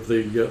picture of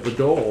the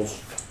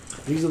doors.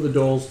 These are the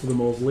doors to the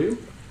mausoleum.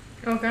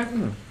 Okay.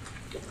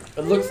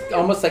 It looks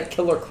almost like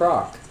Killer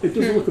Croc. It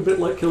does look a bit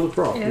like Killer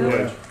Croc. Yeah.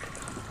 Right.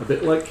 A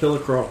bit like Killer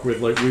Croc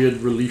with like weird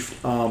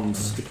reliefed arms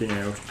sticking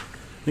out.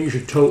 I think you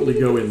should totally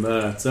go in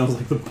there. It sounds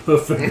like the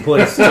perfect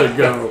place to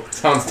go.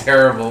 Sounds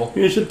terrible.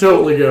 You should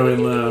totally go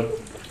in there.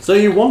 So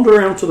you wander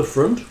around to the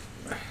front,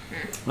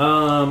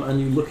 and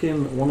you look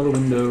in one of the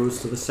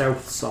windows to the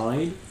south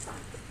side.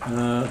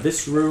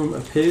 This room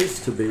appears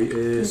to be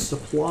a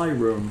supply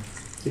room.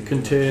 It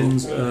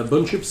contains a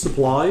bunch of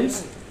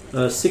supplies,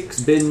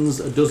 6 bins,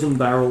 a dozen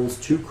barrels,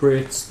 2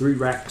 crates, 3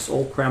 racks,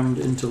 all crammed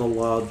into the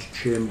large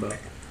chamber.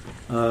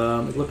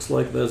 It looks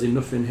like there's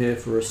enough in here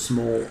for a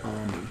small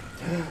army.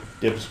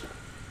 Dibs.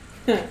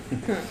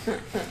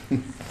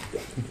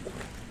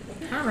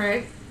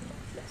 Alright.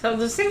 So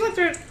it seems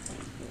like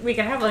we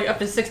could have like up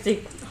to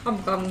 60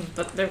 hobgoblins,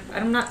 but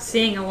I'm not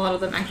seeing a lot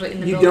of them actually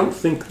in the You building. don't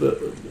think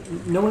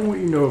that, knowing what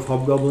you know of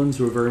hobgoblins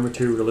who are very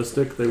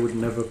materialistic, they would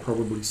never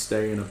probably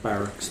stay in a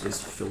barracks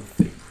this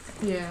filthy.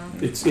 Yeah.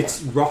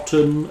 It's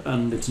rotten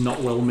and it's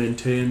not well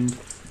maintained.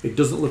 It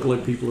doesn't look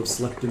like people have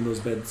slept in those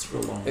beds for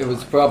a long time. It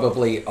was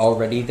probably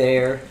already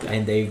there,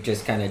 and they've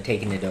just kind of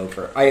taken it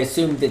over. I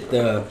assume that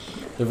the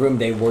room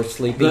they were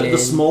sleeping in... The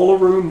smaller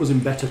room was in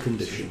better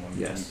condition,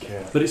 yes.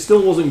 But it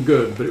still wasn't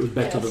good, but it was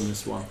better than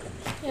this one.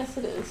 Yes,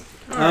 it is.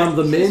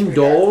 The main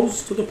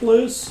doors to the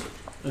place,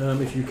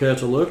 if you care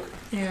to look,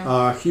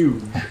 are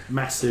huge,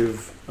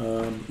 massive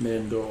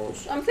main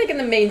doors. I'm thinking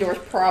the main door is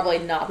probably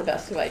not the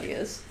best of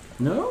ideas.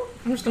 No?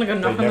 I'm just gonna go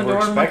knock They on the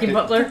never door, monkey expected.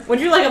 butler. Would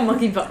you like a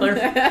monkey butler?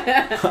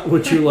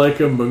 Would you like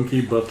a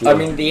monkey butler? I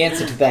mean, the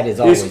answer to that is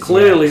always it's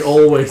clearly yes.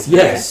 always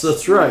yes.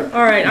 That's right.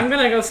 Alright, I'm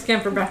gonna go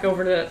scamper back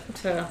over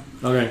to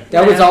Okay,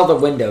 That was all the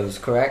windows,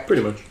 correct?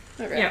 pretty much.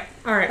 Okay. yeah,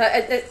 alright.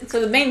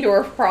 So the main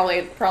door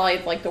probably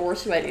like the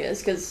worst of ideas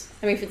because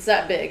I mean if it's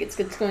that big, it's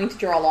going to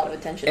draw a lot of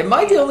attention. Am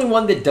I the only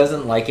one that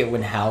doesn't like it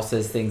when House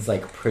says things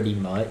like pretty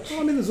much?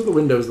 Well, I mean, there's other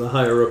windows that are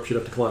higher up. You'd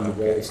have to climb the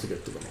walls to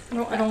get to them.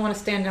 I don't want to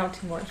stand out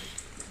too much.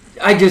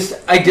 I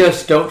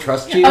just don't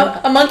trust you.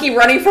 A monkey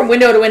running from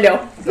window to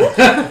window.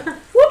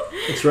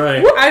 That's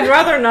right. I'd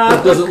rather That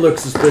not. doesn't look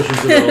suspicious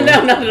at all.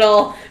 No, not at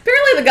all.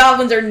 Apparently the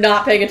goblins are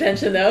not paying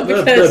attention though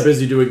They're because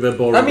busy doing their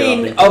boring I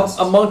mean, gardening tasks.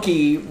 a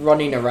monkey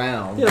running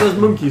around. Yeah, there's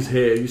monkeys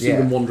here. You see Yeah.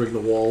 them wandering the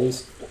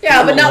walls.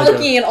 yeah, but not like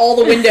looking in all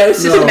the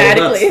windows No,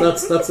 systematically.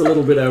 that's a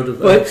little bit out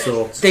of But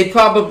sorts. they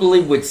probably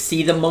would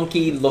see the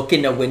monkey look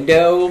in a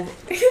window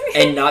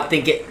and not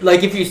think it.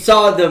 Like if you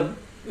saw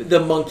the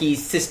monkey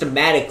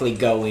systematically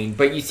going,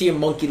 but you see a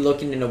monkey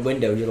looking in a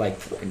window, you're like,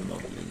 fucking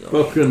monkey.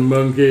 Fucking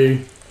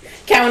monkey.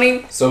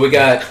 Counting. So we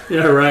got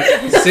Yeah, right.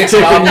 6 Taking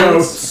goblins,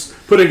 notes,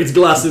 putting its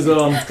glasses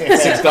on.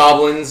 6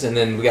 goblins, and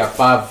then we got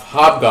 5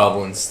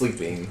 hobgoblins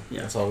sleeping.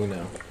 Yeah. That's all we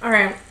know.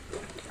 Alright.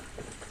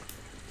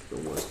 The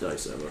worst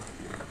dice ever.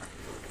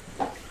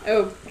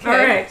 Okay.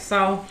 Alright,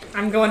 so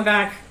I'm going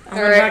back. I'm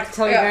going Alright, back to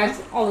tell you yeah.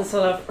 guys all this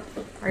stuff.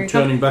 Are you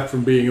Turning back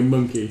from being a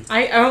monkey.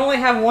 I only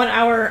have 1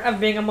 hour of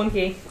being a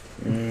monkey.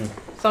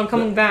 So I'm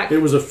coming back. It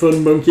was a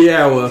fun monkey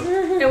hour.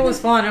 It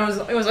was fun.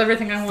 It was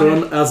everything I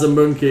wanted. Fun as a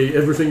monkey.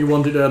 Everything you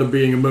wanted out of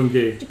being a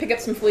monkey. Did you pick up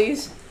some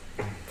fleas?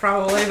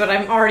 Probably, but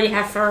I'm already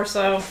half fur,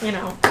 so you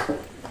know.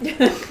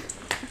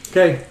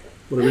 Okay,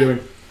 what are we doing?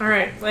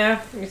 Alright,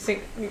 Leah, you see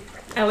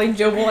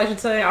Ellyjobell, I should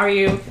say. Are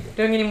you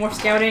doing any more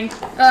scouting?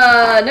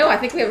 No, I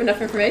think we have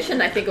enough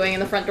information. I think going in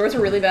the front door is a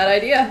really bad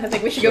idea. I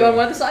think we should go on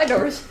one of the side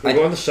doors. We'll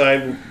go on the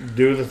side,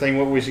 do the thing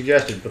what we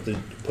suggested.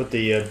 Put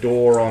the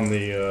door on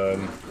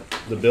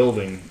the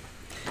building.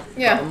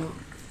 Yeah.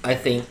 I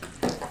think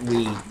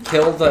we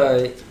kill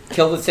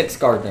the 6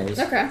 gardeners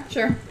Okay,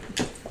 sure.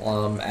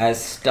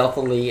 as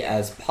stealthily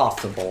as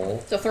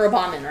possible. So throw a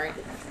bomb in, right?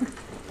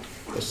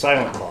 A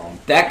silent bomb.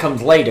 That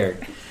comes later.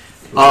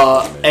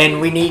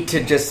 And we need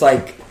to just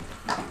like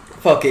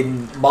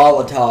fucking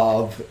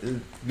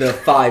Molotov the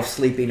 5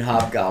 sleeping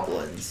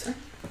hobgoblins.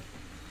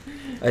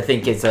 I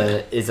think is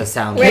a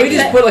sound. Wait, Can we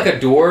just that- put like a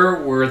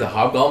door where the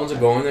hobgoblins are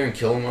going there and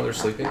kill them while they're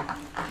sleeping?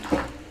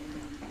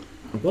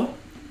 What?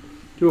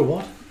 Do a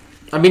what?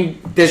 I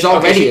mean, there's Okay,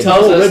 already she a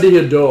tells door. us- Already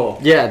a door.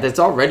 Yeah, there's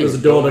already There's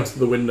a door next to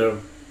the window.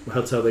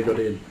 That's how they got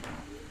in.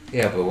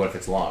 Yeah, but what if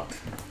it's locked?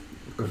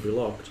 It could be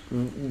locked.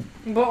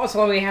 But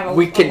also we have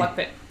We can- a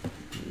weapon.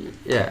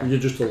 Yeah. You're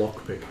just a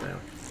lockpick now.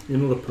 You're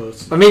not a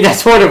person. I mean,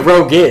 that's what a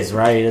rogue is,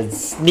 right?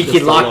 It's sneaky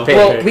Just a lockpick. lock-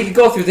 Well, we could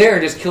go through there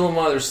and just kill them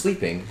while they're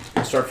sleeping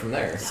and start from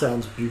there.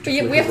 Sounds But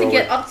beautifully. we have to heroic.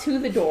 get up to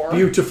the door.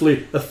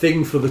 Beautifully, a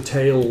thing for the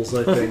tales,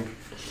 I think.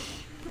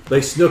 They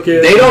snuck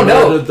in. They don't and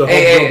know. murdered the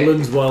Hey,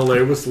 hobgoblins while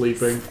they were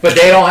sleeping. But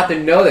they don't have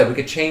to know that. We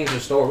could change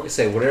the story. We could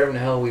say whatever the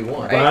hell we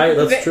want. Right,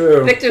 that's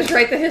true. Victor's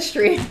write the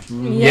history.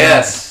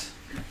 Yes.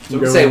 So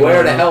we can say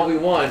where the hell we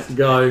want.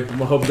 Guy,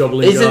 my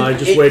hobgoblin guy,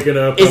 just waking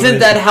up. Isn't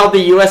that how the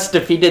U.S.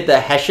 defeated the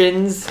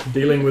Hessians?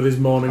 Dealing with his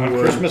morning On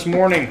work. Christmas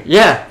morning.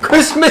 Yeah,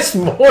 Christmas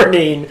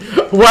morning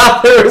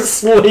while they're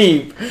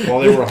asleep.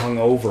 While they were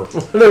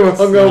hungover. They were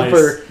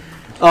hungover.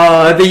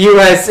 The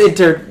U.S.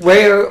 entered.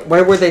 Where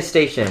were they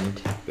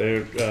stationed?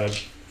 They're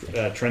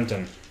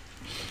Trenton.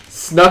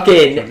 Snuck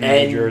in Trenton,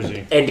 New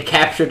Jersey. and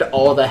captured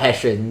all the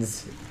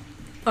Hessians.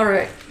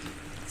 Alright.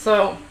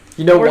 So,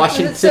 You know, Or-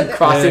 Washington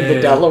crossing the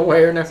Yeah.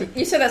 Delaware and everything.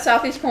 you said that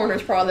southeast corner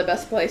is probably the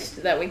best place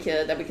that we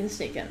can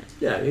sneak in.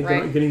 Yeah, you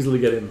Right. can easily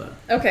get in there.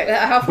 Okay,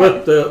 how far?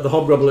 But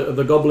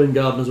the goblin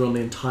gardeners are on the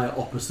entire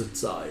opposite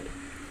side.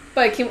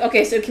 But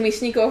so can we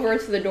sneak over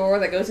to the door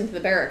that goes into the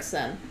barracks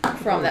then,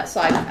 from that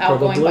side,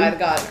 outgoing Probably. by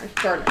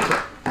the gardeners?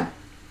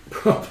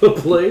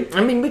 Probably.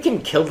 I mean, we can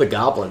kill the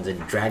goblins and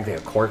drag their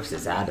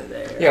corpses out of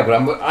there. Yeah,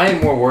 but I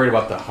am more worried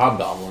about the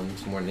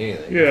hobgoblins more than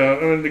anything. Yeah,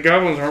 I mean, the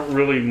goblins aren't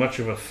really much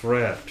of a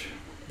threat.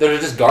 They're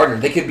just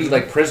gardeners. They could be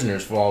like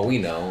prisoners for all we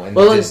know, and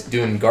Well, just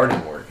doing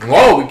garden work.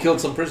 Whoa, we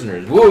killed some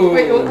prisoners. Whoa.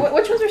 Wait,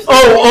 which ones are still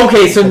Oh,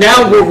 okay, so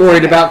now we're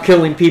worried about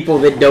killing people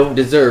that don't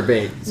deserve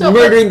it. So,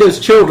 Murdering those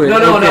children.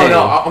 No. okay.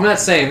 I'm not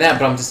saying that,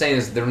 but I'm just saying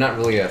is they're not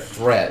really a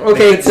threat.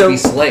 Okay, they could so- be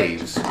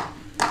slaves.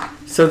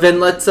 So then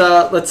let's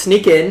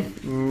sneak in,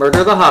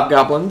 murder the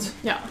hobgoblins.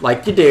 Yeah.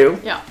 Like you do.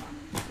 Yeah.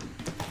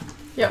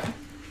 Yep.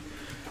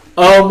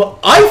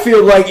 I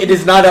feel like it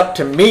is not up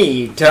to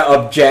me to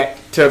object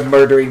to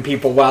murdering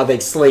people while they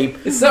sleep.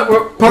 It's not.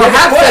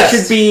 Perhaps that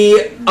should be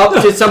up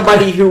to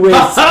somebody who is.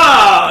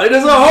 Ha! It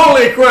is a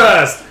holy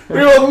quest! We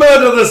will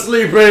murder the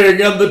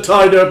sleeping and the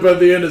tied up and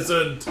the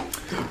innocent.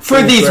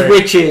 For these Great.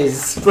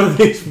 witches. For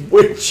these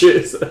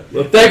witches.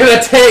 They're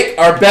gonna take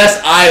our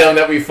best item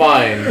that we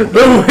find.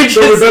 The witches,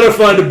 So we better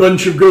find a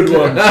bunch of good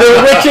ones.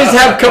 the witches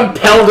have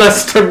compelled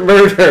us to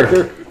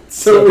murder.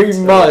 So we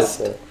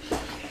must.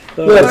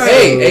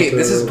 Hey,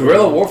 this is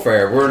guerrilla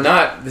warfare.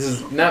 This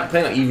is not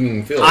playing on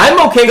even field. I'm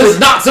okay This with is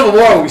not Civil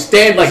War. We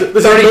stand like This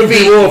is 30 country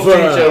feet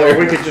warfare. from each Or other.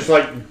 we could just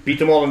like beat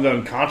them all into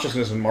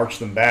unconsciousness and march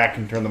them back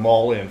and turn them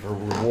all in for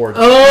rewards.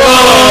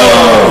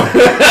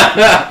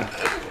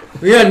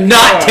 We are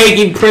not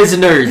taking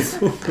prisoners.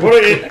 I'm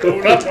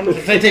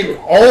taking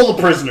all the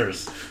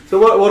prisoners. So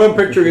what I'm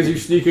picturing is you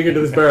sneaking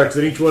into this barracks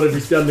and each one of you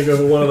standing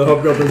over one of the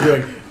hobgoblins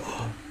going,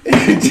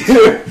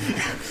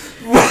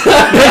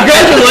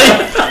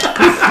 Congratulations.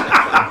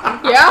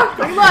 Yeah,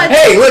 pretty much.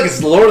 Hey, look, it's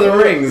the Lord of the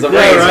Rings. The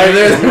yeah, rings. right,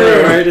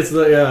 There's-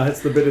 right, it's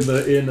the bit in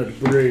the inn at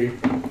Bree.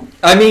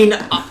 I mean,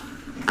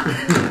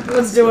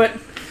 Let's do it.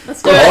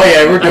 Let's do Oh it.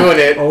 yeah, we're doing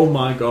it. Oh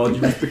my god,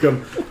 you just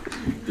become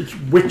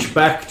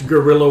witch-backed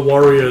guerrilla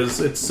warriors.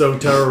 It's so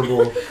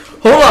terrible.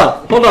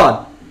 hold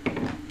on.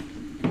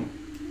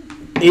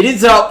 It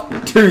is up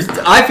to.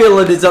 I feel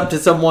it is up to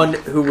someone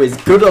who is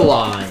good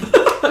aligned.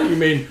 You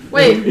mean...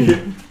 Wait.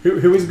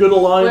 Who is good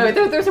alive?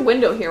 Wait, there's a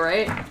window here,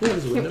 right? Yeah,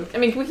 there's a window. I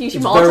mean, we can use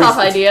your It's Molotov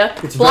very- idea.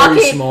 it's very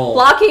blocking, small.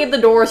 Blocking at the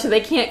door so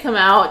they can't come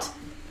out.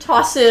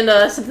 Toss in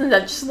something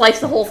that just lights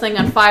the whole thing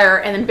on fire,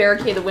 and then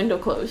barricade the window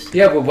closed.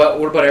 Yeah, but what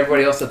about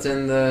everybody else that's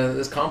in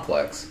this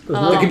complex? There's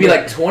There could be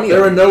like 20 There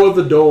of are them. no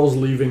other doors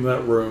leaving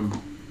that room.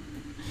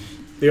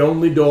 The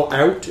only door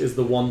out is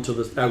the one to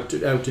the out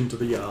into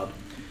the yard.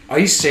 Are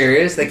you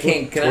serious? They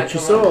can't. Can I What you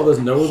come saw? out? There's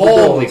no other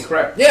Holy doors.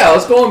 crap! Yeah,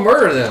 let's go and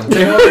murder them.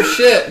 Take all their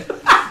shit.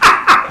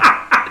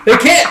 They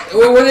can't.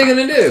 What are they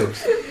gonna do?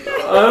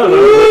 I don't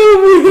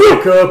know.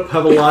 Wake up,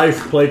 have a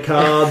life, play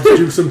cards,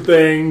 do some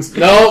things.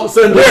 No,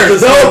 Send there's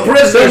letters- no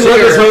prisoners Send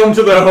letters here. home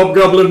to their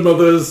hobgoblin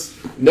mothers.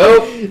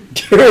 Nope.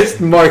 Dearest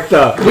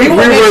Martha, we will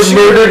were make sure-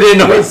 murdered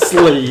in our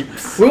sleep.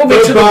 We will make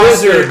Those sure the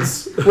wizard.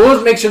 bastards.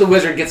 We'll make sure the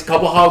wizard gets a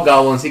couple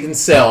hobgoblins he can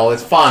sell.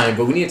 It's fine,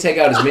 but we need to take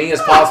out as many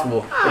as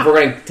possible if we're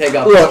going to take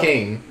out Look. this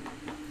king.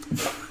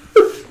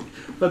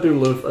 I do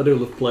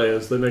love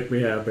players. They make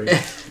me happy.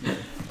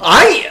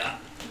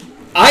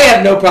 I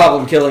have no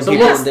problem killing So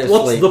people what's in their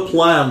the sleep.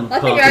 plan? I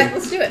think, Parker?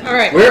 let's do it. All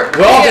right. We're all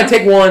Yeah. going to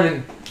take one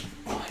and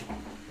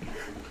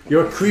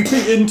You're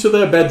creeping into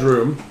their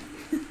bedroom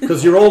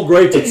because you're all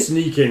great at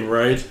sneaking,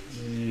 right?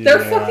 They're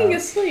fucking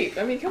asleep.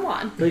 I mean, come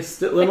on. They're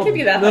It not, could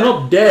be that they're bad.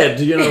 not dead,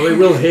 you know. They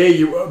will hear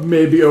you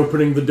maybe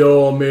opening the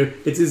door. Maybe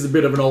it is a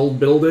bit of an old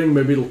building.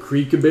 Maybe it'll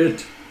creak a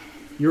bit.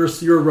 You're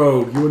a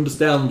rogue. You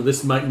understand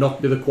this might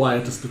not be the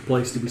quietest of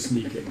place to be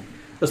sneaking,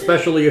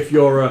 especially if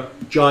you're a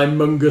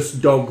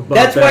gymongous dog.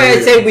 That's why I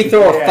barbarian. say we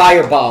throw a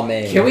firebomb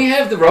in. can we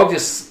have the rogue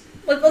just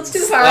Let's do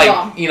the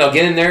firebomb. like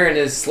get in there and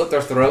just slit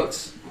their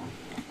throats?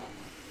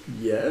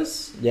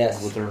 Yes.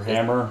 Yes. With their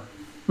hammer.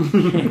 I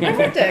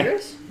have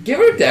daggers. Give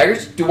her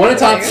daggers. Do one at a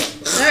time.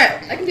 All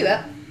right, I can do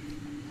that.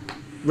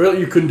 Really,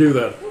 you can do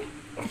that.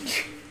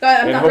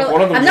 But And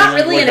one of them's I'm not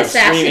in, really like, an a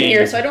assassin swinging-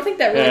 here, so I don't think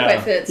that really Yeah.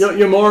 quite fits.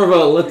 You're more of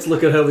a let's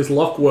look at how this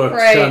lock works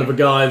Right. kind of a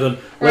guy than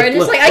Right,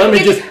 just like, I let can me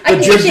get- just I can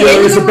the get you jugular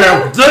in is the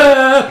about room.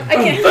 there. I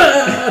can't.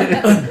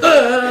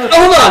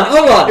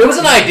 Hold on. It was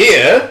an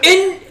idea.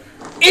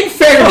 In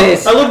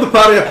fairness, I love the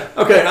party.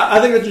 Okay,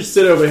 I think I just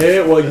sit over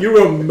here while you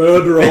go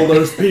murder all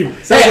those people.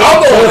 Hey,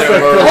 I'll go over there and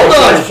Perfect. murder. hold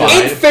That's on.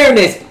 fine. In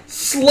fairness,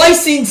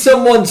 Slicing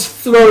someone's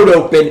throat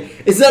open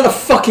is not a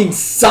fucking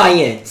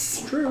science.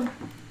 It's true.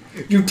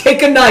 You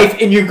take a knife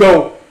and you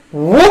go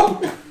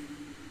whoop.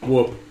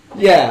 Whoop.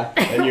 Yeah.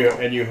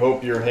 And you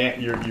hope you're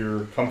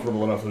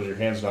comfortable enough that your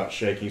hand's not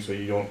shaking, so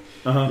you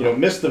don't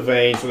miss the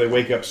vein, so they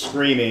wake up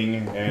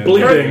screaming and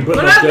bleeding, but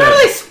Well, not not dead.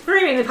 really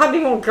screaming. They'd probably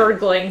be more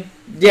gurgling.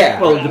 Yeah.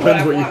 Well, it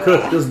depends what you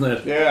cook, doesn't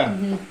it? Yeah.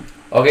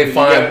 Okay,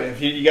 fine.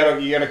 You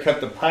gotta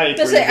cut the pipe.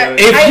 Does or you it- gotta-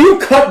 If you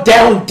cut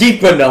down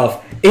deep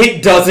enough,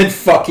 it doesn't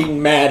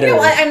fucking matter. No,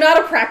 I'm not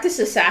a practiced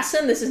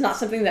assassin. This is not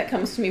something that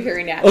comes to me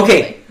very naturally.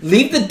 Okay,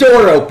 leave the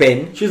door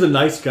open. She's a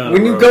nice kind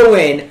When of you rogue. go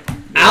in,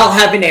 I'll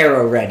have an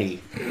arrow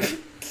ready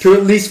to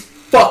at least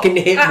fucking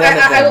hit one of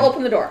them. I will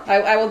open the door.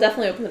 I will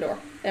definitely open the door,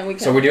 and we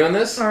can. So we're doing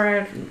this?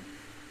 Alright.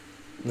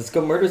 Let's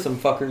go murder some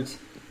fuckers.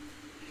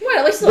 What?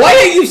 At least. Why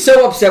are you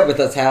so upset with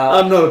us, Hal?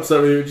 I'm not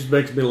upset with you. It just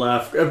makes me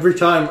laugh every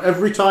time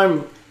ever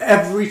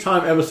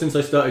since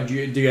I started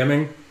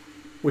DMing,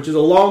 which is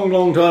a long,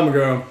 long time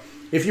ago.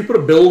 If you put a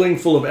building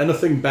full of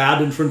anything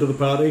bad in front of the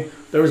party,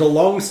 there is a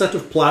long set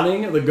of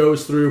planning that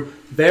goes through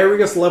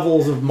various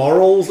levels of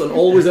morals and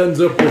always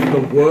ends up with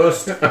the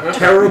worst,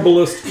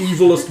 terriblest,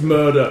 evilest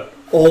murder.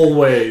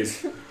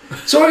 Always.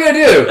 So what are we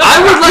gonna do?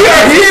 I would like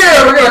to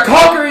Here! We're gonna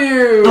conquer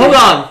you! Hold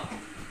on.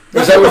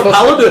 That's that what the what we're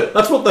supposed paladin.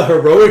 That's what the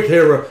heroic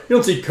hero. You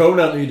don't see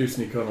Conan. You do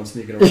sneak Conan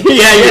sneaking around. Yeah,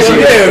 yes you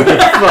do.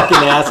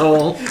 Fucking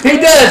asshole. He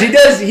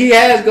does, he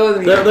has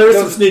gone. There is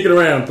some sneaking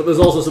around, but there's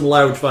also some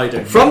loud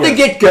fighting. From the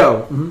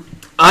get-go,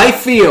 I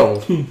feel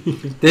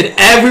that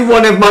every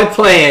one of my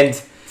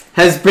plans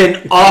has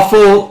been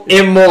awful,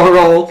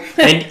 immoral,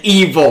 and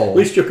evil. At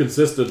least you're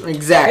consistent.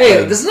 Exactly.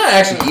 Hey, this is not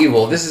actually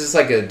evil. This is just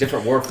like a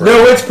different word for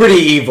No, it. it's pretty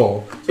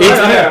evil. It's,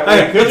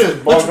 Yeah, you could just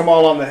bonk them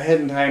all on the head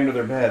and tie them to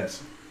their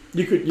beds.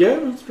 You could, yeah,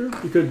 that's true.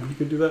 You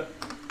could do that.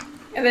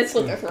 And then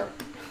slit their throat.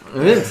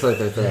 it's like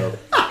that, though.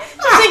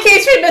 Just in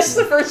case we missed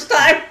the first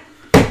time.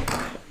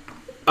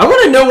 I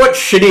want to know what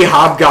shitty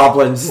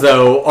hobgoblins,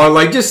 though, are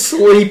like just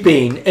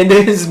sleeping and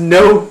there's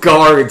no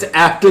guards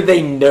after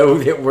they know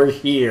that we're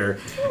here.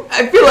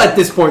 I feel at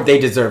this point they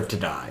deserve to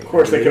die. Of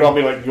course, they could all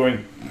be like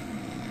going.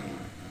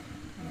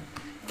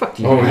 Fuck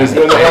you. Oh, just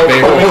Doing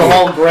the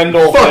whole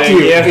Grendel Fuck thing.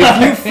 you. Yeah.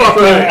 If you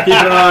fucking...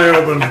 Keep an eye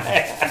open.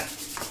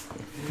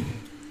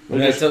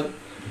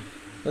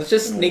 Let's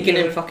just sneak in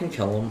and fucking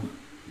kill them.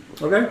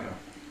 Okay.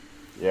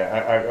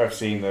 Yeah, I've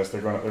seen this. They're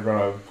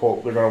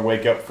gonna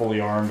wake up fully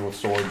armed with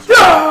swords.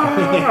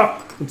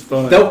 It's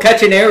fine. They'll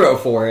catch an arrow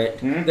for it.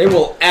 Hmm? They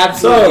will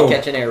absolutely So,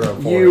 catch an arrow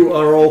for it. You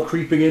are all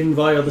creeping in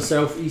via the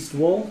southeast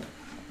wall.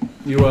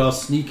 You are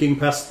sneaking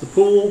past the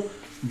pool,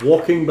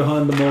 walking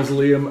behind the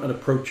mausoleum, and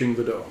approaching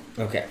the door.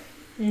 Okay.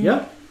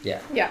 Yeah? Yeah.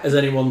 Is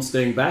anyone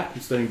staying back?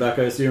 You're staying back,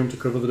 I assume, to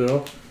cover the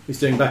door. You're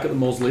staying back at the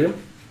mausoleum?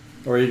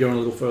 Or are you going a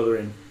little further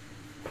in?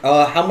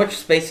 How much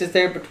space is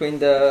there between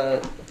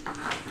the...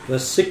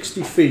 There's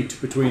 60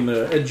 feet between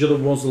the edge of the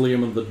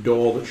mausoleum and the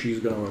door that she's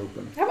going to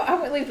open. How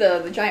about we leave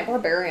the giant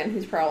barbarian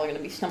who's probably going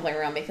to be stumbling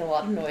around making a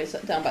lot of noise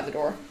down by the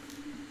door?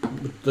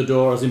 The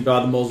door as in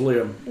by the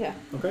mausoleum. Yeah.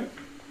 Okay.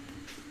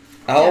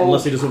 Oh,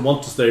 Unless he doesn't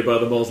want to stay by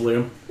the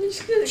mausoleum.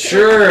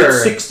 Sure.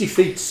 It's 60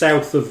 feet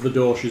south of the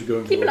door she's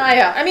going to Keep an open. eye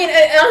out. I mean,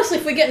 honestly,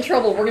 if we get in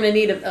trouble, we're going to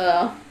need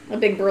a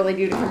big burly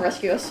dude to come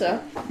rescue us, so...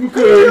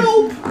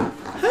 Help!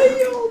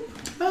 Help!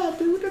 I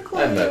do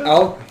declare.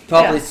 I'll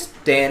probably Yeah.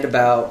 stand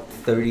about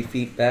 30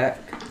 feet back.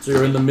 So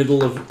you're in the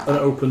middle of an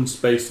open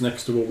space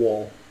next to a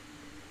wall.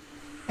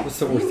 What's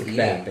the worst that could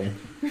happen?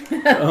 I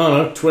don't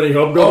know, 20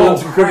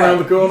 hobgoblins can come around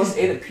the corner. You just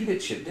ate a pita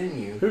chip, didn't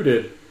you? Who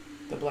did?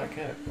 The black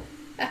cat.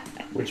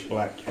 Which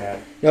black cat?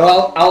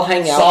 No, I'll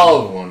hang out.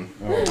 Solid one.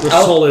 Oh. The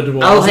I'll- solid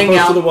one, I'll as hang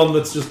opposed out. to the one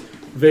that's just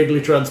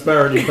vaguely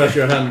transparent you pass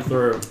your hand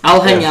through.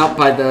 I'll hang out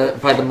by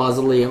the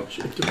mausoleum.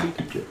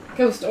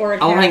 Ghost or a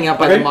cat. I'll hang out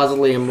by Okay. the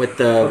mausoleum with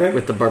the Okay.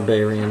 with the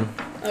barbarian.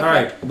 Okay.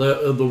 Alright,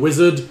 the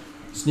wizard,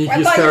 I sneakiest thought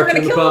you were character going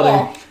in to the kill them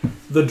all. party.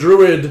 The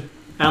druid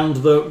and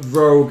the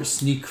rogue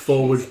sneak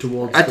forward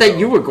towards I the thought door.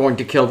 you were going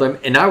to kill them,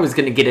 and I was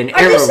going to get an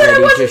I arrow just said I ready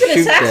to wasn't an shoot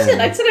assassin.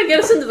 I them. said I'd get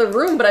us into the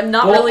room, but I'm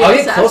not Well, really I'll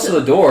an get close to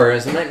assassin. the door,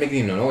 so I'm not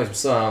making no noise. I'm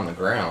still out on the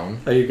ground.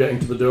 Are you getting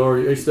to the door? Are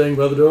you staying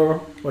by the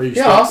door? Or are you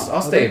Yeah, stuck?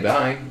 I'll stay Okay.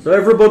 by. So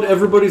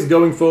everybody's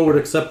going forward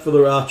except for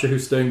the archer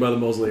who's staying by the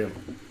mausoleum.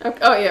 Okay.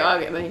 Oh, yeah,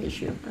 okay, then you can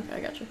shoot. Okay, I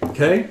got you.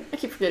 Okay? I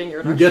keep forgetting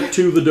you're an You archer. get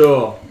to the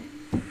door.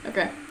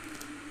 Okay.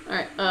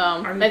 Alright,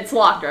 it's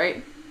locked,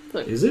 right?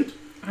 Is it?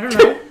 I don't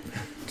know.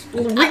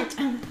 Wiggle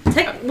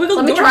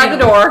Let me try the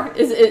door.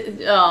 Is it,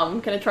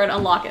 can I try to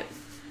unlock it?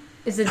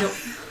 Is the door...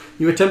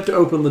 You attempt to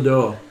open the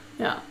door.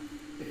 Yeah.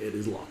 It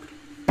is locked.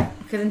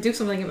 Okay, then do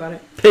something about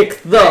it.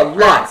 Pick the Alright,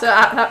 lock. so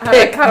how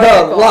Pick do I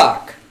the roll?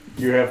 lock.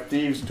 You have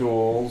thieves'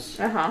 tools,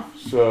 Uh-huh.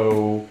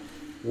 so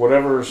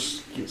whatever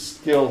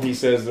skill he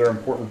says they're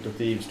important to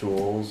thieves'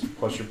 tools,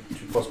 plus 2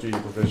 your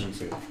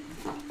proficiency.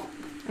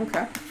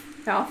 Okay.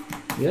 Yeah.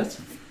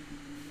 Yes?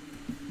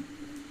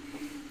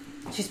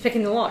 She's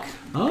picking the lock.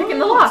 Picking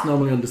the lock. It's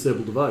normally on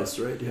disabled device,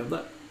 right? Do you have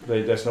that?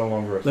 That's no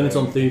longer a Then it's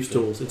thing. on Thieves'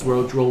 Tools. It's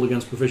rolled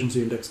against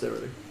proficiency and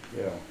dexterity.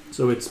 Yeah.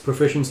 So it's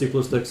proficiency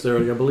plus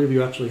dexterity. I believe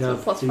you actually So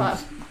have plus thieves.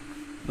 5.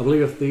 believe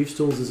your Thieves'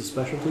 Tools is a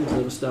specialty. Does it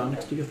ever start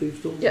next to your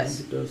Thieves' Tools? Yes.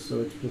 I think it does,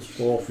 so it's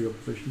 +4 for your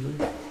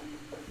proficiency.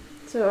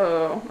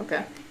 So,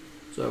 okay.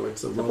 So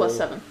it's a So roll.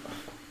 +7.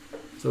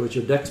 So it's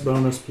your dex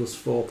bonus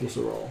 +4 plus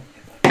a roll.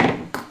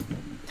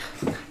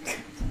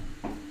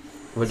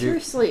 Would you?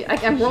 Seriously,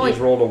 I'm She's rolling.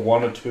 rolled a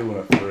 1, a 2, and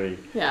a 3.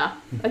 Yeah,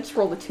 I just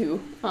rolled a 2.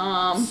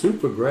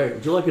 Super great.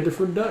 Would you like a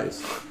different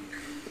dice?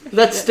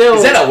 That's still.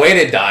 Is that a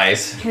weighted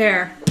dice?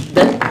 Here.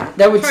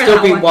 that would Try still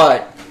that be one.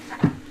 what?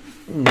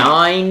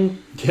 9.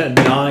 Yeah,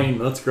 9.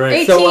 That's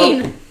great.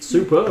 18!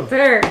 Superb.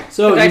 There.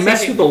 So The you dice mess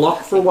saving. with the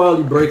lock for a while,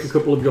 you break a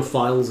couple of your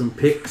files and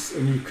picks,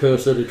 and you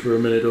curse at it for a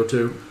minute or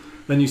two.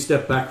 Then you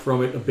step back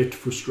from it a bit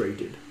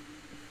frustrated.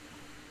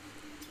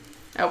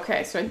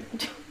 Okay, so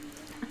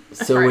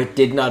So Right. it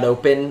did not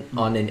open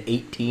on an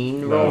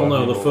 18 No. roll?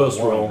 No, the first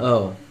roll.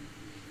 Oh.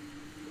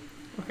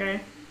 Okay.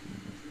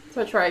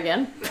 I try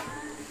again.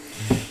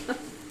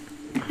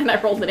 And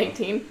I rolled an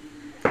 18.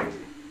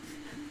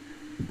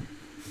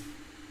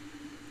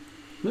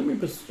 Let me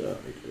just I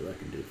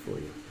can do it for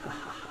you. Ha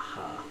ha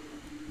ha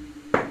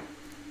ha.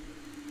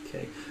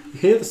 Okay. You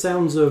hear the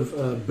sounds of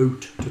a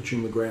boot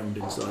touching the ground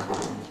inside the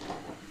room.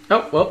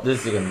 Oh, well,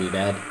 this is going to be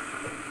bad.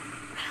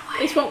 At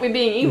least won't be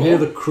being You evil. hear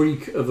the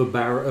creak of a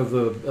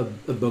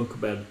a bunk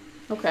bed.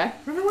 Okay.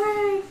 Run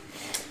away.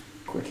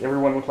 Quick,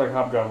 everyone look like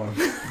Hobgoblin.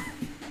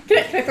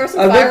 Can I throw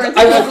some I fire would, into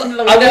I, the would,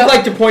 window? I would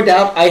like to point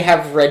out I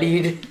have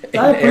readied.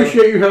 I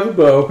appreciate you have a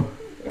bow.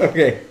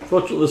 Okay,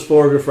 Fortunately, there's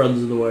 4 of your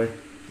friends in the way.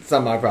 it's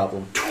not my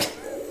problem.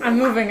 I'm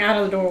moving out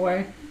of the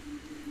doorway.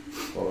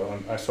 Well,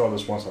 I saw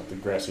this once at the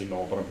grassy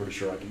knoll, but I'm pretty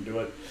sure I can do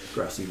it.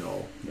 Grassy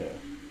knoll. Yeah.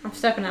 I'm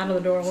stepping out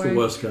of the It's the doorway.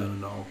 worst kind of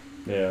knoll.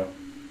 Yeah.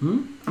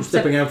 You're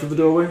stepping out of the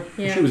doorway?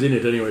 Yeah. She was in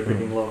it anyway,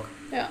 picking lock.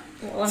 Yeah.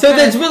 Well, I'm So trying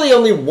there's to- really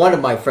only one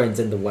of my friends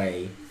in the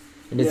way,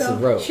 and it's the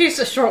Yeah. road. She's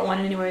a short one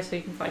anyway, so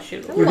you can probably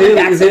shoot her. You hear-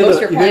 backs up most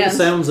of your you hear the plans.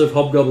 sounds of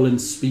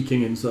hobgoblins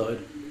speaking inside.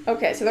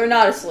 Okay, so they're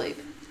not asleep.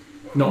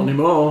 Not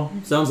anymore.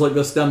 Sounds like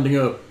they're standing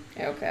up.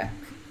 Okay.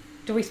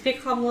 Do we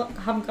speak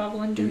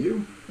hobgoblin? Do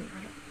you?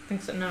 I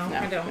think so. No, No,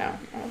 I don't. No,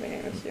 I don't think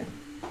any of us do.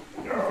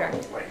 Okay.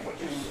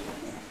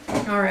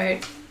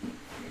 Alright.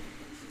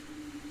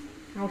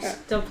 Are we Okay.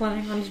 still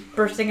planning on just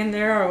bursting in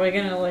there, or are we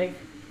gonna, like...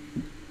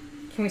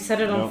 Can we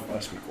set it on... No, I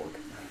speak orc.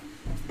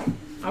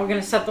 Are we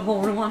gonna set the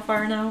whole room on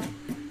fire now?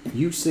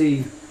 You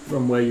see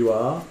from where you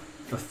are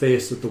a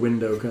face at the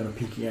window kind of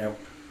peeking out,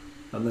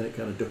 and then it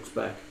kind of ducks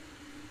back.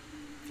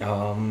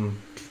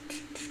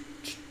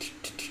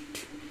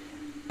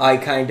 I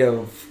kind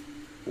of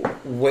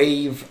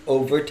wave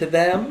over to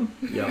them,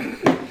 Yeah.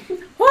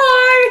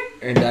 Hi!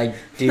 and I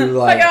do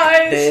like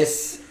guys.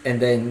 this, and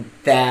then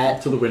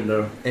that, To the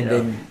window. and Yeah.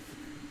 then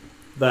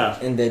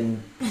That. and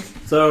then.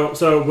 So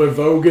we're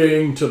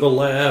voguing to the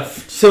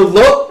left. So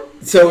look,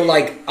 so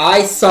like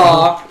I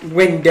saw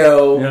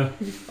window, Yeah.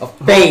 a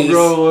face,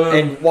 Roller.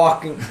 and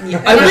walking.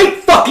 I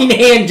make fucking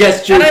hand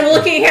gestures. And I'm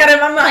looking at him,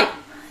 I'm like,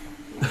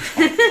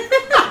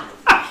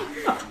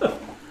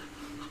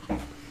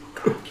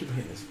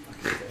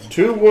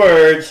 2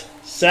 words.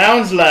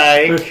 Sounds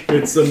like.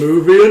 It's a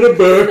movie and a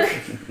book.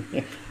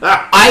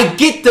 I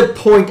get the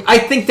point. I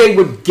think they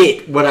would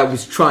get what I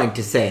was trying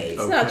to say.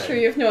 it's not Okay. true,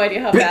 you have no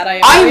idea how bad I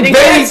am. I'm Reading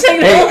very- that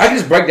signal. Hey, I can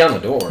just break down the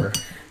door.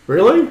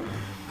 Really?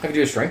 I can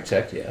do a strength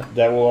check, yeah.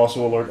 That will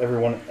also alert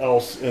everyone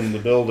else in the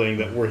building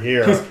that we're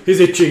here. He's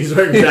itchy. He's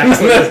wearing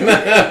exactly.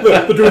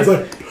 the druid's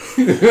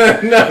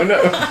like,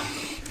 no.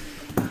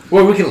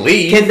 Well, we can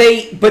leave. Can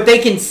they? But they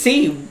can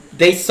see.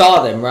 They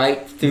saw them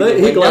right through the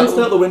he window. glanced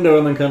out the window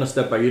and then kind of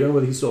stepped back. You don't know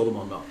whether he saw them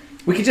or not.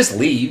 We could just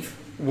leave.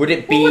 Would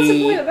it Well, what's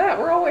the point be? of that?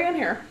 We're all way in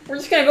here. We're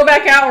just gonna go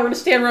back out and we're gonna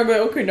stand around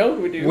going, okay, no,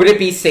 we do. Would it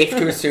be safe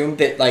to assume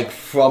that, like,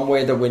 from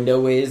where the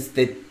window is,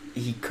 that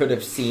he could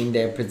have seen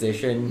their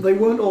position? They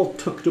weren't all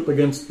tucked up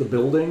against the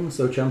building,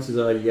 so chances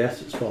are,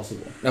 yes, it's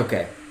possible.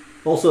 Okay,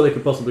 Also, they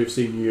could possibly have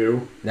seen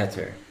you. that's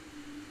fair.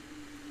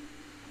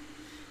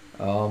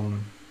 So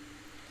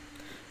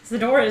the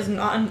door is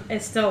not.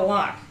 It's still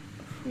locked.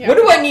 Yeah. What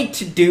do I need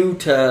to do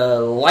to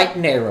light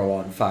an arrow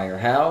on fire,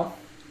 Hal?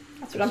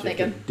 That's what I'm So you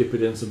thinking. could dip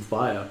it in some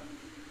fire.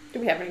 Do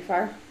we have any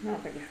fire? I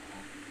don't think we have.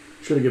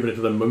 Should have given it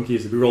to the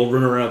monkeys. If we were all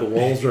running around the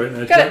walls right now,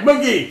 it's Got like, it.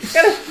 monkey!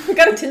 We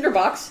got a tinder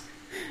box.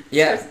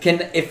 Yeah,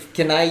 can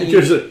I? It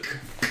gives it.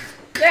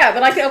 Yeah,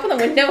 then I can open the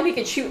window and he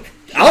can shoot.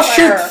 I'll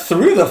fire. shoot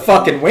through the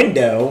fucking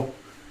window.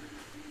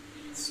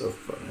 It's so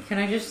funny. Can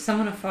I just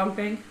summon a fog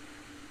bank?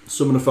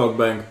 Summon a fog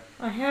bank.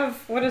 I have.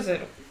 What is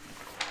it?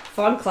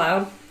 Fog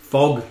cloud.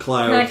 Fog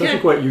cloud. No, I It's actually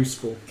can't. quite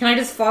useful. Can I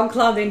just fog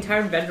cloud the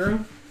entire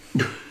bedroom?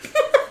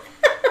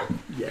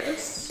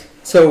 Yes.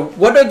 So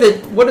what are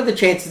the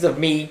chances of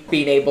me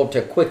being able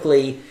to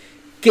quickly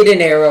get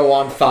an arrow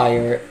on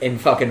fire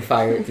and fucking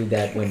fire it through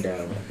that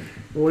window?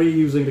 What are you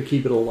using to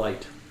keep it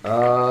alight?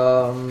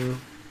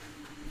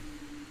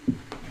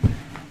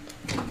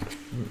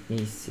 Let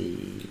me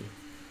see.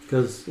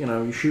 Because, you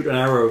know, you shoot an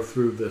arrow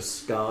through the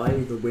sky,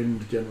 the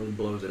wind generally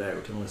blows it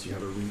out unless you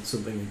have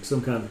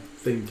some kind of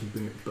thing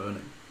keeping it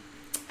burning.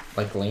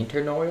 Like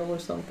lantern oil or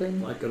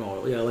something? Like an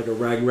oil. Yeah, like a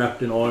rag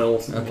wrapped in oil,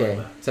 something Okay,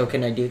 like that. so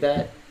can I do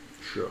that?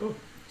 Sure.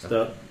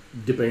 Start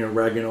dipping a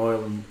rag in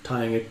oil and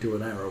tying it to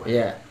an arrow.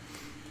 Yeah.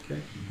 Okay.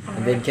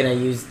 And then can I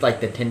use like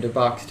the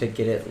tinderbox to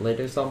get it lit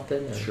or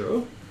something? Or?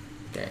 Sure.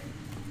 Okay.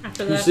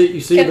 After You that,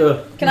 see Can-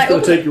 the. can it's I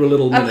going open to take you a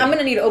little minute. I'm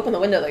gonna need to open the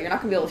window though. You're not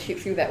gonna be able to shoot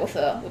through that with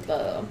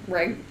the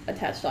rag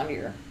attached onto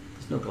your.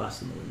 There's no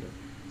glass in the window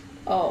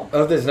Oh.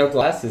 Oh, there's no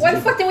glasses. Why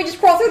the fuck didn't we just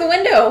crawl through the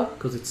window?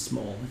 because it's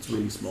small. It's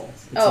really small.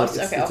 It's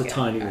Okay. it's a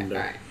tiny All right, window.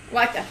 All right.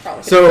 Well, I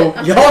probably. So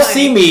I'm y'all tiny.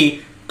 see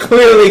me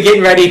clearly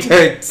getting ready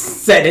to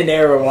set an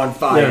arrow on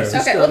fire. Yes.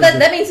 Okay. Well,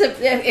 that means that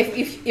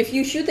if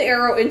you shoot the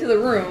arrow into the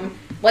room,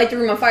 light the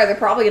room on fire, they're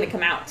probably gonna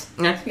come out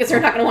because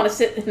they're not gonna want to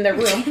sit in their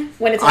room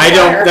when it's on I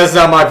fire. don't. That's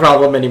not my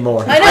problem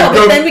anymore. I know,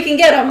 but then we can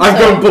get them. I'm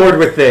going bored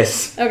with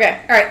this. Okay.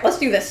 All right. Let's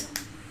do this.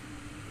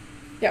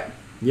 Yep.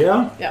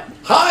 Yeah. Yep.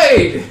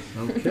 Hide!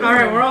 Okay. all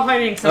right, we're all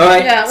hiding. All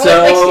right. Yeah, well, so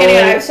like standing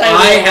on either side of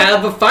the I wall.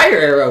 have a fire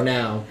arrow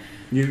now.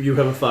 You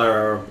have a fire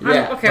arrow.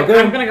 Yeah. Okay, Okay.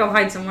 I'm gonna go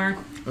hide somewhere.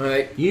 All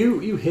right. You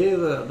hear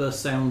the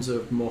sounds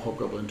of more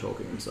hobgoblin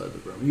talking inside the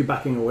room. Are you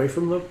backing away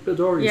from the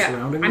door? Are you Yeah,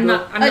 surrounding I'm the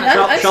door? not. I'm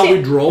not. I Shall see-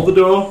 we draw the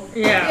door?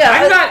 Yeah,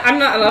 Yeah, I'm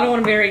not. I don't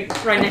want to be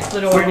right next to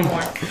the door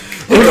anymore.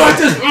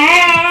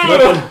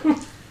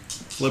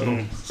 Flip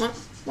him. Flip him.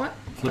 What?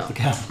 Flip the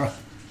camera.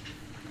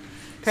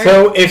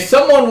 So if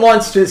someone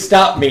wants to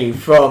stop me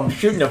from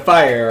shooting a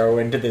fire arrow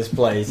into this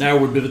place, Now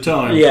would be the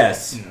time.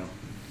 yes. You know.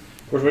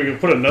 Of course, we can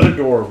put another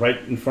door right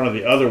in front of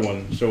the other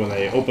one, so when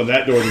they open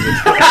that door,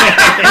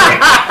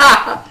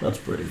 That's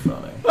pretty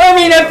funny. I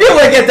mean, I feel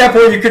like at that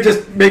point you could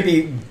just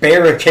maybe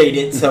barricade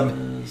it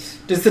some.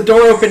 Does the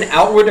door open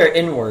outward or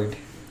inward?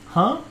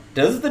 Huh?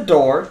 Does the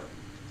door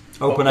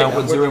Open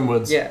outwards or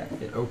inwards? Yeah.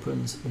 It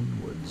opens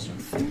inwards.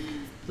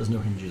 There's no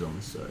hinges on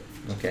this side.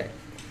 Okay.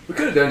 We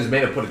could have done just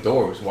made him put a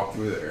door. We just walk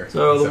through there.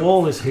 So the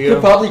wall is You here.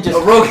 could probably just.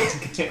 Oh, Rogue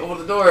can't open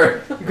the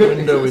door. The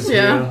window is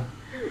Yeah.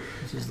 here.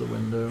 This is the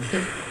window.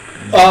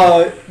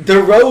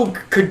 The rogue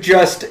could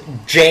just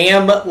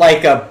jam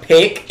like a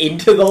pick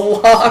into the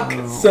lock.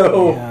 We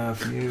So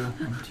have you. 1,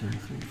 2,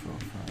 3, 4,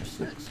 5,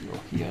 6.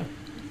 You're here.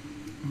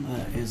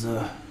 There is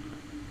a.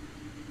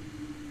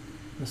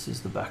 This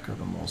is the back of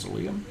the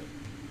mausoleum,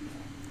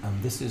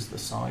 and this is the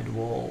side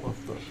wall of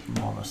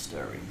the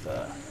monastery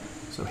there.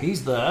 So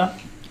he's there.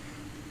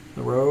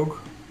 The rogue.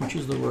 Which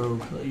is the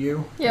rogue? That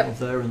you? Yep.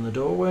 Over there in the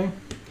doorway.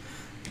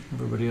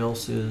 Everybody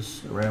else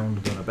is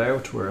around and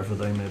about, wherever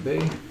they may be.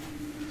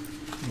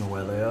 I don't know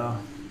where they are.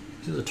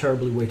 This is a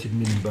terribly weighted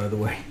mini, by the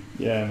way.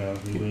 yeah, no,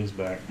 he leans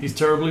back. He's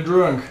terribly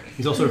drunk.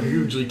 He's also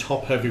hugely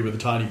top heavy with a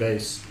tiny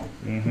bass.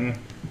 Mm-hmm.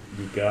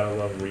 You gotta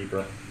love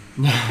Reaper.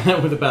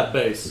 With a bad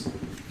bass.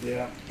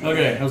 Yeah.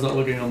 Okay, how's that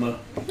looking on the...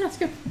 That's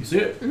good. You see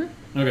it?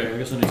 Mm-hmm. Okay, I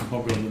guess I need some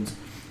hobgoblins.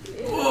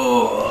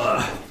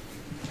 Oh.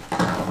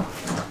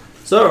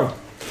 So,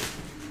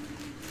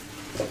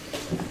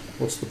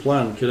 what's the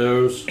plan,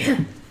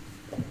 kiddos?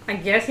 I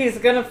guess he's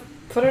gonna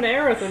put an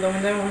arrow through the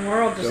window, and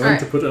we're all just. Going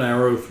to put an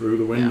arrow through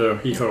the window,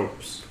 he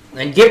hopes.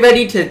 and get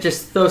ready to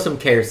just throw some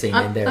kerosene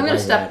in there. I'm gonna while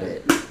step. you're at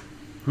it.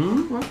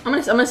 Hmm?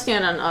 I'm gonna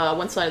stand on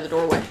one side of the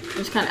doorway,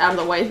 just kind of out of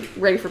the way,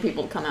 ready for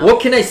people to come out.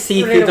 What can I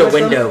see through the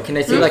window? Can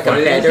I see like a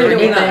Funny bed thing or is,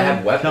 they may not anything?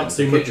 have weapons. Can't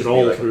see It could much just at be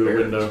all like a through the bear.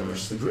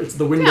 window. It's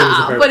the window is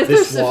Yeah, about but if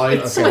this there's wide.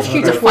 if someone Okay.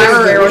 shoots a Okay.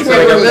 fire arrow, So I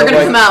don't they're know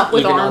gonna come out with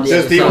even on arms. the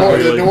Does the,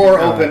 other side. the door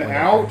Oh, open okay.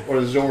 out, or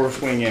does the door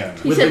swing in?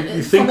 He With said, the-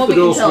 you from think what the we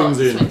can door tell, swings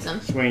in. swings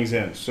in. Swings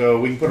in. So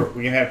we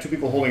can have two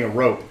people holding a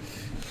rope.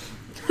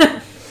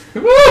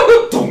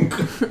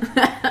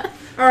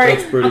 All right,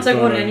 That's pretty I'll take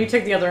one funny. end. You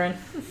take the other end.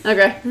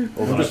 Okay.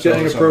 I'm just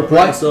getting What? appropriate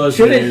What? size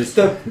Shouldn't minis.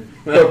 the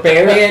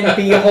barbarian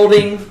be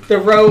holding the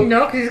rope?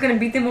 No, because he's gonna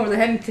beat them over the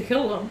head to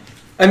kill them.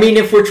 I mean,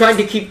 if we're trying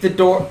to keep the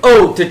door...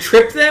 Oh, to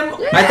trip them?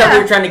 I thought we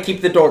were trying to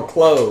keep the door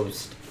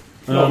closed.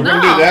 If we're gonna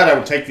No. do that, I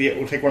would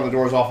take one of the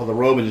doors off of the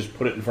robe and just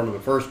put it in front of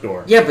the first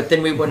door. Yeah, but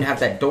then we wouldn't have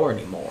that door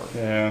anymore.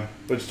 Yeah,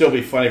 but it'd still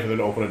be funny for them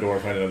to open a door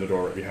and find another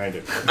door right behind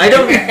it. I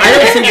don't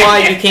see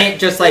why you can't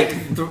just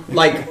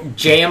like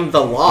jam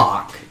the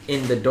lock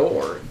in the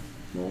door.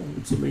 Well,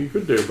 it's something you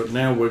could do, but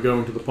now we're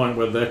going to the point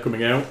where they're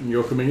coming out and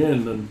you're coming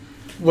in, and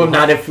Well,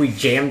 not if we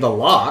jam the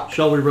lock.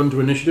 shall we run to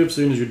initiative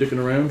seeing as you're dicking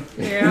around?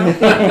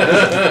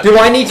 Yeah. Do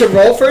I need to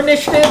roll for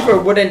initiative, or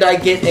wouldn't I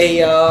get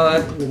a?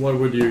 Well, why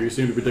would you? You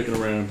seem to be dicking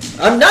around.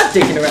 I'm not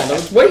digging around. I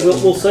was waiting.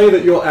 We'll say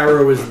that your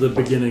arrow is the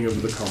beginning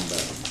of the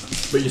combat,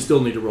 but you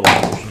still need to roll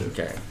for initiative.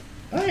 Okay.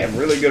 I am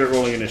really good at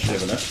rolling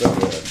initiative, and that's so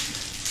good.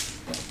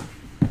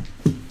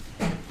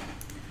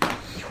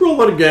 Roll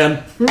that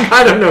again.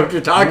 I don't know what you're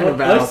talking I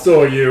about.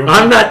 saw you.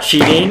 I'm not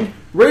cheating.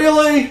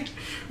 Really?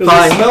 'Cause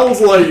Fine. it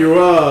smells like you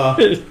are.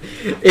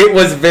 It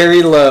was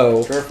very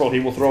low. Careful, he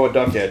will throw a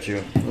duck at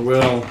you.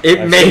 Well,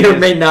 It may or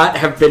may not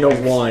have been a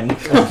 1.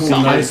 that's a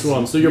nice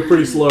one. So you're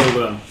pretty slow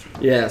then.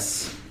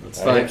 Yes. That's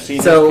I fine. have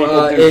seen So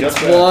people do it's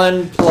just that.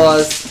 1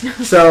 plus.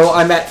 So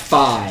I'm at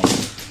 5.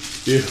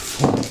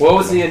 Beautiful. What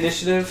was the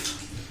initiative?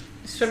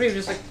 Should be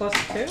just like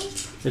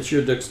 +2. It's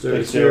your dexterity.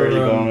 Dexterity It's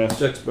your, bonus.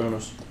 Dex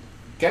bonus.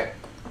 Okay.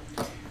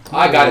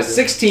 I got a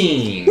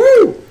 16.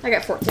 Woo! I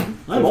got 14.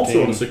 I'm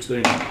also on a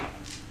 16. I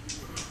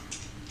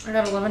I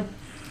got 11.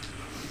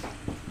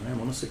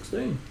 am on a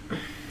 16.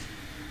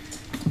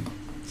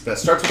 That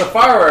starts with a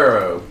fire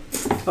arrow.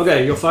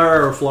 Okay, your fire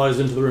arrow flies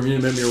into the room. You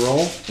need to make me a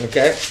roll.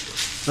 Okay.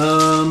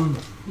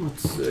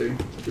 Let's see.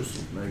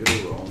 Just make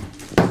it a roll.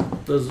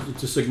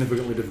 It's a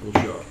significantly difficult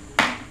shot.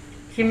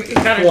 You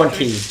got it.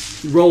 20.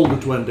 You rolled a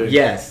 20.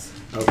 Yes.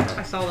 Okay.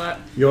 I saw that.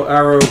 Your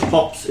arrow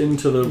pops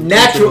into the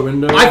Natural.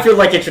 window. I feel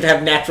like it should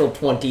have natural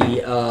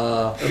 20.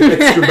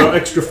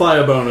 Extra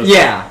fire bonus.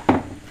 Yeah.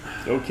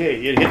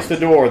 Okay, it hits the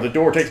door. The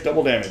door takes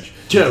double damage.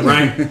 Yeah,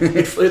 right.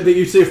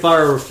 You see a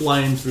fire arrow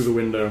flying through the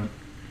window.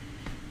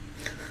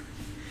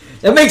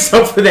 That makes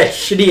up for that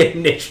shitty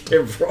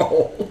initiative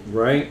roll.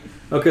 Right.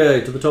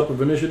 Okay, to the top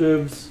of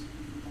initiatives.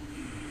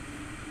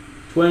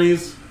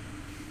 20s,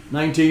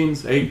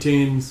 19s,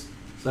 18s,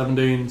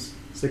 17s,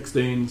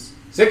 16s.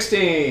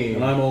 16.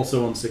 And I'm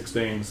also on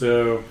 16,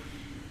 so... You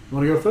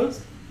want to go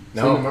first?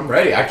 No, I'm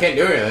ready. I can't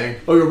do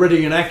anything. Oh, you're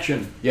ready in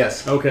action.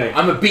 Yes. Okay.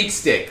 I'm a beat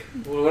stick.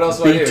 What else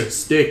do I Beat do?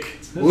 stick.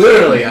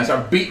 Literally, I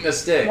start beating a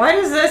stick. Why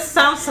does this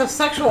sound so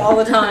sexual all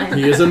the time?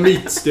 He is a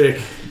meat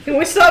stick. Can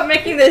we stop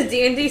making this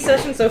D&D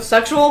session so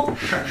sexual?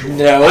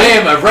 No. I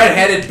am a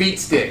red-headed beat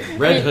stick.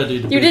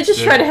 Red-headed You did just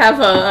stick. try to have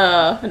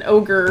an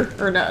ogre,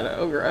 or not an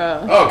ogre,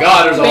 Oh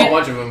god, there's a whole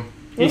bunch of them.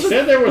 He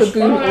said there was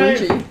baboon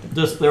 5.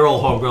 orgy. They're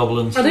all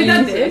hobgoblins. Are they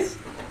that big?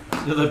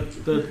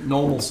 They're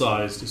normal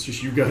sized. It's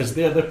just you guys.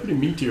 They're pretty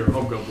meatier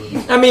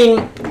hobgoblins. I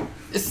mean,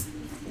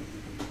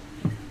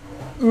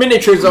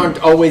 miniatures aren't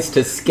always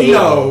to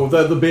scale.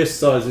 No, the base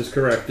size is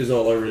correct. Is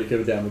all I really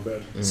give a damn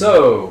about.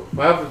 So,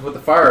 what happens with the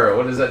fire arrow?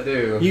 What does that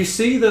do? You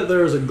see that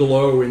there is a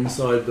glow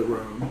inside the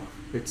room.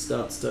 It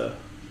starts to.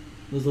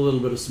 There's a little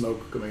bit of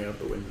smoke coming out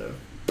the window.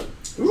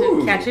 Is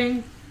it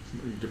catching?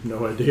 You have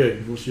no idea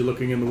unless you're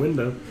looking in the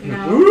window.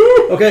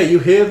 No. Okay, you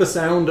hear the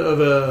sound of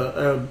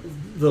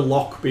the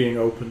lock being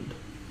opened.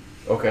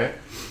 Okay.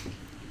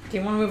 Do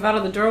you want to move out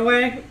of the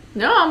doorway?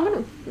 No, I'm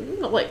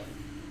gonna like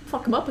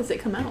fuck them up as they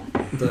come out.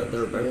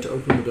 They're about to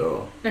open the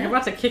door. They're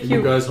about to kick Are you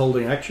you. guys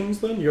holding actions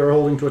then? You're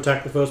holding to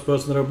attack the first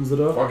person that opens the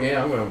door? Fuck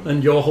yeah, I'm gonna...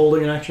 And you're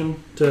holding an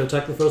action to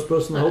attack the first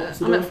person that opens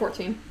the I'm door? at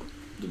 14.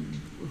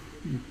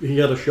 He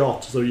had a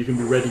shot, so you can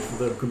be ready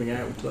for them coming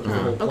out. That was the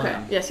whole Okay.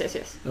 plan.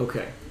 Yes.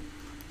 Okay.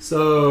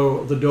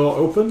 So the door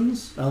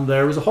opens, and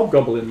there is a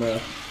hobgoblin there.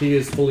 He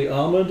is fully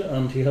armoured,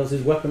 and he has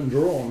his weapon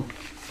drawn.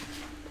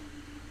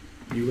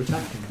 You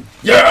attack him.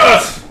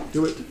 Yes!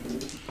 Do it.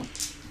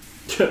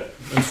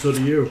 And so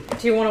do you.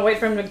 Do you want to wait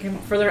for him to come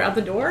further out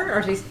the door? Or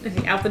is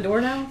he out the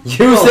door now?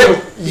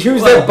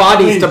 Use their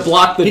bodies to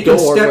block the He door.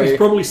 can step, where- he's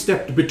probably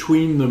stepped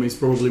between them, is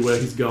probably where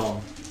he's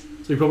gone.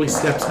 So he probably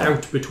steps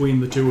out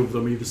between the two of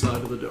them either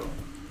side of the door.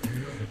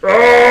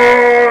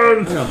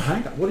 Hang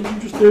on. What did you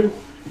just do?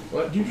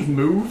 What? Did you just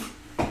move?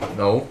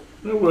 No.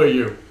 Where were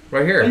you?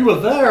 Right Oh, here. you were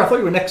there. I thought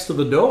you were next to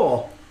the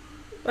door.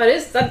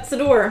 That's the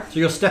door. So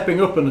you're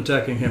stepping up and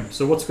attacking him.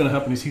 So what's going to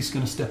happen is he's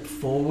going to step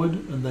forward,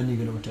 and then you're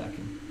going to attack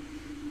him.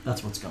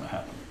 That's what's going to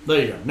happen.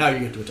 There you go. Now you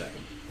get to attack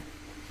him.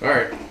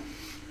 Alright.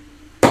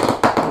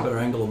 A better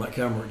angle on that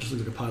camera. It just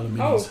looks like a pile of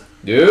minis. Oh.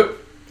 Dude.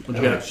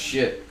 What'd you Oh, get?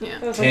 shit. Yeah.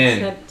 That was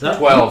 10. like That-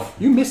 12.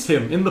 You miss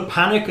him. In the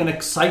panic and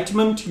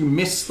excitement, you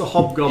miss the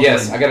hobgoblin.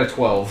 Yes, I got a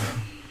 12.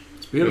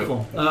 It's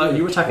beautiful.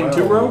 You attacking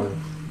two, Rogue?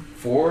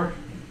 4?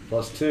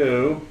 Plus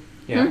 2.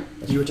 Yeah.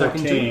 You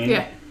attacking 14. two?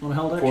 Yeah. On a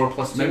held action? 4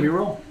 plus 2. Maybe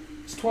roll.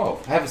 It's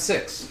 12. I have a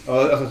 6.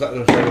 Oh, that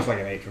looks like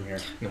an 8 from here.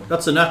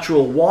 That's a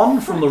natural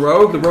 1 from the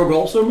rogue. The rogue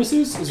also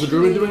misses. Is the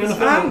druid doing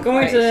anything? I'm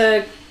going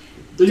to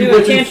Did you do a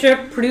wait in-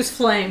 cantrip, produce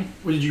flame.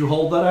 Did you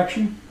hold that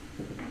action?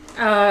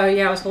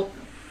 Yeah, I was hold.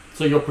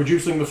 So you're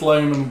producing the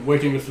flame and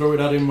waiting to throw it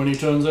at him when he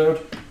turns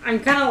out? I'm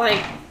kind of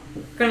like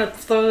gonna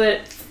throw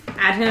it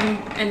at him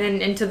and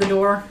then into the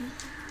door,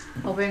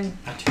 hoping.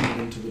 At him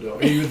and into the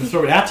door. You either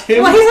throw it at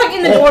him Well, he's like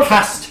in the or door.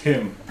 past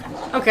him.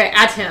 Okay,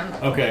 at him.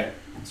 Okay.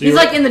 So He's your-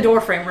 like in the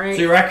door frame, right?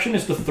 So your action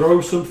is to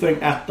throw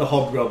something at the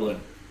hobgoblin.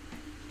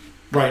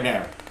 Right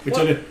now.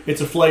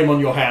 It's a flame on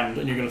your hand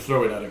and you're going to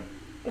throw it at him.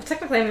 Well,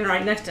 technically, I'm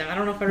right next to him. I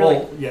don't know if I really.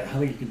 Well, yeah, I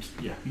think you can.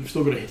 Yeah, you've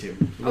still got to hit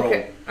him. Roll.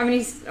 Okay. I mean,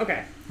 he's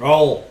okay.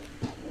 Roll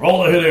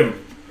to hit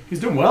him. He's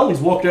doing well. He's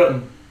walked out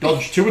and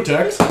dodged 2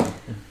 attacks.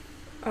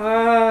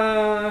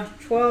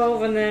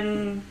 12, and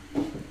then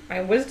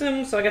my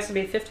wisdom, so I guess it'd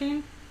be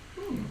 15.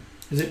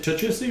 Is it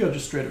touch AC or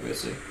just straight up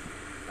AC? Is it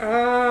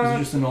Uh,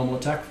 just a normal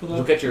attack for that?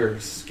 Look at your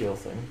skill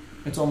thing.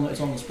 It's on the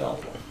spell.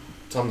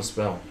 It's on the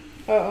spell.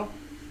 oh.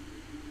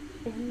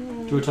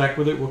 To attack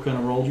with it, what kind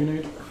of roll do you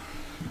need?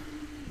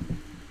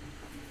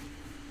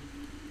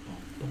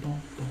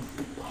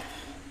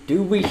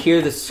 Do we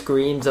hear the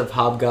screams of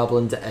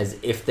hobgoblins as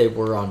if they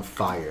were on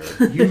fire?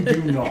 You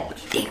do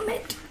not. Damn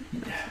it!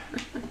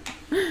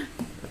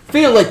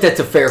 Feel like that's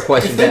a fair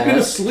question If to they'd been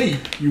ask.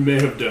 asleep, you may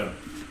have done.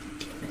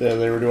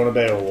 They were doing a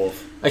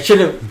Beowulf. I should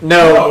have.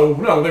 No.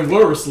 No, they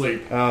were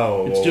asleep.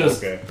 Oh, It's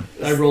just okay.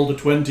 I rolled a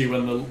 20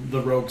 when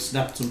the rogue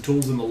snapped some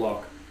tools in the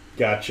lock.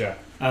 Gotcha.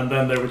 And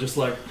then they were just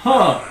like,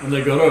 huh, and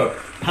they got up.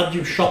 Had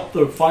you shot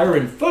the fire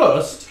in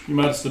first, you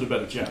might have stood a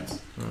better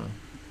chance.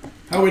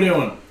 How are we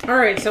doing?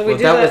 Alright, so we Well,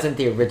 do that that. wasn't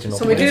the original.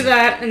 So we plan. do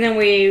that, and then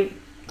we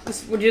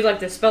would do like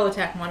the spell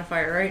attack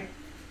modifier, right?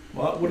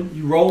 What did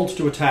you rolled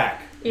to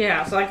attack?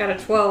 Yeah, so I got a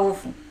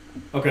 12.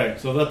 Okay,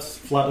 so that's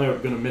flat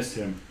out going to miss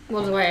him.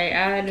 What do I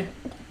add?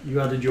 You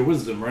added your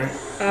wisdom, right?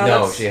 No,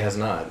 that's- she has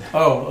not.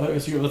 Oh,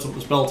 that's what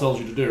the spell tells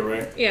you to do,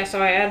 right? Yeah,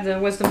 so I add the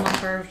wisdom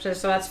modifier,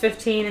 so that's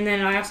 15, and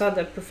then I also add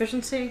the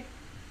proficiency.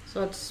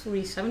 So it's, what are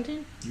you,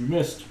 17? You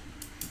missed.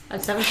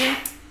 At 17?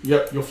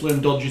 Yep, your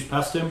flame dodges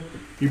past him.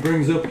 He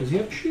brings up... Does he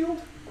have a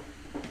shield?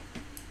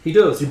 He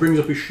does. He brings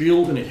up his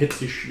shield and it hits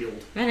his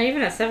shield Man,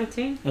 even at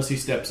 17? as he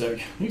steps out.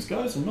 These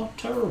guys are not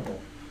terrible.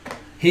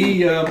 He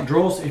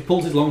he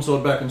pulls his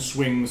longsword back and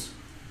swings.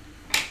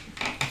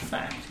 In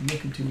fact, he may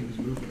continue his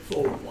movement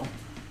forward one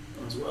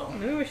as well.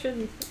 Maybe we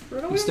should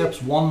run away. He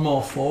steps one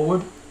more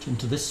forward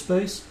into this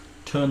space,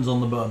 turns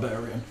on the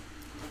Barbarian.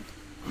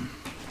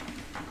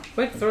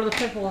 Quick, throw the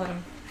pimple at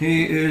him.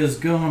 He is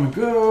gonna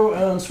go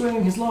and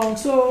swing his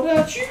longsword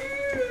at you.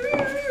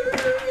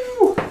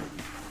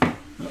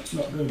 That's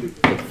not gonna be.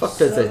 The fuck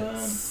does a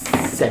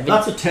 7?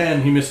 That's a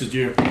 10. He misses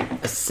you.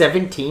 A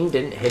 17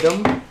 didn't hit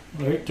him?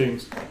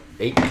 18s.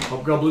 8.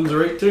 Hobgoblins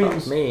are 18s.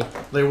 Fuck me.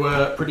 They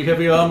wear pretty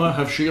heavy armor,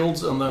 have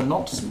shields, and they're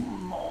not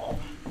small.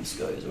 This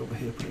guy is over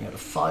here putting out a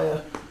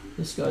fire.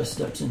 This guy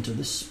steps into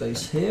this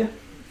space here.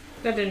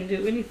 That didn't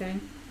do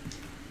anything.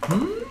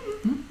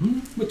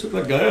 We took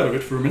that guy out of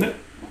it for a minute.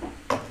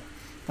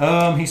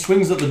 He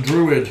swings at the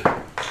druid.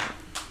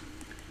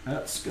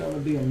 That's going to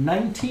be a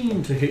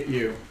 19 to hit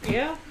you.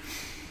 Yeah?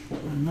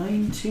 A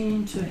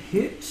 19 to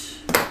hit.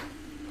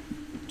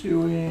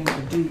 Doing a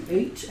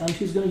d8, and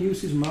he's going to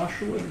use his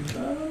martial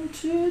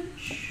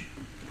advantage.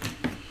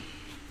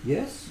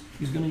 Yes,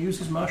 he's going to use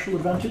his martial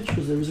advantage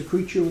because there is a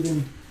creature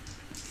within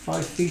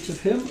 5 feet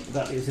of him.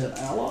 That is an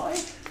ally.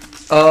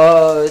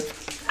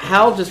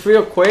 Hal, just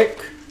real quick.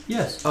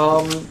 Yes.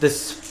 The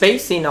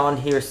spacing on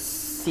here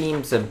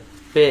seems a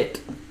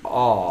bit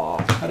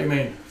off. How do you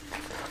mean?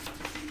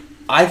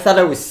 I thought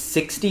I was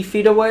 60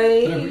 feet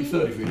away.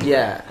 30 feet.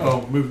 Yeah.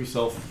 Oh, move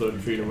yourself 30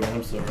 feet away.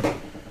 I'm sorry.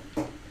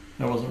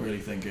 I wasn't really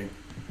thinking.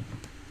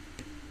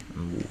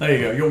 There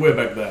you go. You're way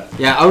back there.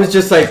 Yeah, I was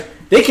just like,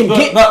 they can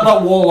get...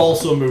 That wall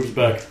also moves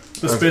back.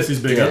 The space is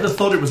bigger. Yeah. I just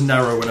thought it was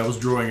narrow when I was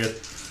drawing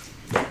it.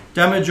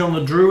 Damage on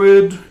the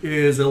druid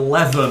is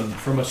 11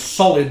 from a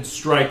solid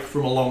strike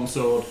from a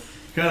longsword.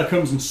 Kind of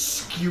comes and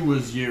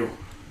skewers you.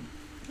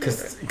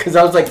 Because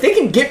I was like, they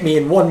can get me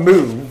in one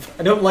move.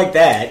 I don't like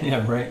that.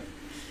 Yeah, right.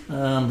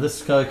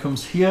 This guy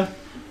comes here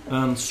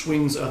and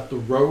swings at the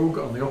rogue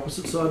on the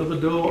opposite side of the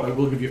door. I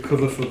will give you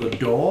cover for the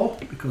door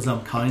because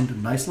I'm kind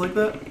and nice like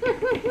that.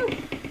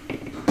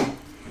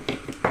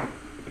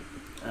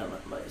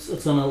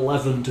 It's an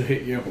 11 to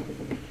hit you.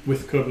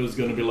 With cover is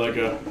going to be like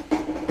a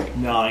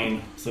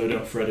 9, so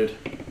don't fret it.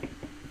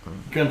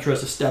 Kind of tries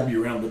to stab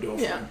you around the door.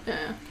 Yeah.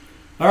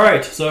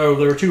 Alright, so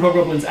there are 2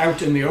 hobgoblins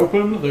out in the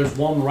open. There's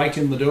one right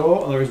in the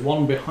door, and there is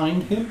one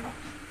behind him.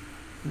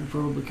 You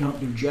probably can't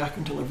do jack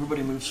until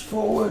everybody moves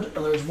forward,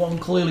 and there's one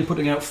clearly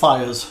putting out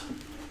fires.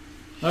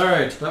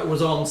 Alright, that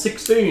was on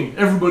 16.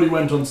 Everybody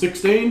went on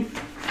 16.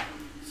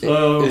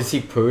 So Is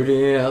he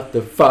putting out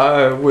the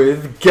fire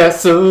with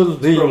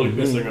gasoline? probably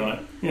missing on it.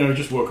 You know, he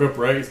just woke up,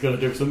 right? He's got to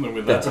do something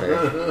with that.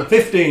 That's right.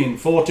 15,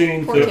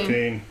 14,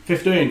 14.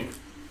 15.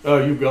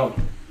 Oh, you've gone.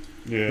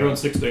 Yeah. You're on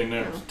 16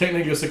 now.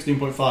 Technically you're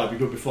 16.5. You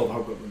go before the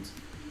hobgoblins.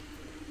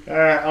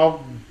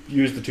 I'll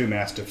use the 2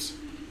 mastiffs.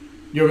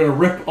 You're going to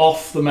rip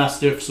off the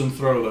mastiffs and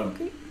throw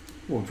them.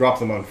 We'll drop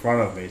them in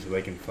front of me so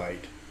they can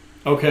fight.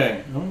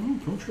 Okay.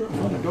 I'm sure I'll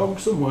find a dog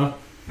somewhere.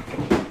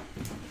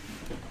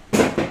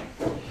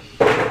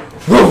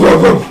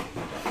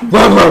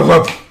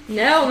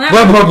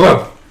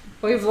 No.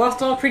 We've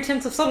lost all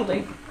pretense of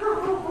subtlety.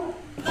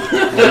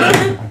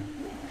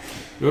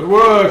 Good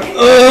work.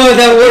 Oh,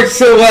 that worked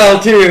so well,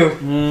 too.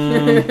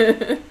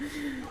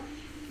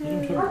 I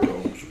don't have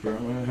dogs,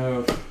 apparently. I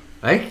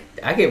have...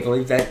 I can't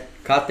believe that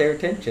caught their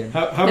attention.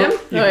 How Him? you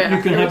can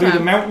Every have either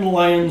time. mountain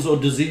lions or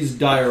diseased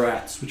dire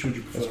rats. Which would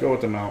you prefer? Let's go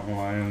with the mountain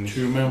lions.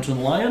 2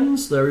 mountain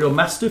lions. There are your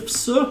mastiffs,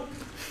 sir.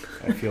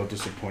 I feel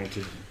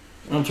disappointed.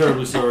 I'm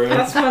terribly sorry. I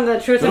That's when the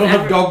truth don't in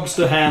have dogs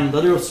to hand.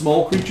 I do have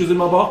small creatures in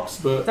my box,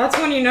 but... That's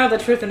when you know the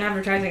truth in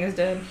advertising is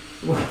dead.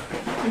 I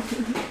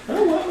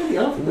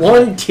don't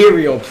One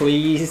Tyrael,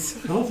 please.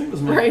 think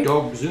there's many Right.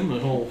 dogs in the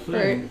whole thing.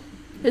 Right.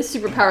 His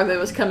superpower though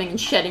was coming and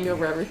shedding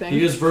over everything.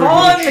 He is very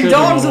Call good at in the shedding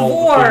dogs on of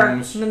all war! the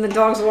And things. then the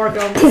dogs of war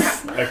go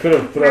poof. I could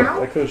have put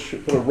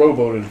a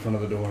rowboat in front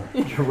of the door.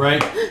 You're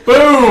right.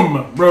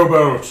 Boom!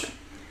 Rowboat.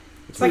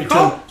 It's like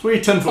call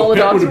 10 Call foot the pit dogs would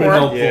have of been war.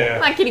 helpful. Yeah.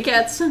 My kitty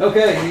cats.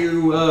 Okay,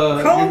 you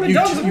Call the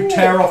dogs of war.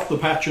 tear off the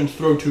patch and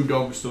throw 2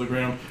 dogs to the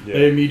ground. Yeah.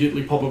 They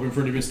immediately pop up in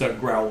front of you and start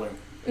growling.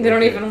 They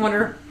don't even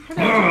wonder.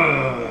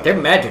 They're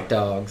magic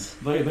dogs.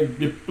 They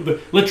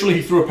literally,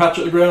 he threw a patch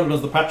at the ground, and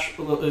as the patch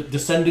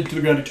descended to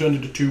the ground, it turned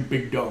into 2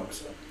 big dogs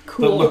that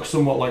Cool. look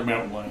somewhat like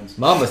mountain lions.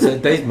 Mama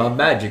said they's my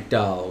magic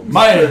dogs.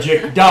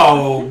 Magic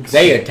dogs.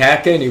 They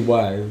attack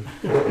anyway.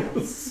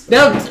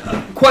 Now,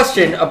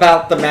 question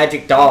about the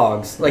magic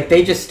dogs. Like,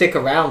 they just stick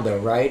around, though,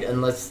 right?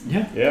 Unless...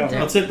 Yeah.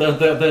 That's it.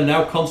 They're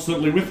now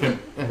constantly with him.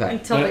 Okay.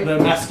 Until They're they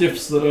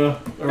mastiffs that are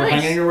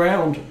Nice. hanging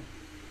around.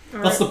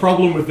 That's the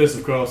problem with this,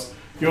 of course.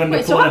 You end Wait,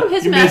 up so how come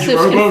his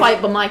mastiffs can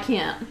fight but mine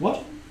can't? What?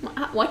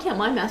 Why can't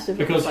my mastiff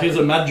Because fight? his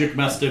are magic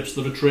mastiffs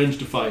that are trained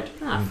to fight.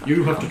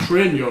 You have to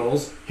train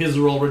yours. His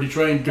are already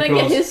trained Can I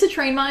because get his to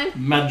train mine?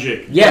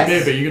 magic. Yes. Yeah,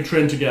 maybe you can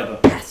train together.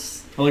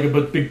 Yes. I like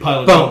a big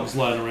pile of Bum. dogs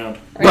lying around.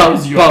 Bum,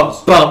 Is bum, yours.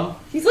 bum,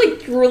 He's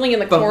like drooling in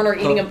the Bum, corner,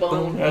 bum, eating a bum.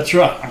 bone. That's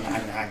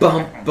right.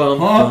 bum, bum,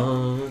 Huh?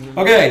 bum.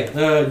 Okay,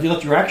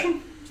 that's your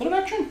action? Is that an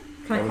action?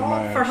 Can I That was call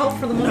my for help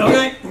action. for the monkey?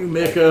 Okay, you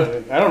make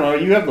a. I don't know.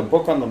 You have the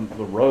book on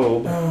the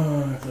robe.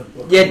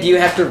 Yeah, do you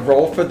have to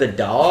roll for the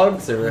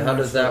dogs, or how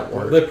does that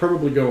work? They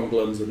probably go on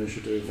Glenn's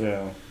initiative.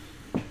 Yeah.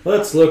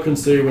 Let's look and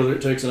see whether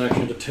it takes an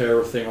action to tear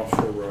a thing off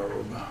the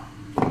robe.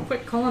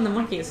 Quit calling the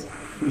monkeys.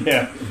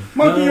 Yeah.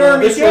 Monkey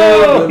army, This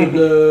go!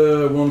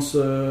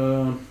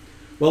 robe,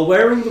 while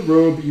wearing the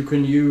robe, you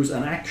can use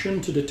an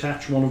action to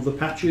detach one of the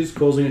patches,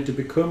 causing it to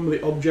become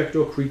the object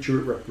or creature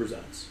it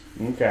represents.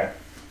 Okay.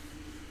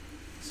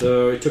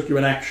 So it took you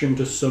an action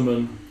to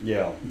summon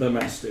Yeah. the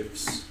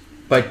mastiffs.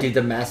 But do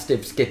the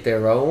mastiffs get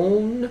their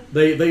own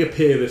They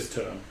appear this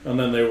turn, and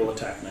then they will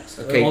attack next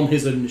turn. Okay. On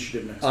his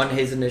initiative next on turn.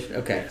 his initiative?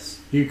 Okay. Yes.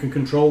 You can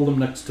control them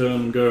next turn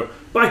and go,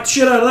 bite the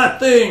shit out of that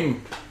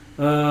thing!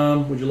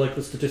 Would you like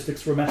the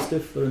statistics for a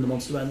mastiff? They're in the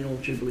monster manual,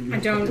 which I believe you I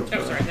don't.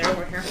 Oh, sorry, they're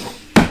over here.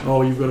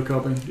 Oh, you've got a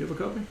copy. Do you have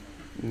a copy?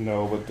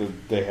 No, but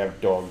they have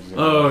dogs. In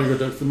Oh, you got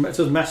that. It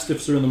says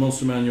mastiffs are in the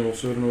monster manual,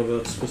 so I don't know whether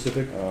that's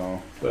specific.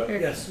 Oh. But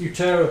yes, you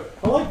tear.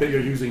 I like that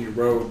you're using your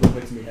robe. That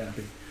makes me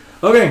happy.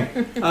 Okay,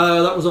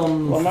 that was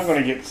on. Well, I'm not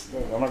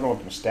going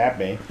to stab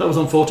me. That was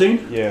on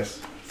 14, Yes.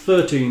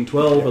 13,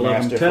 12, Yeah,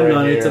 11, mastiff 10, right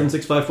 9, 8, here. 7,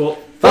 6, 5, 4,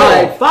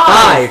 Five.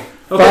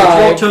 Okay,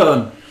 Five. it's your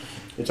turn.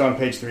 It's on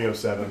page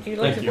 307. Would you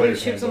like Thank to you.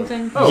 please shoot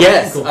something? Oh,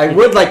 Yes, cool. I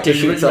would like to You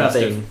shoot got your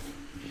mastiff.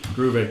 something.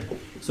 Groovy.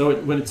 So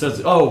when it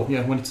says,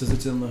 when it says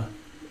it's in line.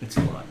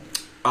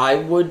 I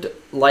would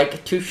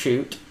like to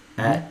shoot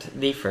at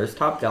the first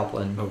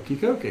hobgoblin. Okie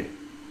dokie.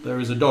 There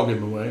is a dog in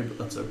the way, but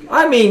that's okay.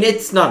 I mean,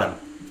 it's not a.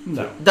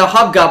 No. The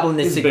hobgoblin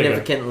is It's bigger.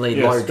 significantly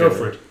Yes, larger. go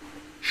for it.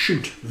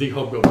 Shoot the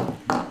hobgoblin.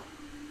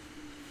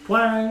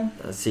 Twang.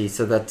 Let's see,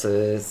 so that's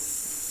a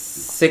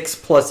 6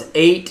 plus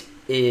 8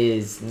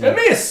 is. A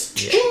miss!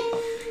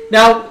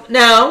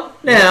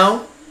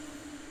 Now,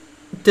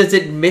 does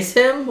it miss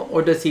him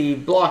or does he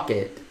block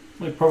it?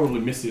 It probably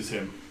misses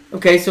him.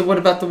 Okay, so what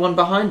about the one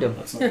behind him?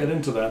 Let's not get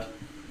into that.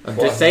 I'm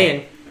just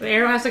saying. The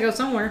arrow has to go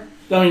somewhere.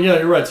 I mean, yeah,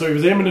 you're right. So he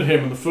was aiming at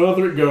him, and the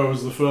further it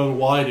goes, the further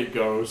wide it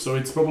goes. So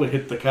it's probably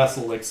hit the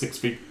castle like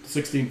 16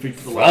 feet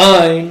to the left.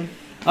 Fine.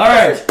 All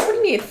right. What do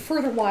you mean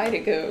further wide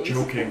it goes?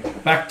 Joking.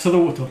 Back to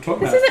the top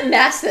This now. isn't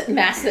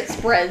mass that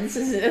spreads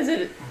as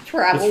it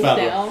travels It's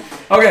fabric. down.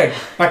 Okay,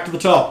 back to the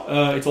top.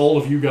 It's all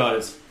of you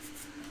guys.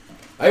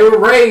 I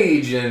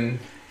rage and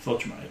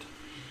Thought you might.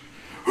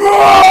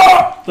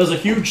 There's a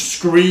huge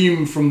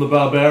scream from the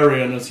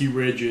barbarian as he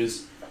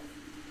rages.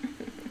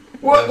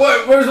 what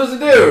are we supposed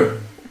to do?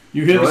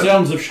 You hear the What?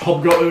 sounds of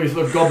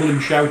goblin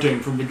shouting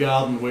from the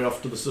garden way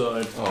off to the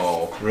side.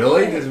 Oh,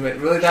 really? Is it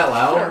really that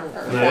loud?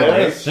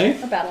 Yes.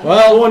 Hey? A battle.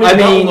 Oh, I need I a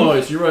battle mean-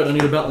 noise. You're right, I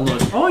need a battle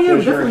noise. Oh, yeah, we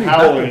Because you're definitely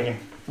need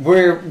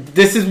battle. howling.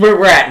 This is where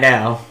we're at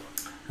now.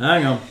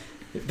 Hang on.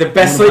 The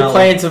best laid Battle.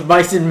 plans of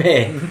mice and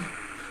men.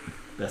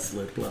 Best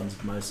laid plans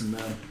of mice and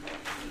men.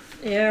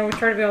 Yeah, we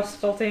try to be all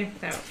stealthy.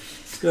 No.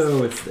 Let's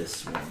go with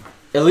this one.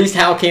 At least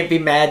Hal can't be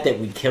mad that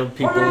we killed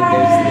people in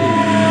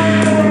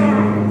their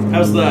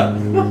How's that?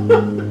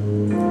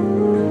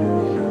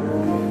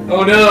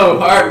 Oh no!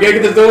 Alright, we gotta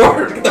get the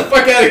door! Get the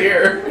fuck out of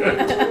here!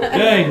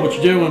 Okay, what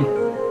you doing?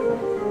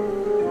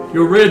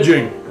 You're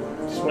raging.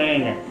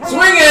 Swing.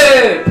 Swing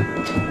it!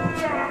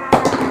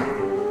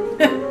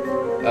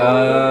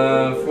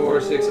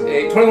 4, 6,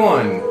 8,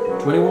 21.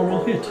 21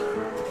 will hit.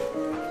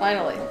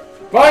 Finally.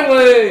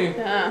 Finally!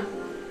 Yeah.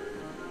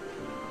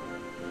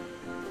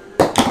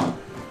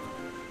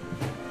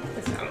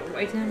 That's out of the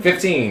way, Tim.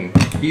 15.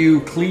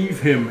 You cleave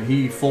him,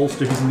 he falls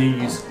to his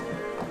knees.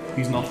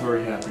 He's not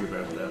very happy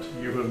about that.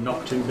 You have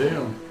knocked him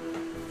down.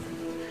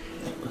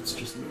 Let's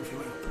just move him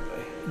out the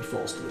way. He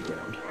falls to the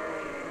ground.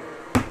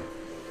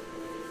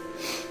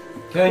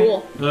 Okay.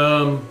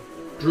 Cool.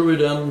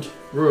 Druid and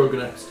Rogue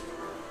next.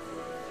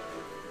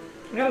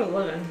 I got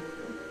 11.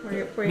 Where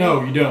you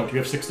No, you don't. You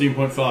have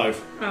 16.5.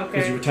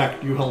 Because you Okay.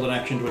 attacked. You held an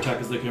action to attack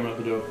as they came out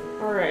the door.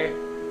 Alright.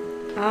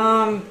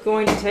 I'm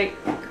going to take.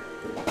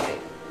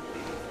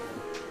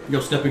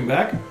 You're stepping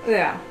back?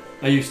 Yeah.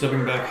 Are you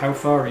stepping back? How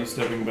far are you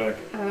stepping back?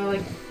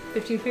 Like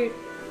 15 feet?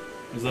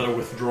 Is that a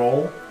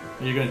withdrawal?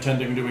 Are you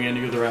intending doing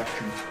any other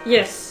action?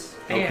 Yes.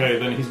 I am. Okay,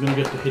 then he's going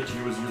to get to hit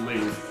you as you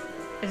leave.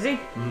 Is he?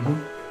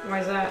 Mm-hmm. Why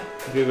is that?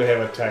 You do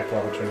have attack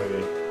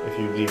opportunity if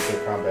you leave the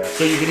combat.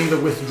 So you can either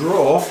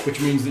withdraw,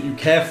 which means that you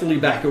carefully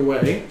back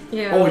away,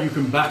 Yeah. or you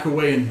can back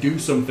away and do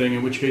something,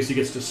 in which case he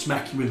gets to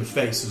smack you in the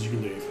face as you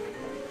leave.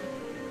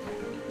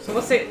 So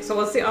what's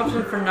the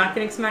option for not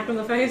getting smacked in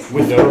the face?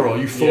 Withdraw.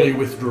 You fully Yeah.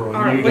 withdraw.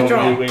 Alright. You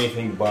Withdraw. don't do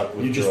anything but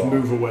withdraw. You just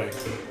move away.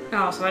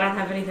 Oh, so I don't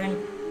have anything.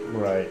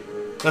 Right.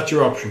 That's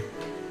your option.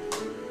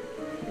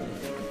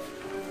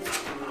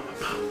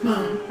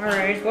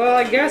 Alright, well,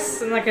 I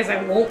guess in that case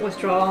I won't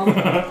withdraw.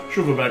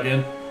 Shove her back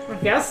in. I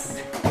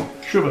guess.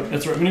 Shove it.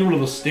 That's right. We need one of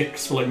those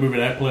sticks for like moving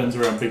airplanes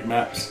around big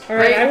maps.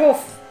 Alright, I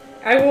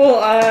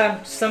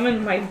will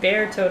summon my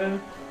bear totem.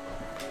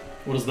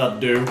 What does that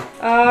do?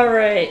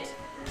 Alright.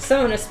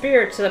 Summon a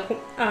spirit to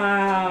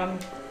the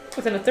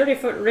within a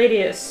 30-foot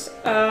radius.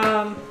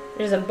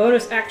 There's a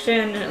bonus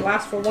action and it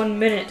lasts for 1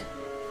 minute.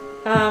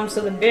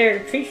 So the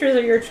bear, creatures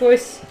of your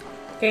choice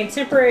gain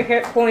temporary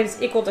hit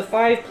points equal to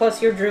 5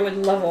 plus your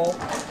druid level.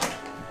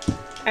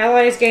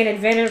 Allies gain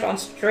advantage on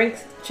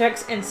strength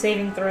checks and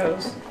saving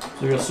throws.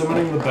 So you're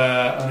summoning the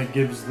bear and it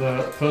gives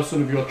the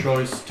person of your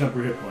choice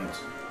temporary hit points.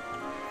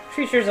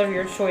 Creatures of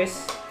your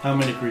choice. How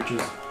many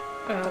creatures?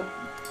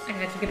 I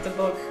had to get the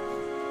book.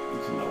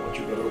 Isn't that what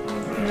you got open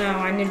over there? No,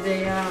 I need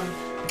the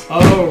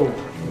Oh!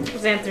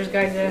 Xanther's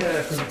Guide to...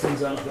 Yeah, because it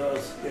turns out it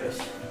does, yes.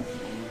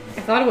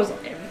 I thought it was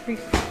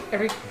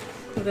every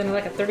within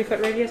like a 30-foot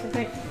radius, I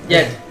think.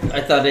 Yeah,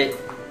 I thought it.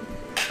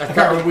 I can't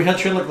remember, we had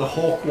shit like the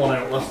hawk one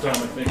out last time,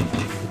 I think.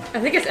 I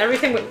think it's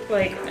everything with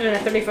like in a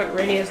 30-foot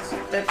radius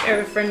that's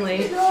air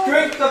friendly.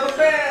 Strength of a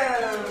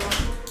bear!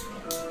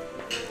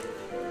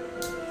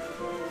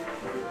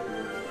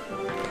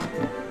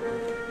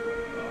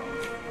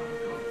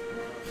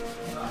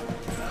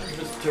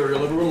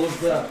 Tutorial, everyone loves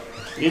that.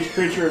 Each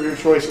creature of your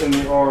choice in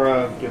the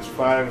aura gets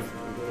 5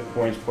 hit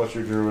points plus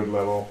your druid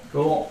level.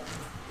 Cool.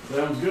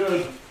 Sounds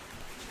good.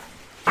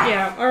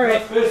 Yeah,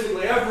 alright. That's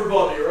basically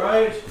everybody,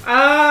 right?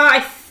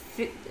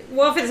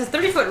 Well, if it's a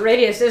 30-foot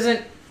radius,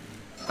 isn't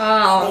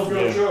Of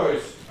your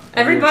choice.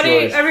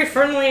 everybody choice.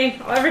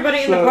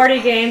 everybody in the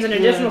party gains an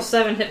additional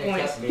 7 hit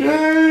points.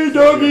 Yay,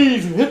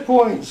 doggies! Hit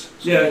points!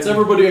 Yeah, it's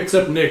everybody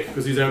except Nick,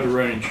 because he's out of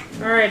range.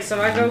 Alright,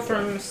 so I go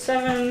from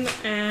 7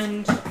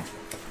 and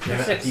Damn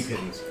it, I 6. keep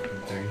hitting this fucking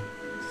thing.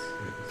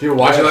 If you're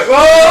watching, like,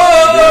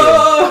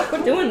 whoa!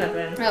 Quit doing that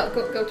then. Oh,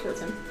 go towards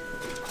him.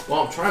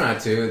 Well, I'm trying not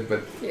to,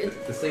 but Yeah.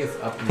 this thing is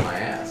up in my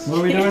ass. What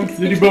are we doing?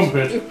 Did he bump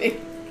it?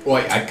 Well,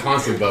 I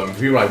constantly bump. If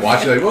people like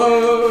watch it, like,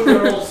 whoa!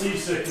 They're all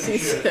seasick and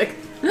He's shit. sick.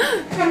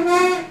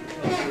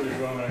 That's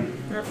really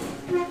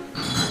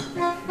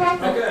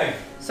funny. Okay.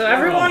 So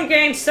everyone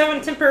gains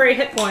 7 temporary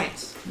hit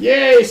points.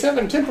 Yay,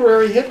 7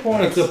 temporary hit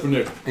points! Except for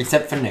Nick.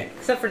 Except for Nick.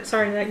 Except for,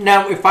 sorry, Nick.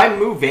 Now, if I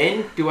move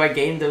in, do I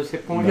gain those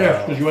hit points? No.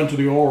 Yeah, because you enter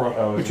the aura.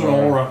 Oh, it's it's an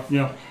aura. aura,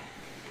 yeah.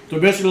 So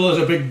basically there's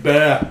a big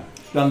bear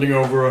standing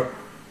over her.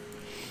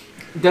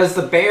 Does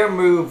the bear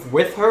move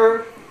with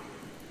her?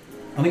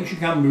 I think she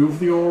can move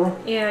the aura,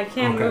 Yeah, I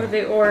can't Okay. move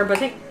the orb, but I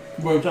think...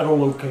 but it's at a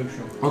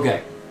location.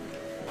 Okay.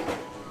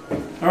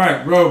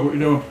 Alright, Rogue, what you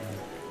doing?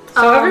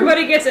 So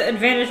everybody gets an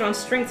advantage on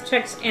strength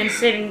checks and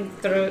saving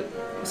throw.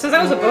 Since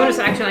that was a bonus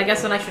action, I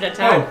guess then I should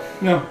attack. Oh,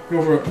 no,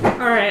 go for it.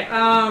 Alright,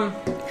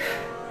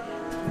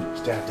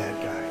 Stab that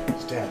guy.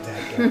 Stab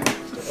that guy. Or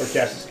cast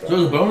a spell. So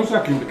there's a bonus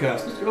action to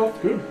cast. Oh,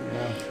 good.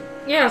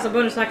 yeah, it's a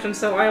bonus action,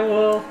 so I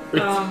will,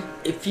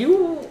 If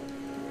you...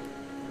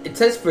 It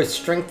says for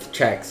strength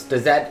checks.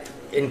 Does that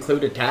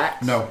include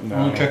attacks? No, No.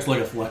 only checks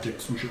like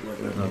athletics and shit like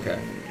that. Okay.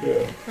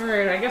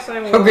 alright, I guess I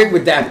will... How great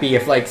would that be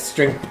if, like,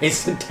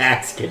 strength-based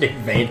attacks get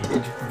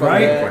advantage? from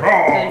Right? that?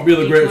 Oh, it'd be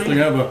the greatest thing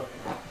ever.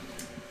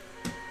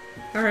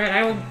 Alright,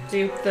 I will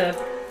do the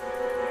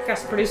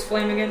cast produce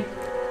flame again.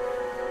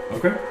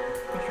 Okay. Not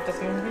sure if that's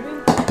the one I'm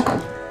doing.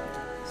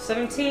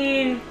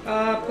 17,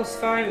 plus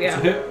 5, It's a yeah.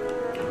 hit.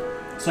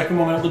 Second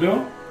one out the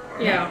door.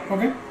 Yeah.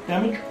 Okay.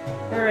 Damage.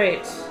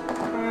 Alright.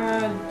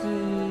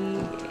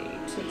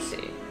 D8, let's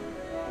see.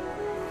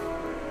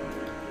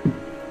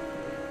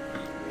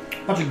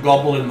 That's a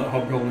goblin that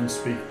hobgoblins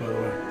speak, by the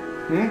way.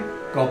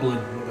 Hmm? Goblin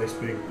that they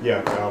speak.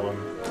 Yeah, goblin.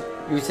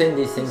 You were saying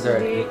these things are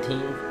at 18?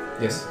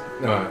 Yes.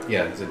 No,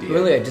 yeah, it's a D8.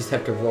 Really, I just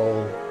have to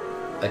roll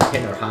a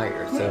 10 or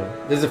higher,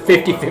 so there's a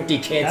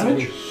 50-50 chance of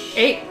Damage? me.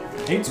 8.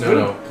 Eight's No, good.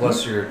 no.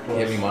 Plus your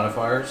heavy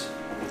modifiers.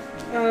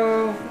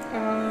 Oh,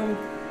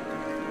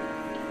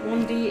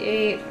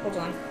 1d8. Hold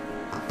on.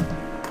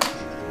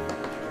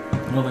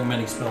 I don't think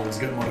many spells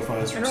get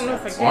modifiers I from don't know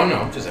if I stats. can. Oh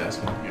no, I'm just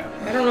asking.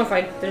 I don't know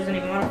if there's any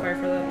modifier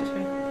for that. Just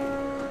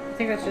I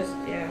think that's just,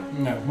 yeah.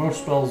 No,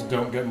 most spells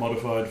don't get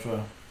modified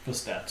for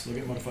stats. They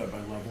get modified by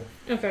level.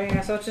 Okay,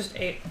 yeah, so it's just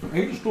 8.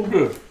 8 is still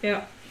good.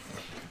 Yeah.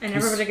 And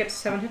everybody gets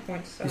 7 hit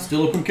points, so. He's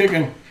still up and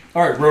kicking.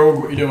 Alright, Rogue,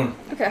 what are you doing?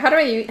 Okay, how do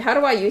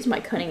I use my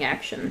cunning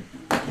action?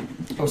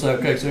 Oh, so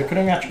your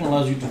cutting action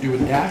allows you to do a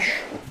dash.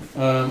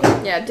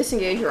 Yeah,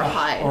 disengage or a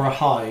hide. Or a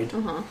hide.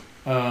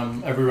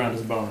 Uh-huh. Every round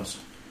is a bonus.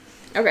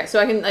 Okay, so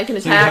I can So you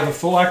attack. have a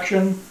full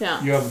action,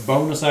 Yeah. you have a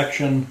bonus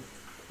action,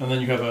 and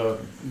then you have a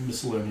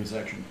miscellaneous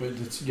action. But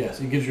yes,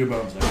 it gives you a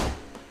bonus action.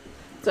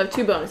 So I have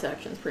 2 bonus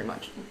actions, pretty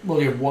much. Well,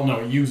 you have one. No,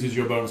 it uses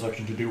your bonus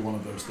action to do one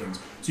of those things.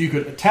 So you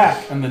could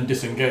attack and then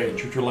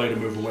disengage, which will allow you to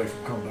move away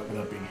from combat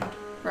without being hit.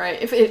 Right.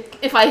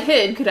 If I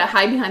hid, could I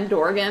hide behind the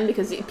door again?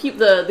 Because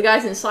the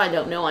guys inside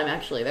don't know I'm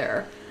actually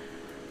there.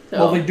 So,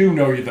 Well, they do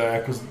know you're there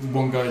because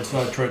one guy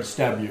inside tried to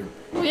stab you,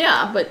 well,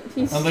 yeah, but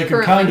he's and they can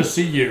currently- kind of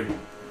see you.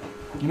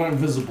 You're not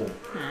invisible.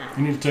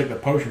 You need to take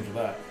that potion for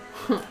that.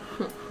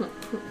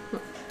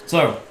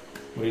 So,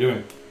 what are you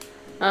doing?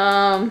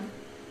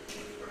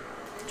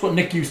 It's what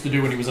Nick used to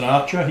do when he was an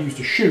archer. He used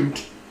to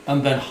shoot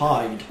and then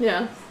hide.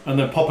 Yeah. And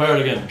then pop out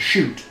again,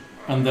 shoot,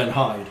 and then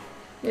hide.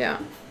 Yeah.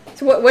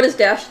 So what does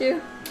dash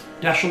do?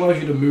 Dash allows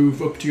you to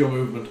move up to your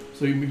movement.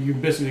 So you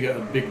basically get a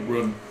big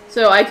run.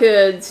 So I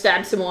could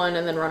stab someone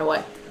and then run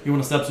away. You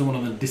want to stab someone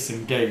and then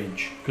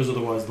disengage, because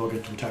otherwise they'll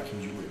get to attack you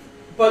as you move.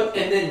 But,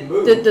 and then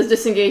move. Does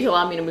disengage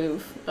allow me to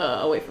move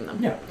away from them?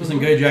 Yeah,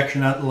 disengage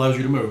action allows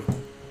you to move.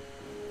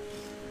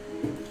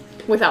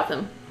 Without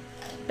them.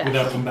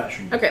 Without them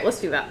bashing. Okay,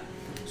 let's do that.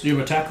 So you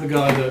attack the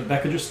guy that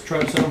Becca just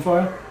tried to set on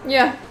fire?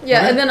 Yeah, Okay.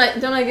 and then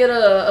don't I get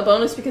a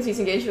bonus because he's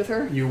engaged with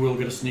her? You will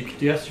get a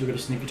sneak, yes, you'll get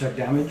a sneak attack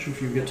damage if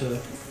you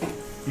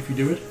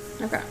do it.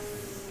 Okay.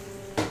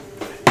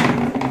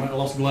 Alright, I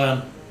lost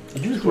Glenn.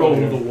 Did you just roll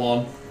with a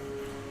 1?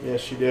 Yes,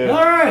 she did.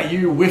 Alright,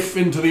 you whiff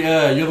into the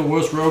air. You're the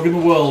worst rogue in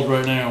the world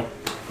right now.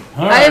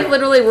 I Alright. have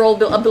literally rolled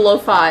below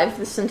 5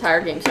 this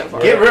entire game so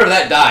far. Get rid of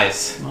that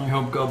dice. My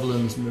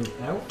hobgoblins move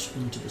out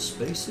into the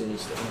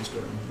spaces. That one's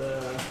going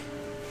there.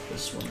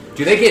 This one.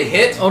 Do they get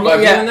hit Oh, by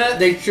no, yeah, doing that?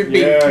 they should be.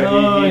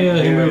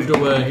 He moved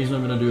away. He's not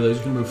going to do that. He's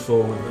going to move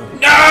forward.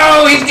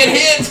 No, he's getting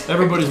hit.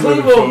 Everybody's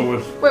moving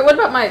forward. Wait, what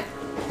about my...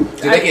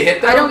 Do they get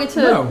hit though? I don't get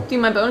to No. do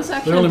my bonus They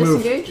action only and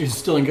move. disengage? He's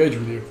still engaged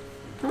with you.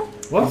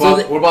 What So about,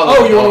 they- what about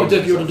Oh, the you want dogs?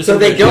 to disengage? So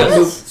they don't Yes.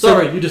 move.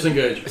 Sorry, you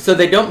disengage. So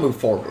they don't move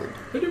forward.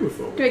 They do move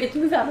forward. Do I get to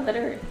move out of that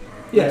area?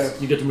 Yes.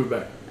 You get to move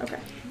back. Okay.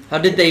 How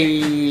did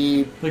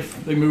they?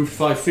 They moved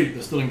 5 feet.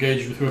 They're still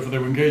engaged with whoever they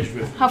were engaged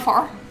with. How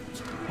far?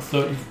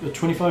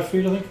 25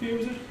 feet, I think, for you,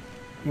 is it?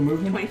 Your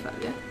movement? 25,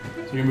 yeah.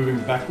 So you're moving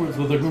backwards.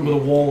 Well, remember the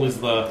wall is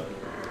there.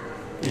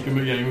 You can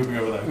move, yeah, you're moving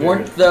over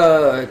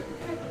there.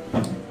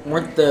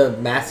 Weren't the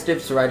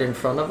mastiffs right in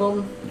front of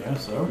them? Yeah,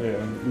 so.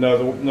 Yeah.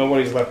 No,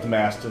 nobody's left the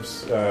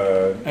mastiffs.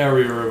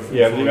 Area of.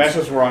 Yeah, the influence.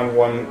 mastiffs were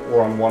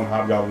on one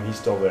hobgoblin. He's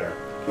still there.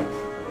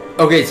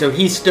 Okay, so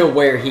he's still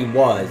where he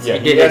was. Yeah,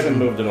 he hasn't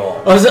moved at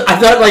all. I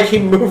thought like he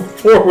moved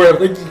forward.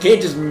 Like you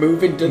can't just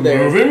move into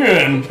there. Moving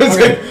in. It's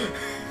Okay. like,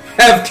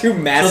 have two So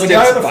mastiffs the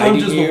guy at the front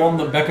fighting is you. the one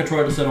that Becca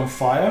tried to set on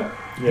fire.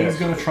 Yes. He's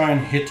going to try and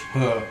hit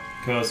her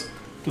because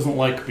he doesn't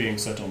like being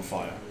set on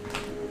fire.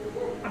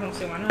 I don't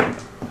see why not.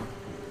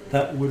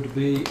 That would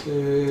be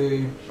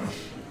a.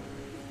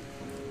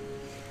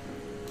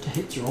 The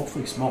hits are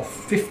awfully small.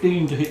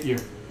 15 to hit you.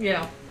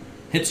 Yeah.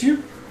 Hits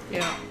you?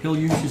 Yeah. He'll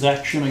use his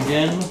action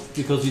again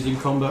because he's in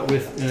combat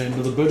with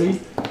another buddy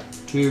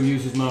to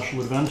use his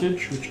martial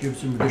advantage, which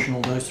gives him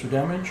additional dice for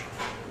damage,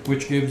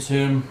 which gives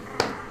him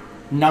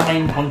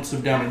 9 points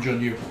of damage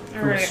on you for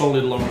a Alright.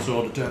 solid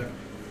longsword attack.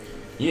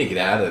 You need to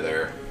get out of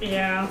there.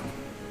 Yeah.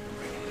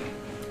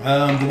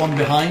 The one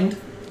behind,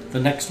 the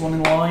next one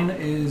in line,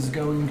 is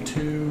going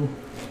to...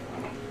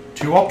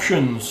 2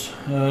 options.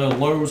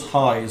 Lows,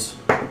 highs.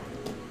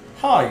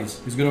 Highs.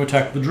 He's going to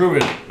attack the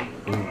druid.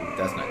 Ooh,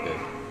 that's not good.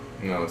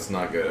 No, it's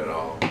not good at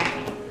all.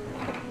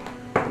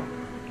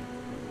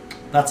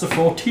 That's a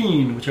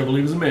 14, which I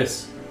believe is a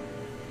miss.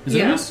 Is it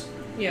a Yeah. miss?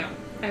 Yeah.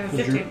 I have a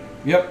The 15.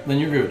 Yep, then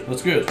you're good.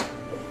 That's good.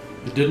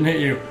 It didn't hit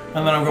you.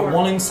 And then I've got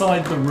one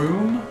inside the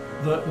room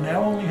that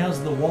now only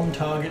has the one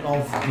target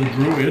of the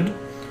druid.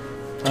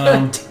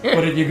 But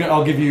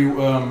I'll give you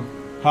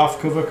half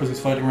cover because he's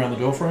fighting around the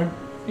doorframe.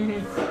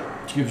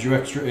 Which gives you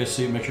extra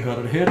AC and makes you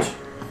harder to hit.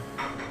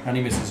 And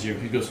he misses you.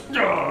 He goes,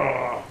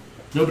 "Argh!"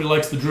 Nobody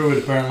likes the druid,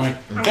 apparently.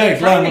 Hey,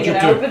 Glenn, what you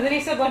up to? But then he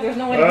said like there's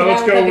no way to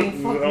Let's get out go. without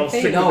getting I'll fucking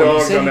stick paid. the No, you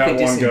dogs said on you that could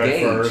one guy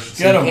disengage. first.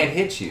 So Get he him. can't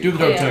hit you. Do the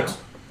dog Yeah. text.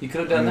 You could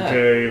have done that.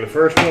 Okay, the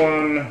first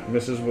one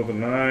misses with a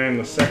 9.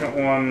 The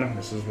second one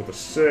misses with a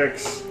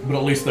 6. But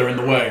at least they're in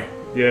the way.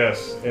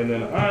 Yes, and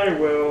then I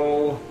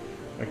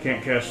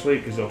can't cast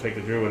sleep because they'll take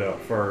the druid out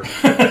first.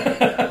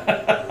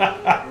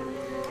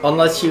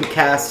 Unless you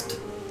cast.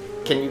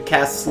 Can you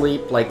cast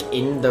sleep like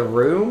in the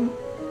room?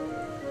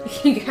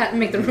 You can't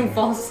make the room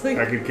fall asleep.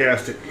 I could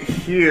cast it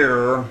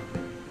here.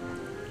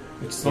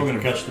 It's still going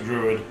to catch the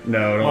druid. No,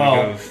 it only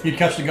Well, goes. you'd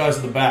catch the guys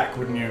at the back,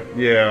 wouldn't you?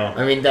 Yeah.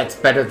 I mean, that's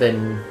better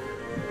than.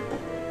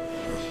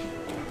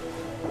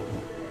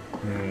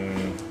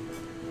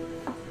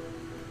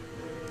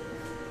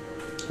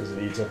 Because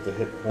it eats up the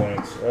hit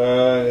points.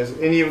 Has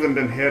any of them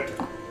been hit?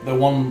 The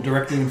one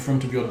directly in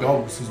front of your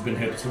dogs has been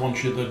hit. It's the one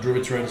the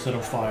druid's trying to set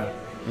on fire.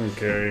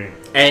 Okay.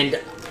 And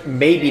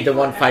maybe the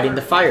one fighting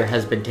the fire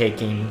has been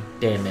taking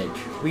damage.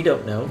 We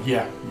don't know.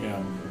 Yeah.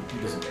 He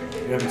doesn't.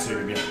 You haven't seen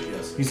him yet.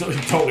 Yes. He's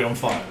totally on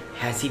fire.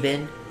 Has he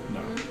been?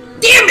 No.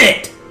 Damn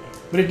it!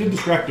 But it did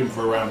distract him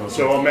for a round or so.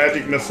 So a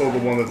magic missile, the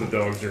one that the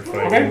dogs are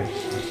fighting. Okay.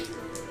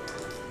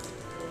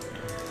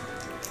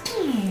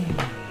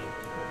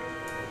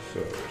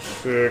 So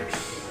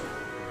 6,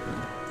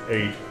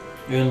 8.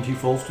 And he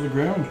falls to the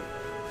ground.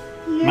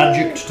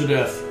 Magicked to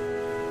death.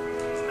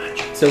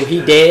 So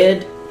he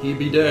dead? He'd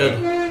be dead.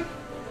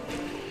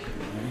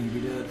 He'd be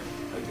dead.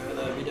 That guy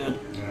there be dead.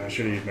 I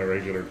should have used my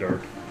regular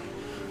dart.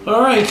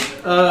 Alright,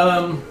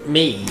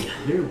 Me.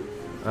 you.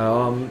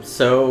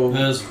 So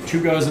There's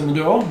 2 guys in the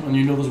door, and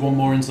you know there's one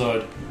more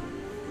inside.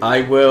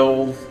 I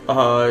will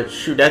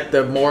shoot at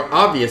the more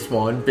obvious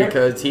one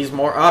because he's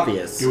more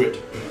obvious. Do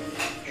it.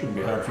 Shouldn't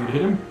be hard for you to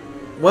hit him.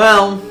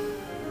 Well,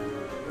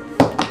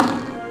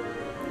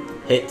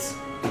 Hits.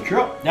 Good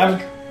shot.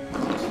 Damage.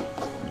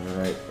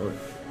 Alright.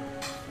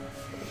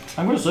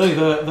 I'm going to say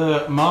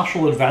the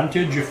martial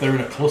advantage if they're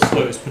in a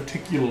cluster is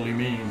particularly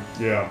mean.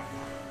 Yeah.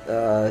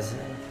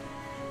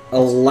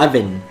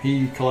 11.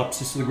 He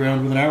collapses to the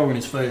ground with an arrow in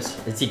his face.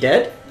 Is he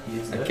dead? He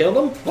is I dead.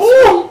 killed him?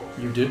 Oh!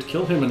 You did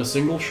kill him in a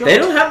single shot. They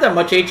don't have that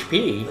much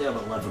HP. They have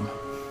 11.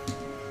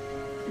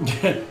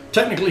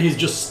 Technically, he's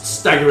just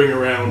staggering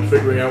around,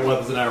 figuring out where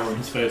there's an arrow in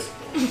his face.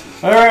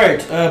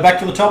 Alright, back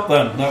to the top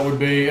then. That would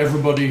be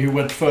everybody who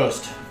went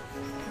first.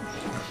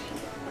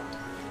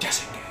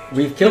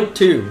 We've killed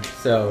 2,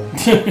 so...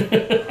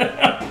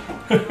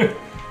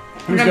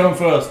 Who's going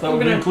first? That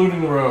would be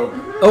including the rogue.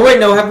 Oh wait,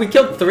 no, have we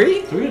killed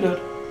 3? 3 you did.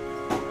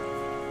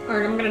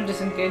 Alright, I'm gonna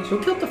disengage.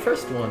 Who killed the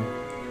first one?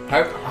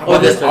 How Oh,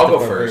 about this? this I'll was go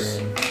the first.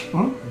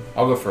 Hmm?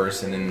 I'll go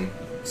first and then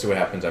see what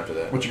happens after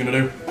that. What you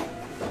gonna do?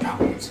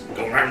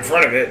 Go right in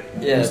front of it.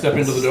 Yeah. You step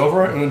into the door,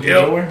 right? Into the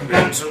doorway?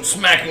 And some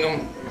smacking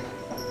them.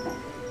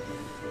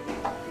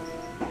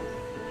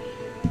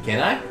 Can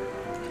I?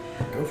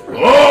 Go for it.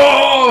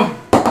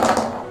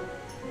 Oh!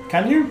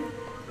 Can you?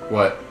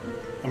 What?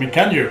 I mean,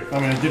 can you? I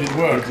mean, did it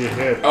work? Did you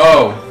hit?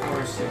 Oh!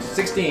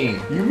 16.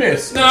 You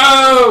missed.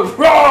 No!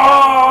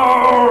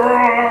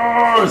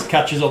 Roars!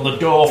 Catches on the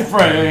door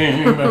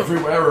frame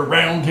everywhere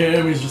around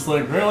him. He's just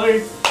like,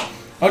 really?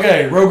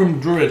 Okay, Rogan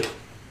Druid.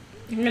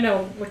 I'm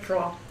gonna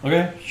withdraw.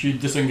 Okay, she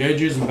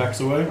disengages and backs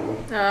away.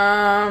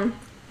 Can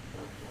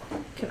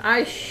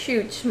I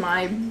shoot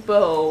my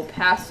bow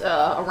past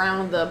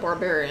around the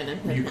Barbarian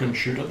and hit You him? can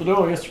shoot at the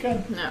door, yes you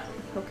can. No.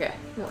 Okay.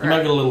 You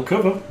might get a little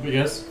cover, but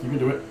yes, you can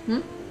do it.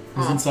 He's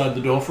Oh. inside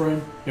the door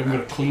frame. You haven't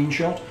got a clean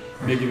shot.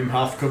 You may give him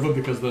half cover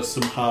because there's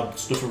some hard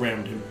stuff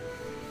around him.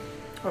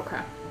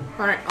 Okay.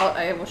 Alright,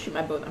 I will shoot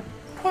my bow then.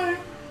 Fine.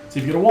 See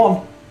if you get a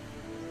 1.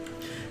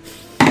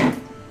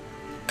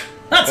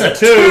 That's a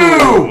 2!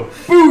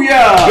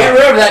 Booyah! Get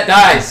rid of that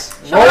dice!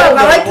 Shut up,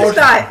 I like this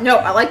die. No,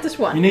 I like this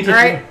one. You need to-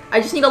 Alright,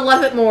 I just need to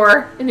love it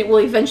more, and it will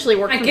eventually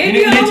work I for gave me.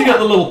 You need to get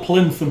the little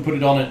plinth and put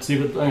it on it. See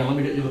if it. Hang on, let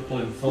me get you the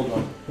plinth. Hold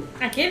on.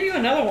 I gave you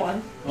another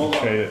one. Hold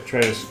on.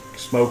 Try to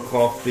smoke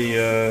off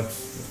the,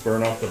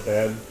 burn off the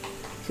bad.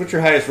 So what's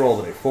your highest roll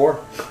today?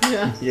 4?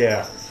 Yeah,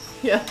 Yeah.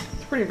 yeah,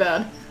 it's pretty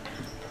bad.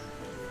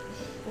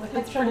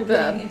 That's pretty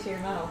bad. into your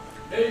mouth.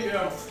 There you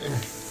go.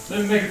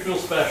 Let me make it feel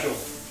special.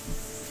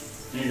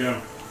 There you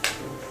go.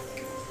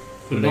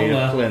 Put it on Made a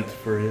there. plinth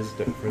for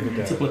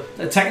the It's a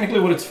die. technically,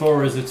 what it's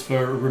for is it's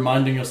for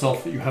reminding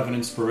yourself that you have an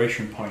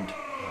inspiration point,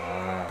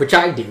 Which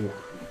I do.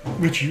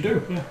 which you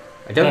do. Yeah.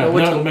 I don't know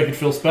which it'll one. make it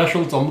feel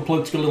special. It's on the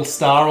plinth. It's got a little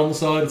star on the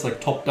side. It's like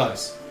top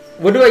dice.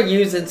 What do I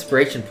use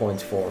inspiration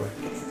points for?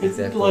 It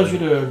Exactly. allows you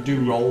to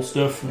do roll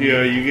stuff.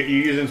 Yeah, you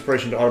use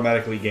inspiration to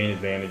automatically gain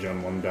advantage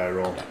on one die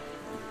roll.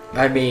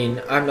 I mean,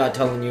 I'm not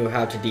telling you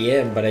how to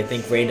DM, but I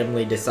think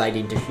randomly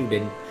deciding to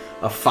shoot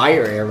a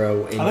fire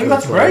arrow into I think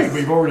that's a great, place-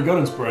 but you've already got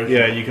inspiration.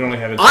 Yeah, you can only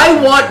have it. I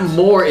want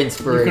more You,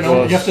 inspiration.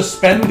 you have to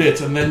spend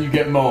it and then you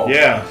get more.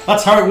 Yeah.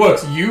 That's how it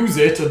works. Use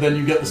it and then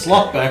you get the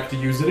slot back to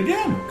use it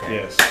again.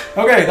 Yes.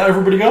 Okay, that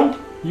everybody gone?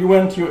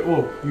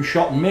 You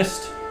shot and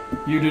missed.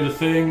 You did a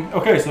thing.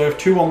 Okay, so I have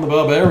 2 on the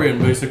Barbarian,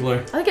 basically. I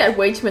think I had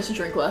way too much to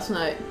drink last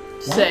night.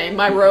 Say,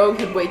 my rogue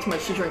had way too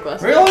much to drink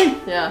last night. Really?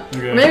 Yeah.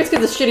 Okay. Maybe it's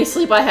because of the shitty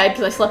sleep I had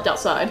because I slept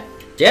outside.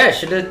 Yeah,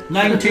 should have.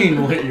 19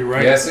 will hit you,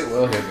 right? Yes, it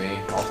will hit me.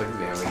 I'll take the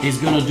damage. He's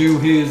gonna do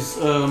his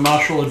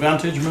martial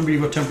advantage. Remember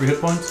you got temporary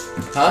hit points?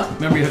 Huh?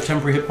 Remember you have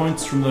temporary hit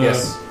points from the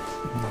Yes.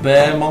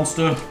 bear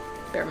monster?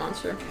 Bear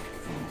monster.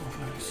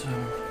 So,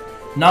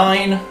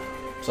 9.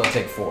 So I'll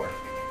take 4.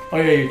 Oh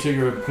yeah, you take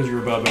your because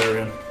you're a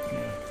barbarian. Yeah.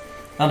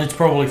 And it's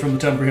probably from the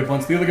temporary hit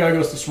points. The other guy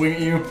goes to swing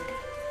at you.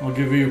 I'll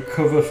give you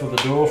cover for the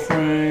door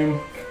frame.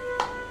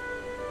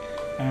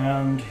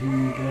 And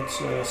he gets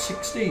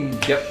 16.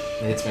 Yep,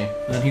 it hits me.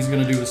 Then he's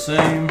going to do the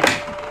same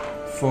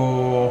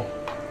for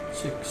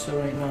 6,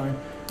 7, 8, 9,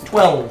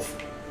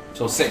 12.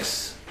 So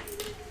 6.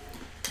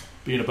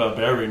 Being a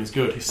barbarian is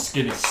good. His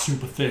skin is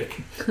super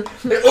thick.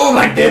 Oh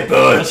my dead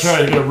That's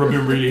right, you gotta rub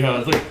him really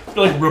hard. It's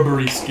like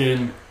rubbery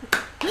skin.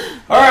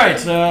 Alright,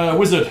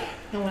 wizard.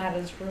 No one had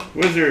his room.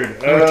 Wizard.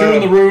 There are 2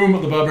 in the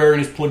room, the barbarian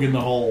is plugging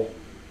the hole.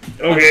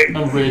 Okay.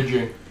 And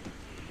raging.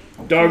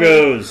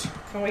 Doggos.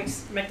 Can we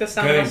make this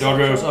sound Okay, more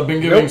doggos. social? I've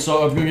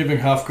been giving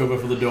half cover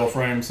for the door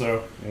frame,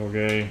 so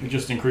Okay. it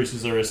just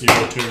increases their AC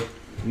by 2.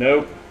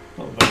 Nope.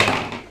 Not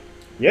bad.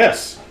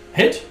 Yes.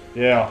 Hit.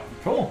 Yeah.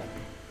 Cool.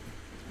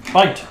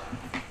 Bite.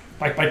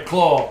 Bite, bite,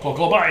 claw. Claw,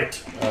 claw, bite.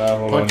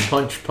 Hold on.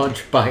 Punch,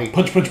 bite.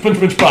 Punch, punch, punch,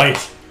 punch,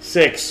 bite.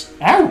 6.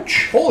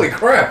 Ouch. Holy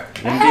crap!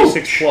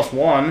 1d6 plus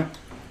 1.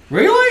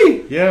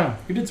 Really? Yeah.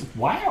 You did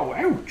wow,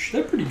 ouch.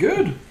 They're pretty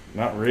good.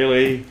 Not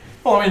really.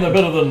 Well, I mean, they're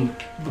better than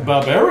the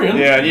barbarian.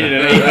 Yeah, I needed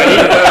an 8.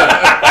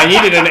 I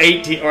needed an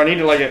 18, or I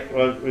needed like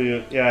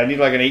a. I need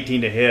like an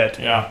 18 to hit.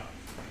 Yeah.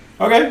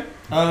 Okay.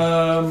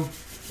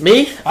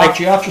 Me?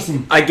 Archie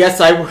Atchison. I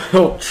guess I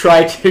will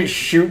try to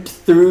shoot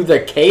through the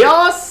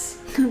chaos?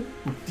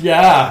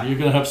 Yeah, you're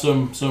gonna have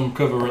some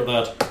cover at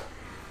that.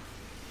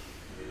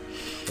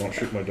 Don't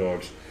shoot my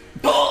dogs.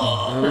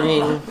 I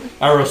mean,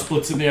 Arrow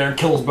splits in the air and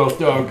kills both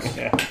dogs.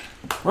 Yeah.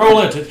 Roll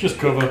it. It's just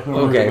cover. Don't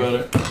worry about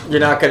it. you're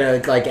not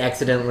gonna like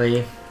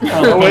accidentally.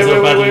 Oh,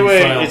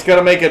 wait. It's got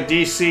to make a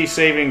DC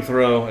saving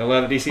throw.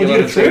 11 DC What, you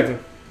 11 get a trip? saving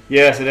throw.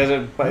 Yes, it has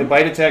a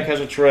bite attack has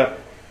a trip.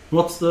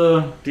 What's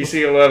the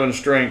DC 11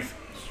 strength.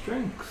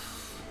 strength?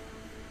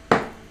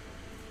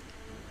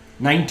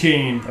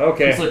 19.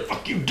 Okay. It's like,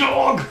 fuck you,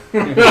 dog!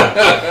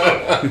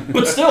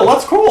 But still,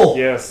 that's cool.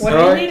 Yes. What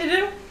do you need to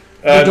do?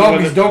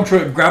 His dog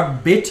tried to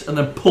grab bit and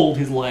then pulled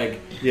his leg.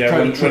 Yeah, Tried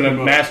when to trip a him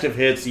up. mastiff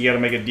hits, you got to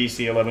make a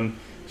DC 11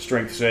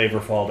 strength save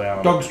or fall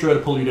down. Dogs try to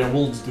pull you down.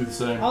 Wolves do the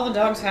same. All the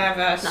dogs have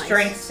Nice.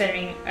 strength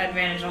saving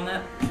advantage on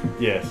that.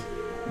 Yes.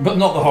 But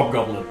not the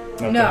hobgoblin. Not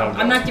No, the hog I'm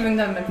dog. not giving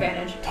them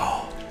advantage.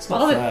 It's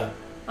not All the- fair.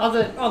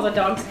 All the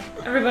dogs.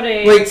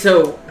 Everybody. Wait,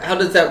 so how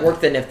does that work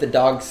then? If the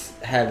dogs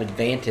have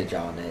advantage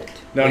on it?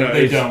 No,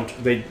 They it's-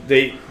 don't.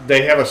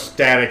 They have a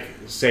static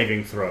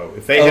saving throw.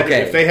 If they had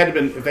if they had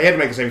to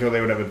make a saving throw,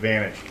 they would have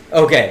advantage.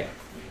 Okay,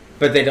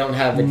 but they don't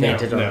have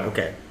advantage on it. no.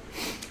 Okay.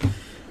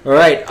 All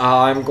right,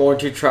 I'm going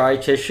to try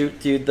to shoot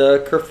through the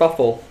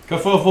kerfuffle.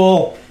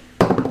 Kerfuffle.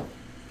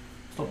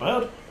 It's not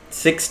bad.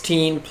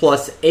 16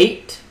 plus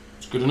 8.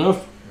 It's good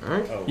enough.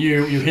 Alright. Oh.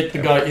 You hit the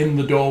guy in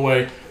the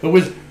doorway.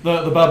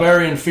 The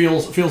barbarian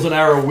feels an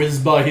arrow whiz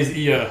by his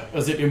ear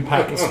as it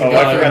impacts the Oh,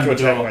 guy I forgot in to the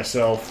attack door.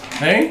 myself.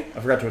 Hey? I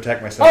forgot to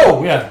attack myself.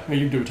 Oh yeah,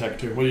 you do attack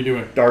too. What are you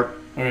doing? Dart.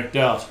 Okay,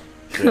 dart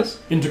Yes.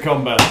 into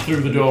combat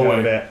through the doorway.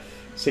 Combat.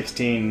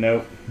 16.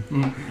 Nope.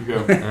 You go.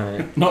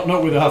 Alright. Not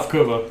with a half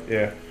cover.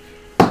 Yeah.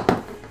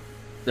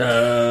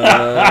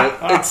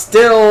 It's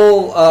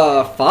still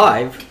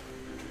 5.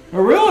 Oh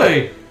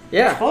really?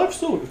 Yeah. 5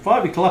 still.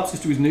 5. He collapses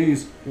to his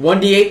knees.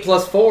 1d8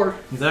 plus 4.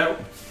 He's out.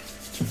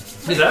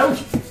 He's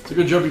out. It's a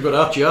good job you got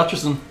Archie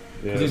Archison.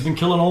 Because he's Yes. been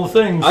killing all the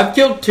things. I've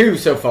killed 2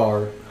 so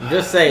far. I'm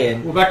just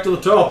saying. We're back to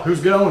the top. Who's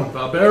going?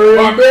 Barbarian.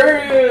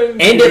 Barbarian!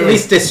 And at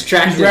least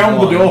distracted He's round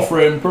one. the door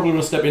frame. Probably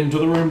going to step into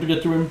the room to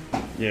get to him.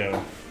 Yeah.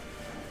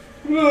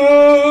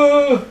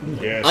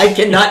 Yes. I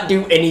cannot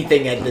do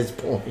anything at this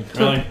point.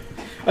 Really?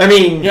 I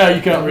mean, Yeah,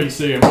 you can't really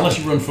see him unless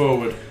you run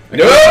forward.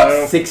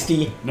 No.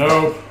 60.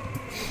 Nope.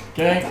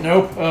 Okay,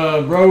 nope.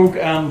 Rogue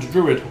and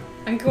Druid.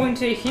 I'm going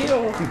to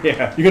heal.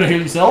 Yeah. You gonna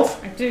heal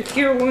yourself? I do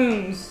cure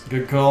wounds.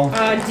 Good call.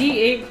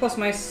 D8 plus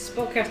my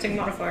spellcasting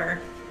modifier.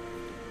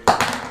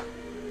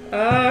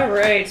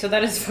 Alright, so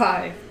that is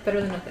 5.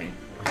 Better than nothing.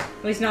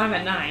 At least now I'm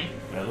at 9.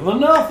 Better than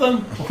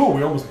nothing. Oh,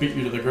 we almost beat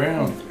you to the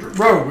ground.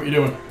 Rogue, what are you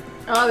doing?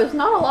 There's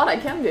not a lot I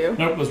can do.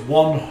 Nope, there's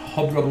one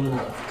hobgoblin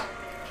left.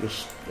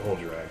 Just hold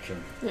your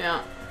action.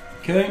 Yeah.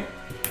 Okay.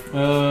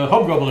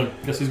 Hobgoblin.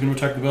 Guess he's gonna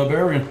attack the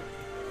barbarian.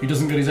 He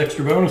doesn't get his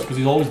extra bonus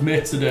because all his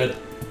mates are dead.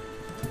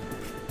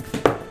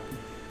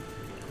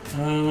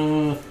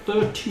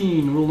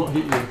 13 will not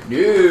hit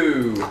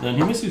you. No. Then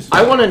he misses.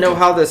 I want to know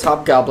how this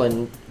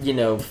hobgoblin,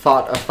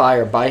 fought a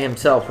fire by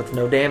himself with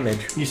no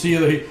damage. You see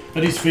that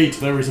at his feet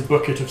there is a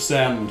bucket of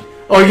sand.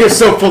 Oh, you're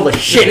so full of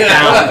shit,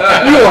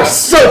 Al. You are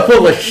so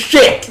full of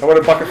shit. I want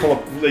a bucket full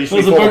of. There's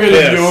a bucket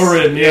of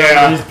urine,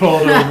 yeah, and he's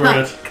poured over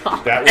it.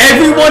 That was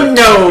Everyone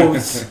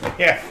knows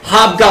Yeah.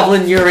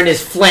 hobgoblin urine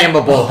is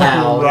flammable,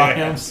 Al. Right,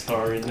 I'm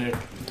sorry, Nick.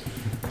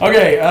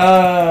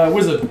 Okay,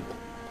 wizard.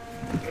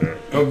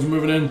 Dog's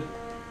moving in.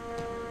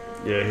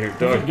 Yeah. Here,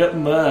 How's it dog.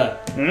 getting there?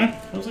 Hmm?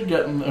 How's it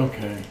getting?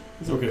 Okay.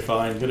 He's okay,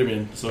 fine. Get him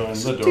in. So I'm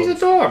the dog.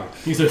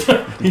 He's a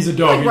dog. He's a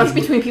dog. He runs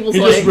between people's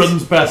He legs. just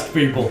runs past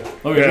people.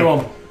 Okay, Yeah. go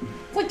on.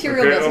 It's like Tyrael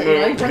Okay, does I'll it, you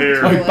know? He move runs here.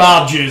 through Oh, he it.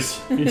 barges.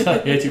 I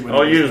hate it when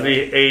I'll he does use that.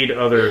 the aid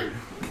other.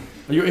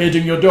 Are you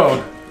aiding your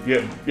dog?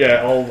 Yeah.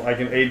 I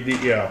can aid the.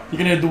 Yeah. You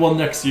can aid the one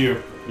next to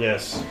you.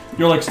 Yes.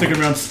 You're like sticking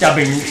around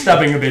stabbing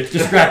a bit,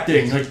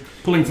 distracting, like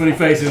pulling funny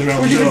faces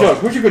around the door.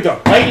 Who's your good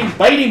dog?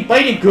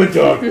 Biting, good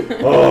dog.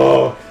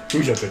 Oh,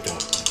 who's your good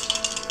dog?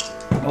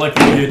 I like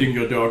that you're aiding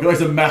your dog.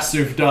 That's a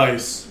massive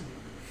dice.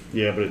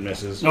 Yeah, but it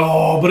misses.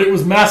 Oh, but it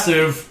was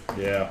massive.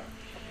 Yeah.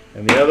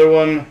 And the other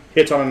one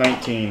hits on a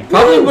 19.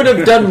 Probably would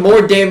have done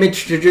more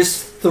damage to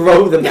just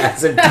throw the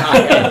massive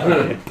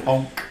tile.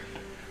 Honk.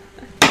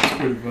 It's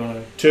pretty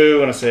funny.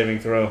 2 and a saving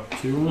throw.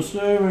 2 on a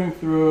saving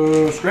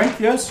throw. Strength,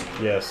 yes?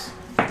 Yes.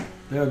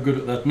 They are good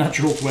at that.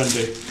 Natural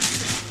 20.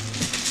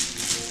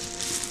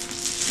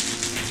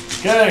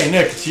 Okay,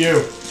 Nick, it's you.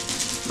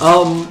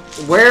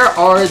 Where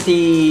are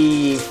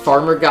the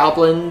farmer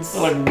goblins?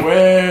 They're like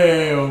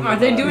way over Are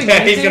they there. doing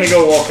Yeah, he's anything? gonna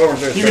go walk over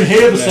to. You can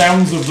hear the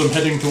sounds of them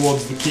heading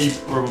towards the keep,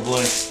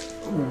 probably.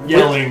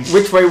 Yelling.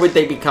 Which way would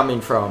they be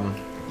coming from?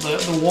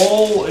 The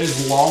wall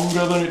is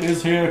longer than it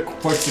is here,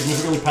 quite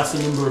significantly past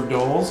a number of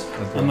doors.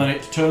 And then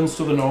it turns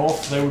to the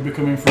north. They would be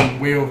coming from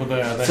way over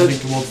there. They're So-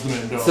 heading towards the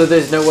main door. So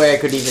there's no way I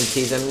could even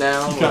see them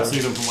now? You can't or- see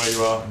them from where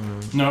you are.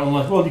 No,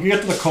 unless... Well, you can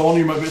get to the corner,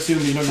 you might be able to see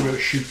them, but you're not going to be able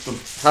to shoot them.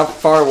 How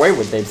far away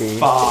would they be?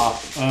 Far.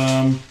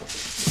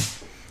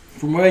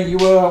 From where you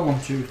are, 1,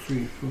 2,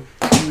 3,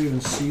 4. Can you even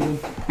see them?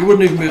 You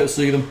wouldn't even be able to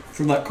see them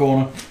from that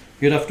corner.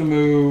 You'd have to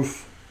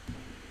move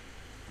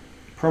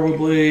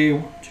probably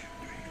 1, 2, 3,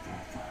 4,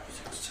 5,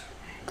 6, 7,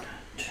 8, 9,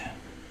 10.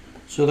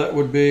 So that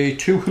would be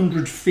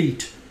 200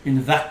 feet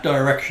in that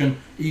direction,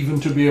 even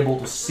to be able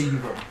to see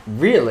them.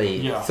 Really?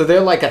 Yeah. So they're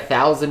like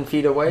 1,000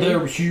 feet away?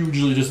 They're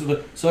hugely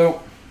distant.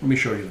 So, let me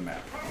show you the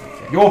map.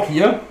 Okay. You're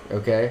here,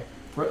 Okay.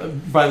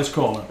 by this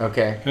corner.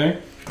 Okay. Okay?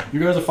 You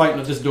guys are fighting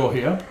at this door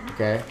here.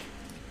 Okay.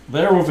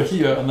 They're over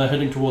here, and they're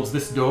heading towards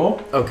this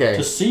door. Okay.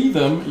 To see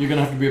them, you're going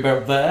to have to be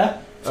about there.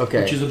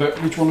 Okay. Which is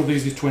about, each one of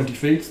these is 20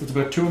 feet, so that's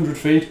about 200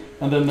 feet,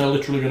 and then they're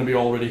literally going to be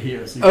already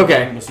here, so you're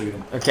going to see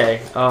them.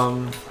 Okay.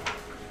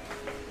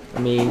 I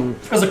mean...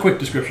 As a quick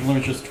description, let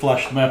me just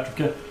flash the map.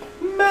 Okay.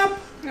 Map!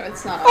 No,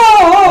 it's not.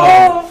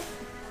 Oh!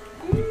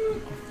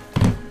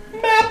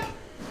 Map!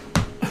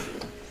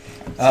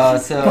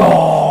 So...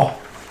 Oh!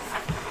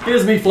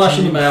 Here's me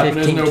flashing the map, and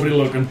there's 15. nobody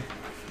looking.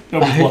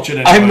 Nobody's watching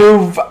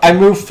anyway. I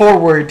move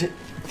forward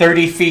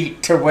 30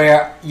 feet to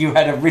where you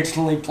had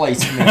originally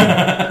placed me.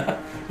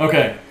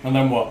 Okay, and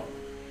then what?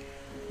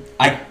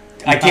 I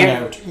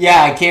can't. out.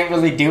 Yeah, I can't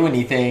really do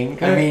anything. I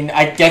Okay. mean,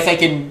 I guess I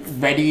can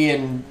ready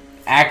an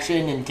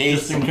action in case.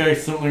 Just in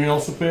case something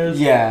else appears?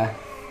 Yeah.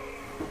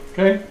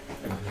 Okay,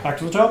 back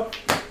to the top.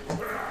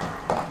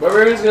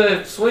 Barbarian's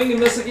gonna swing and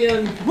miss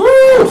again.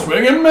 Woo!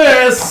 Swing and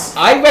miss!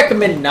 I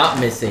recommend not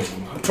missing.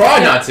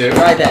 Try not to.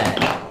 Try that.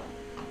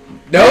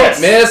 Nope,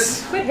 Yes.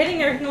 miss. Quit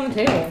hitting everything on the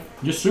table.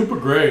 You're super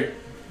great.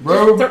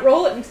 Rogue, Just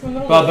roll it into the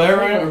middle.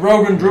 Barbarian,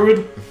 Rogue and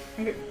Druid.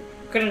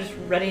 Gonna just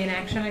ready in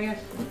action, I guess.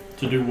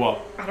 To do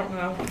what? I don't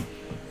know.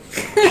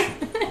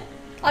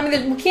 I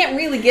mean, we can't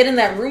really get in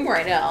that room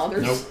right now.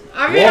 There's. Nope.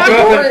 I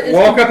mean,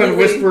 Walk up and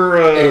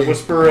completely-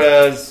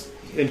 whisper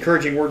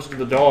encouraging words to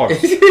the dogs.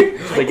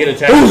 So they get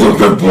attacked.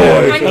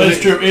 That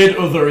is true. Aid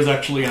other is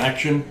actually an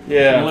action.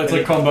 Yeah. It's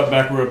like combat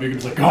back rope. You can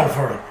just like go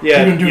for it.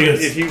 Yeah, You can do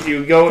this. If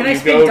you go, Can I you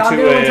speak go doggo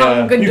to and tell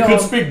them a. good You dog?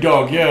 could speak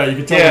dog. Yeah, you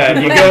could tell. Yeah,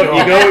 them you good go. dog.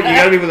 You go. You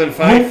got to be within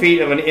 5 feet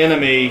of an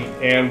enemy,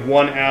 and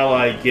one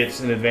ally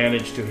gets an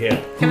advantage to hit.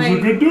 Can Who's a I,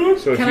 good dog?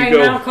 So if can you I go,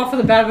 now call for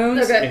the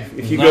baboons? Okay.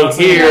 if you No, go it's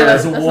here,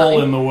 there's a That's wall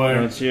fine. in the way.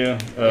 that's you.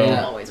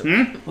 Yeah, always.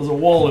 There's a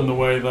wall in the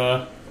way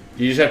there.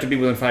 You just have to be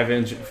within 5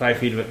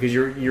 feet of it because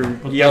you're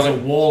But there's a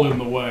yelling. wall in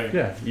the way.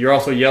 Yeah, you're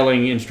also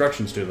yelling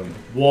instructions to them.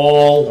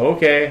 Wall.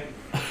 Okay.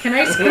 Can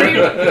I scream?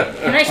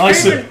 Can I I scream?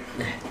 said,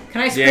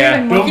 Can I scream Yeah.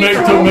 and don't monkey make,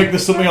 throw? don't make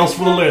this something else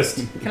for the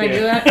list. Can I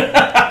do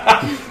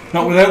that?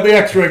 Not without the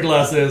X-ray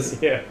glasses.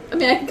 Yeah. I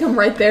mean, I can come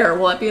right there.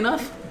 Will that be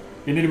enough?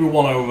 You need to be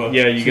one over.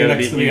 Yeah, So you you're gotta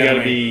next to the be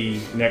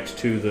enemy. next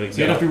to the.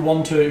 So you have to be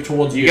one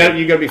towards you.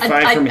 You gotta be 5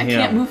 from I him.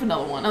 can't move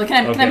another one.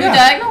 Can I Okay. move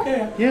diagonal?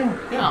 Yeah.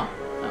 Yeah.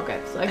 Oh, okay.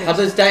 So I can How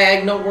does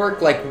diagonal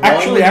work? Like one?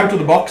 Actually, out of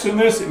the box in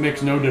this, it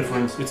makes no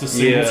difference. It's a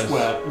single Yes.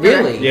 square.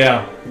 Really?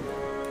 Yeah.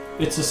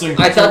 It's a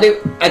single. I thought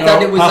it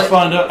was like,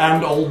 Pathfinder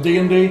and old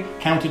D&D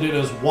counted it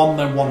as one,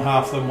 then one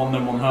half, then one,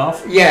 then one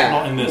half. Yeah.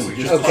 Not in this. It's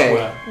just Okay. a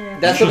square.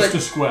 that's It's what just I,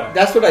 a square.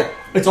 that's what I.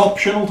 It's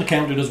optional to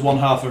count it as one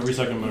half every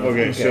second move.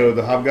 Okay, so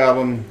the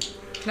hobgoblin.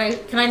 Can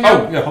I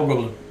now? Oh yeah,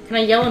 hobgoblin. Can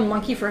I yell and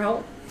monkey for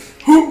help?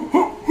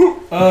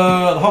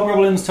 The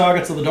hobgoblin's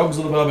targets are the dogs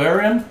of the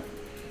barbarian.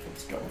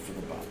 Let's go for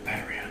the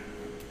barbarian.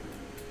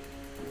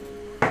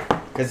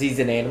 Because he's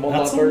an animal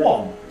That's lover. a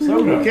one.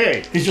 So good.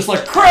 Okay. He's just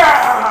like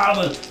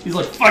crowd. He's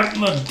like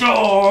fighting the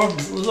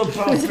dogs. There's a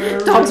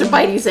barbarian. Dogs are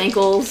biting his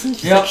ankles.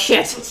 She's Yep. like,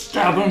 shit.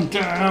 Stab him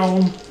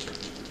down.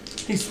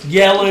 He's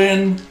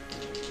yelling.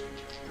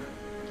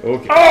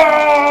 Okay.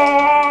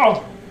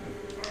 Oh!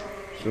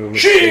 So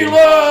let's see.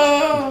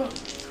 Sheila!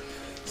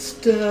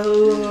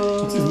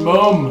 Stella. That's his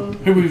mum,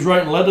 who he was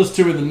writing letters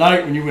to in the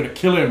night when you were going to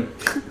kill him.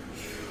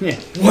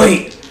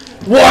 Wait,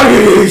 why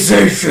did he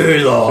say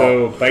Sheila?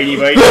 So bitey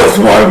bitey. That's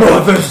my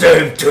mother's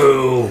name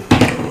too.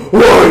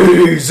 Why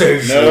did he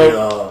say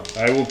No.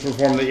 I will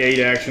perform the aid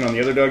action on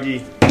the other doggy.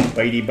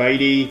 Bitey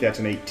bitey. That's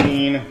an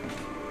 18.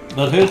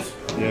 That hits.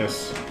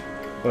 Yes.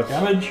 Let's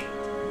Damage.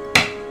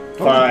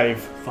 5.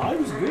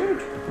 5 is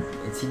good.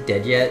 Is he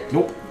dead yet?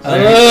 Nope.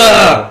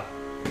 Ugh.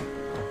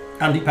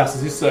 And he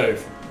passes his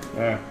save.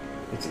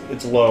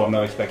 It's low. I'm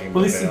not expecting.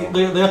 Well, him to fail.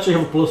 they actually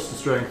have a plus to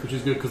strength, which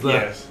is good because they're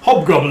Yes.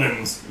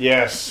 hobgoblins.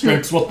 Yes.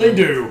 Strength's what they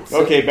do.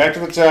 Okay, back to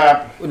the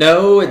top.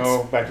 No, it's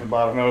No, back to the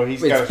bottom. No,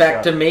 he's got it's a back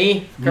shot. to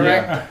me.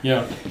 Correct.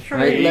 Yeah.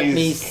 Right, let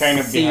me He's kind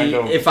of see behind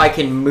over. if I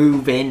can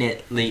move in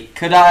at least.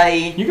 Could I?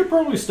 You could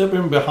probably step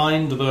in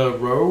behind the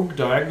rogue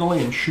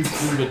diagonally and shoot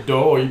through the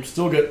door. You'd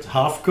still get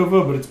half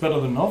cover, but it's better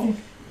than nothing.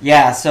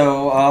 Yeah.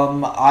 So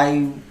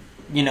I,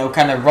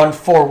 kind of run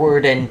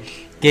forward and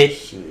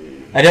get.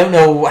 I don't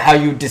know how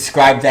you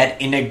describe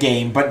that in a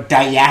game, but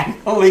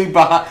diagonally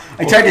behind.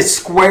 I try to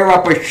square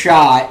up a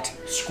shot.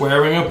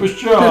 Squaring up his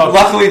shot.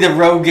 Luckily, the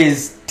rogue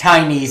is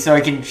tiny, so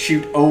I can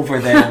shoot over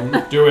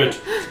them. Do it.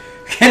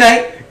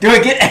 Do I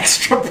get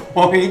extra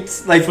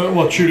points? Like So,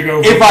 what, shooting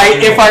over? if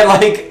I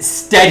like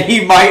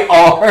steady my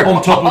arm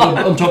on top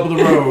of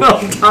the road.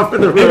 on top of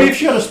the Maybe road. if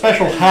you had a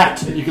special hat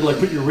that you could like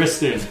put your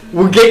wrist in.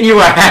 We're getting you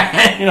a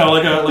hat. You know,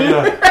 like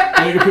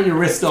you could put your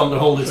wrist on to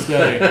hold it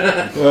steady.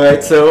 All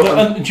right, so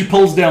And she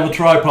pulls down the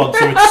tripod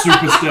so it's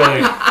super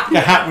steady.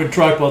 hat with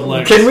tripod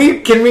legs. Can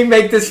we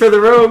make this for the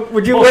rogue?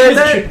 Would you Well, wear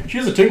that?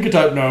 She's a tinker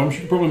type gnome. She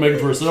could probably make it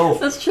for herself.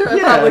 That's true. I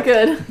Yeah. probably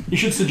could. You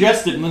should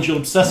suggest it, and then she'll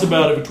obsess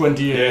about it for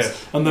 20 years,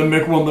 Yes. and then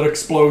make one that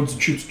explodes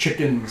and shoots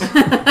chickens.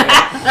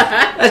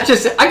 That's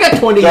just. I got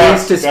 20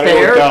 years to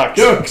spare.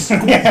 Ducks.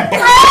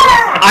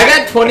 I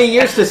got 20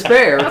 years to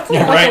spare. That's a,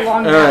 Yeah, that's right. a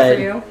long All nap right.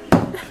 for you.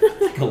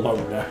 Hello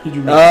now. Did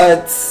you really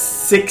It's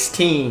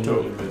 16.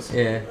 totally miss?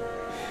 Yeah.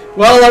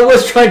 Well, I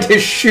was trying to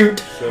shoot.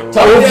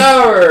 Top of the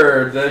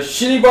hour, the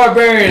shitty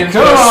barbarian is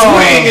Come going to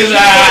on. swing his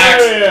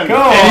axe.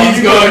 Come on, And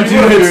he's going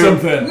to hit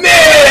something.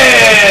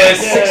 Miss!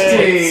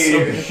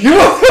 16. You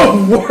are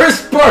the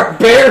worst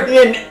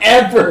barbarian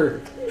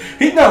ever.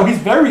 He's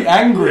very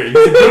angry. He's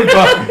a good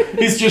guy.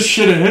 He's just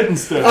shit at hitting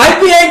stuff. I'd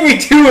be angry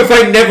too if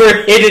I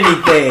never hit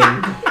anything.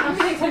 How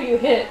many times have you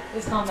hit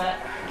this combat?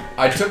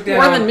 I took down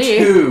More than me.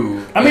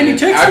 2. I mean, he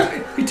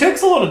And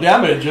takes a lot of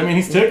damage. I mean,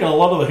 he's taken a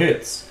lot of the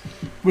hits,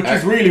 which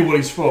is really what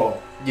he's for.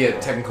 Yeah,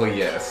 technically,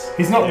 yes.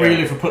 He's not Yeah.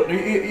 really for putting.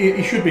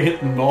 He should be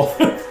hitting more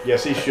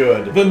Yes, he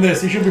should. than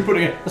this. He should be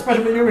putting it.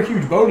 Especially when you have a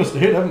huge bonus to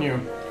hit, haven't you?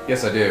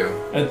 Yes, I do.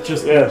 And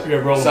just Yes.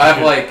 roll. So I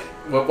have, like,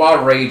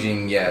 while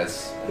raging,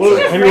 yes. Well,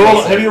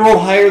 have you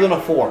rolled higher than a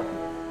 4?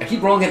 I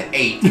keep rolling an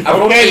 8. I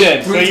rolled Okay 8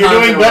 then, so 3 you're times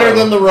doing in a better row.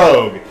 than the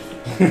rogue.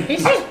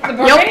 He's just, the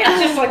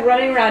barbarian's just like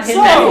running around hitting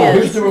So, that.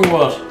 who's doing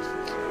what?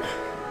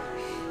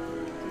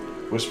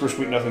 Whisper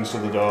sweet nothings to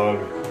the dog.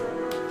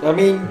 I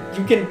mean,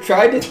 you can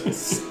try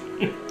to.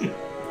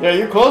 Yeah,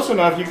 you're close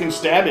enough. You can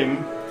stab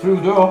him. Through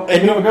the door.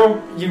 And You never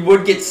go. You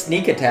would get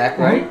sneak attack,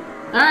 right?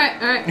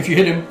 Alright. If you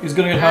hit him, he's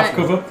going to get half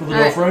Alright. cover for the door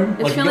Alright. frame.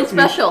 It's like feeling you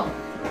got- special.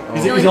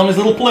 He's on his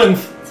little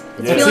plinth.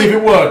 It's Let's see if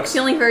it works.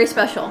 feeling very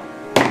special.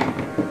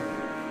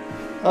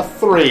 A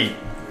 3.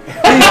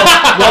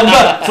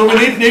 So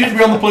we need to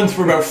be on the plinth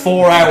for about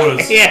 4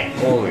 hours. Yeah.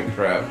 Holy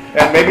crap.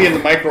 And maybe in the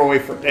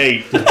microwave for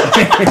 8.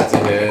 That's a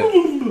hit.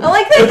 I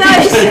like that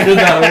dice. Did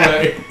that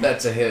away.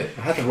 That's a hit.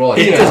 I have to roll a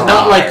It hit. does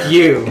not like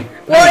you.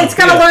 Well, it's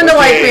kind of learned to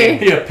like me.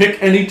 Here,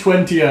 pick any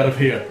 20 out of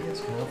here.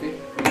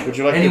 Would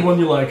you like Anyone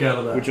you like out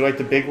of Would that. you like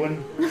the big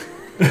one?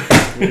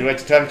 Would you like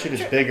to touch it?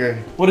 It's bigger.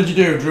 What did you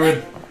do,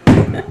 Druid?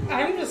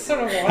 I'm just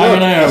sort of How wild.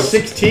 many out?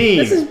 16.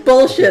 This is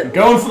bullshit.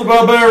 Going for the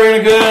Barbarian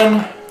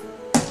again.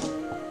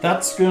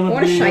 That's I gonna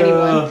want a be shiny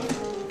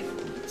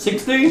one.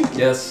 16.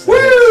 Yes.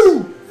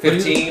 Woo!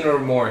 15 or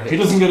more hits. He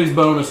doesn't get his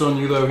bonus on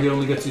you though. He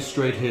only gets his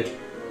straight hit.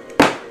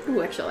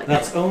 Ooh, actually, I like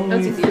That's that. only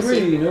That's easy to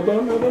 3. No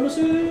bonuses.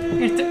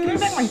 Give me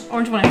back my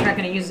orange one. I'm not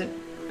going to use it.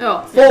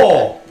 Oh.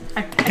 4.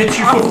 Hits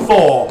you for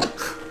 4.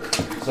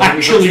 So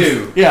Actually,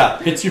 2. yeah,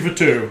 hits you for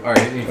 2. Alright,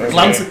 hit me for Okay.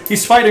 Lance,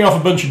 he's fighting off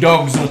a bunch of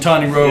dogs in a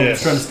tiny robe,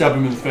 Yes. trying to stab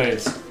him in the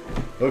face.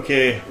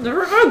 Okay. The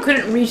rogue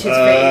couldn't reach his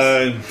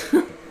face.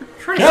 Come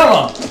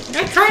on!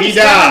 I tried to Kida,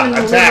 stab him in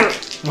the attack. liver.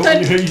 Oh,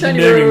 Tiny- you're tiny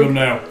naming robe. them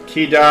now.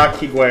 Kida,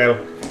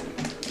 Kiguel.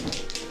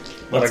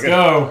 Let's Okay.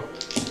 go.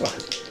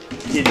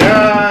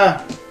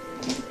 Kida.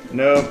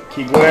 Nope.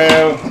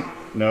 Kiguel.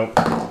 Nope.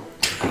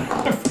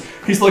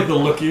 He's like the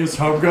luckiest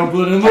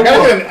hobgoblin in the I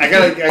world.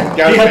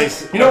 gotta He had-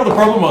 face. you know what the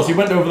problem was? He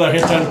went over that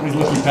hit time with his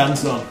lucky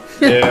pants on.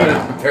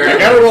 Yeah. I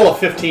gotta roll a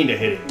 15 to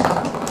hit him.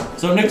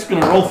 So Nick's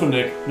gonna roll for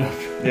Nick.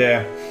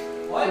 Yeah.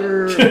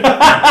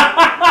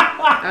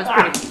 That's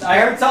pretty. I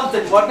heard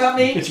something. What got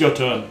me? It's your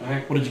turn.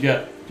 What did you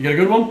get? You get a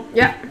good one?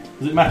 Yeah.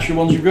 Does it match the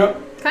ones you've got?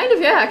 Kind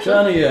of, yeah, actually.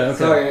 Johnny, yeah. Okay.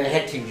 Sorry, I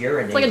had to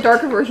urinate. It's like a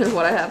darker version of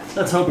what I have.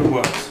 Let's hope it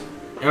works.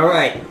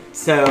 Alright,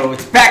 so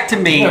it's back to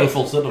me. You have a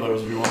full set of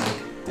those if you want.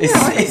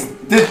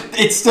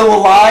 It's still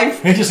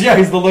alive? He's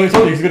the lowest.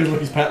 He's got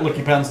his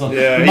lucky pants on.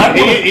 Yeah. You might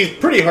wanna- He's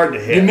pretty hard to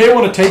You hit. may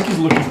want to take his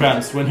lucky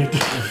pants when you.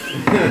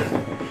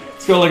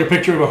 It's got like a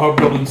picture of a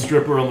hobgoblin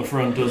stripper on the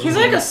front. Doesn't He's it?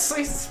 like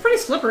he's pretty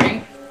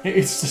slippery.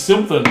 It's just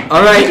something.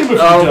 Alright, Hit him a few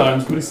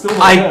times, but he's still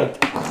not dead.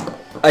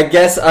 I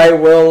guess I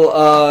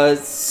will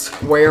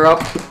square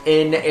up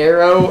in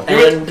arrow Do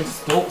it.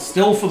 and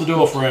Still for the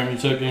door frame, you're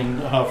taking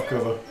half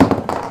cover.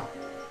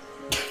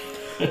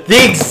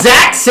 the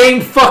exact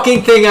same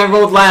fucking thing I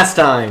rolled last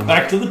time.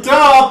 Back to the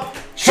top!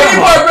 Shitty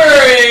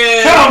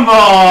Barbarian! Come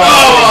on!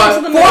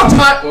 Oh, 4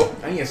 times! Well,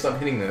 I need to stop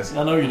hitting this.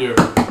 I know you do.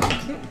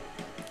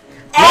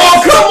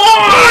 Oh, come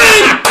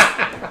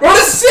on! Roll a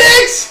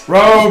 6!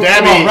 Rogue,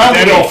 come on, round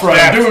the door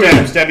frame. Do him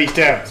in. Stabby.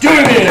 Do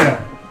him in!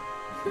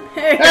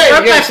 Hey, Hey, I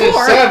broke yes, my it's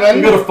 4. 7.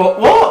 You got a foot. I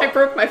What?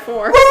 broke my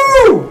 4.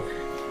 Woo!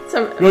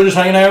 So, You're just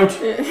hanging out,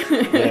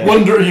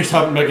 wondering, you just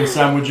haven't making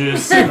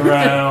sandwiches, sitting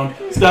around,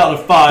 starting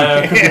a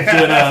fire, cooking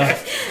dinner.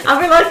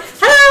 I'll be like,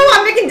 hello,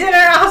 I'm making dinner.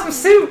 I'll have some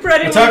soup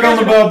ready. Attack on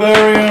the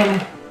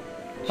Barbarian.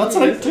 That's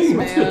an 18.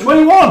 That's good.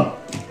 21.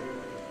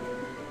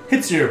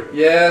 Hits you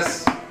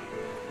Yes.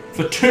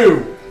 for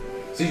 2.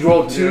 So you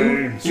rolled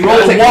 2? You roll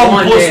a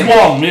 1 plus damage.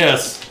 1,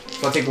 yes.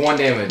 So I take 1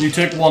 damage. You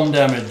take 1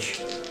 damage.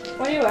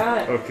 Where are you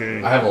at?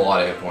 Okay. I have a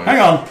lot of hit points. Hang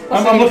on,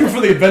 I'm looking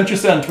for the adventure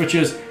scent, which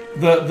is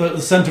the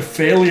scent of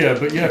failure,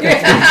 but yeah, to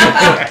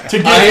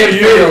get I am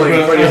you. failing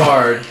but- pretty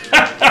hard.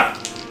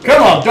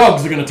 Come on,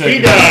 dogs are gonna take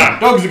him Kida. down.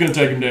 Dogs are gonna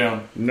take him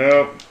down.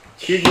 Nope.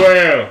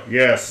 Kiguel.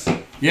 Yes.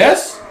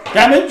 Yes?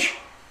 Damage?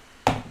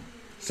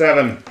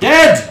 7.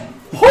 Dead!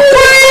 Whee!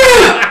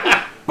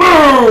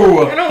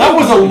 Whoa! That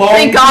was a long,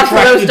 Thank God for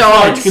those protracted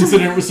fight, dogs.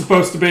 considering it was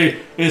supposed to be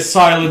a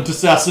silent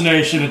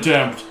assassination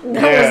attempt.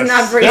 That was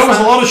not very There was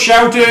a lot of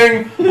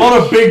shouting, a lot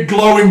of big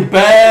glowing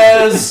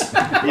bears,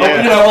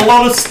 a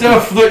lot of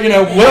stuff that,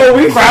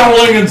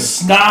 growling and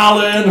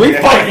snarling. We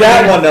fucked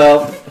that one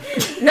up.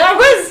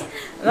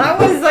 That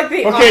was like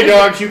the Okay,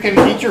 dogs, you can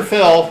eat your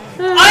fill.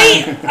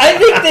 I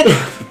think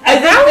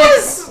that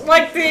was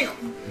like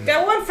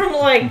that went from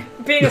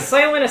like being a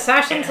silent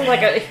assassin to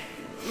like a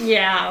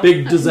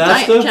Big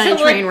disaster. Giant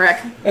train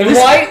wreck. And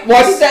why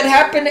did that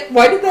happen?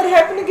 Why did that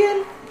happen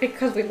again?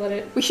 because we let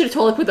it. We should have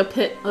totally put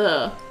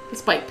the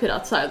spike pit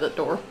outside the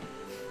door.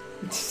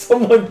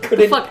 Someone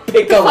couldn't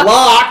pick a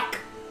lock.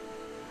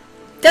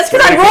 That's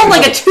because I rolled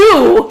like a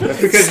 2! That's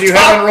because you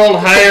haven't rolled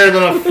higher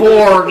than a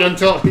 4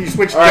 until you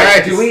switched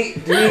Alright, dice. do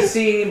we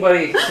see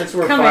anybody, since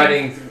we're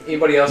fighting,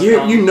 anybody else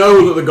come? You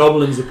know that the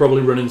goblins are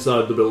probably run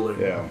inside the building.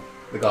 Yeah.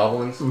 The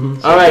goblins?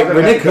 Mm-hmm. Alright,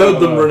 Nick heard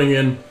them running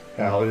in.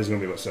 Hell, it is going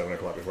to be about 7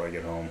 o'clock before I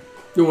get home.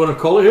 You want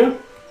to call it here?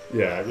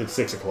 Yeah, it's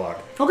 6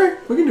 o'clock. Okay,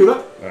 we can do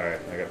that. Alright,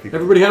 I got people.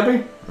 Everybody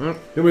happy? You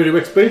want me to do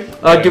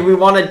XP? Do we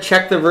want to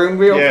check the room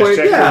real quick?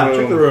 Check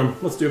Check the room.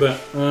 Let's do that.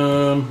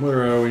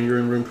 Where are we? You're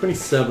in room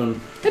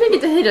 27. I didn't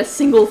get to hit a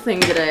single thing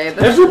today.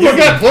 That's You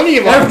got plenty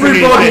of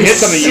opportunities to hit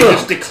something. You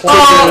just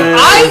declined.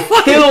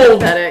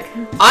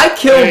 I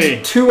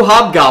killed 2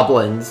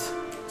 hobgoblins.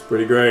 It's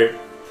pretty great.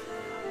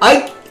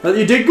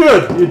 You did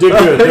good. You did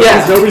good.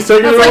 Yeah. Nobody's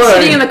taking I it was away. like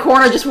sitting in the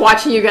corner just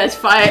watching you guys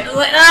fight. I was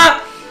like,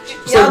 ah!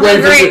 It's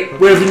like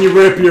waving your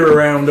rapier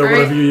around or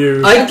whatever you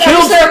use. I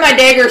killed my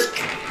daggers.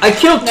 I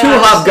killed 2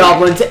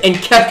 hobgoblins and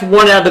kept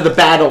one out of the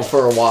battle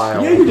for a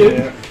while. Yeah, you did.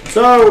 Yeah.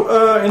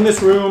 So, in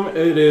this room,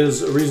 it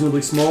is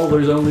reasonably small.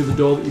 There's only the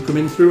door that you come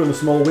in through and a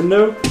small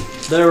window.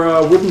 There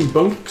are wooden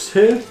bunks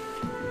here.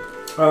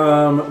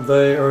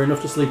 They are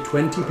enough to sleep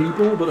 20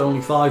 people, but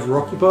only 5 are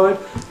occupied.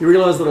 You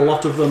realise that a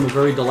lot of them are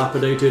very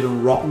dilapidated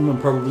and rotten and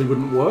probably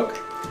wouldn't work.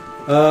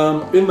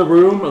 In the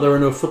room, there are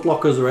no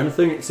footlockers or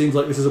anything. It seems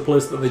like this is a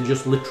place that they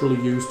just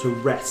literally use to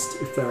rest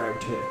if they're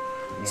out here.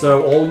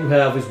 So all you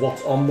have is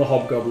what's on the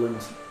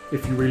hobgoblins,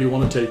 if you really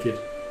want to take it.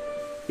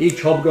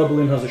 Each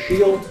hobgoblin has a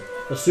shield,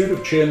 a suit of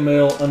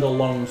chainmail, and a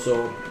long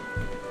sword.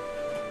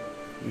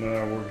 No,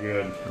 we're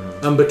good.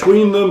 And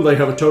between them, they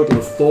have a total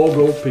of 4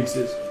 gold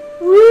pieces.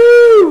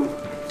 Woo!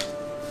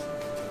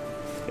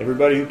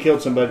 Everybody who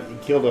killed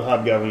a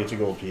hobgoblin gets a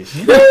gold piece.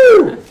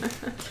 Woo!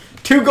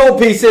 2 gold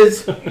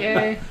pieces.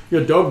 Yay.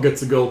 Your dog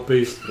gets a gold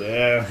piece.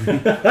 Yeah.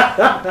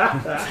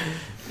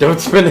 Don't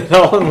spend it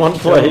all in one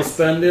Don't place.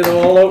 spend it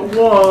all at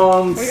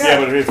once. Yeah,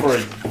 but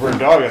for a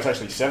dog, that's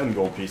actually 7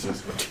 gold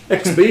pieces.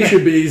 XP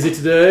should be easy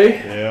today.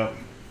 Yeah.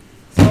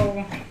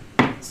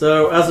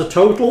 So as a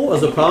total,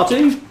 as a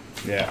party,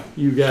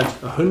 you get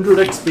 100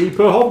 XP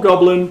per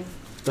hobgoblin.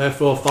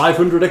 Therefore,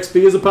 500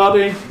 XP as a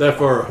party.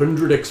 Therefore,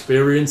 100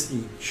 experience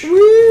each.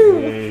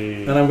 Woo!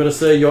 Hey. And I'm going to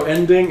say you're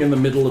ending in the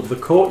middle of the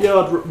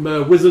courtyard.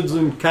 Wizards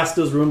and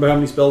casters, remember how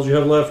many spells you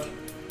have left?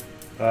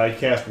 I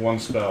cast 1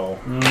 spell.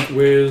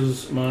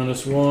 Wiz,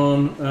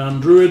 -1.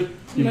 And Druid?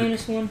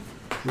 -1.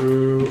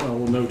 True, I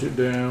will note it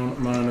down.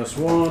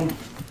 -1.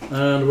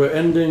 And we're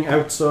ending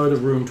outside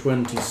of room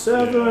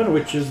 27,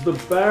 which is the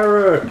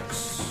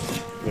barracks.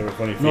 There were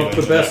funny Not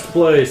the feelings best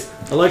place.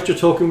 I liked your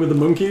talking with the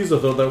monkeys. I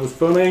thought that was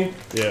funny.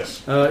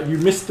 Yes. You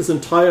missed this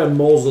entire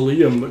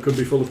mausoleum that could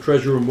be full of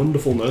treasure and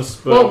wonderfulness.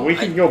 But Well, we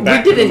can go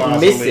back we to the didn't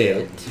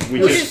mausoleum. miss it. We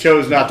just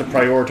chose not to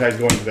prioritize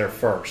going there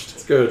first.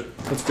 it's good.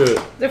 That's good.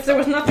 If there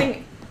was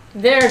nothing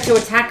there to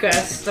attack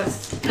us,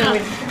 then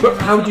we'd... But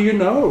how do you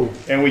know?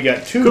 And we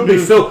got 2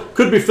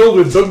 Could be filled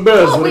with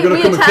bugbears that are we going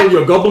to come and attacked- kill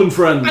your goblin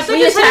friends. I thought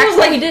We you said it attacked was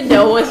what like... we did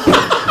know was an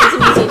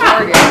easy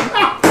target.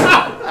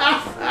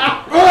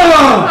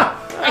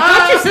 I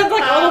thought you said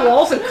like all the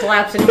walls had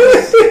collapsed and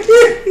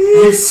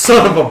You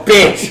son of a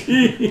bitch!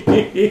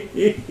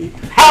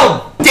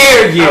 How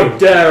dare you! How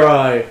dare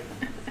I?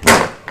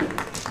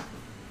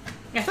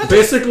 I thought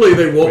Basically,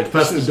 they walked Wait,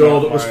 past this the is door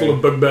not that was my- full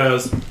of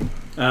bugbears,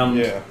 and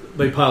Yeah.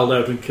 they piled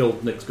out and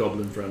killed Nick's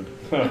goblin friend.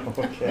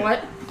 Okay.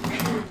 What?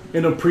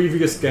 In a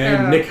previous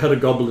game, Nick had a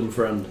goblin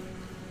friend.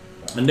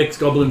 And Nick's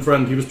goblin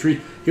friend, he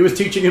was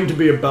teaching him to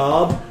be a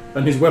bard,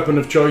 and his weapon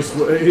of choice,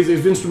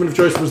 his instrument of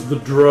choice was the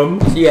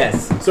drum.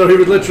 Yes. So he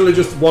would literally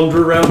just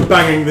wander around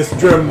banging this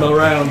drum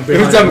around It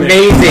was behind Nick.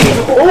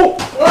 amazing. Oh!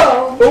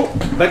 Whoa! Oh!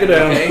 Back it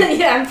down.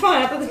 Yeah, I'm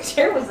fine. I thought the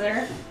chair was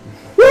there.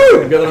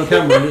 Woo! Get it on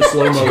camera and just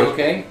slow-mo it.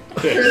 Okay.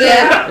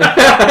 Yeah.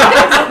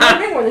 I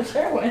don't know where the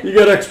chair went. You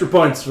get extra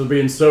points for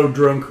being so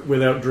drunk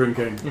without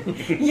drinking.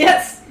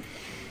 Yes.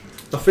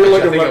 I feel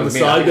like I I'm think letting it the was me.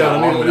 side I down.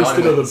 I think need at least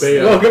another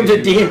beer. Welcome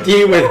to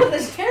D&D Where did with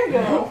this chair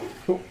go?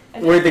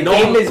 where the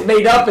game is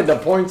made up and the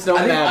points don't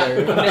I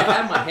matter.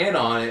 had my hand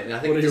on it, and I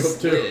think What it are you just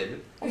up to?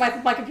 slid.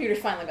 My computer's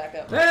finally back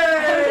up.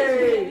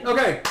 Hey!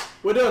 Okay,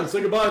 we're done.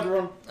 Say goodbye,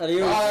 everyone.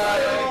 Adios.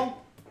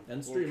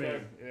 End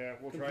streaming. Yeah,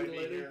 we'll try to be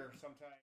here sometime.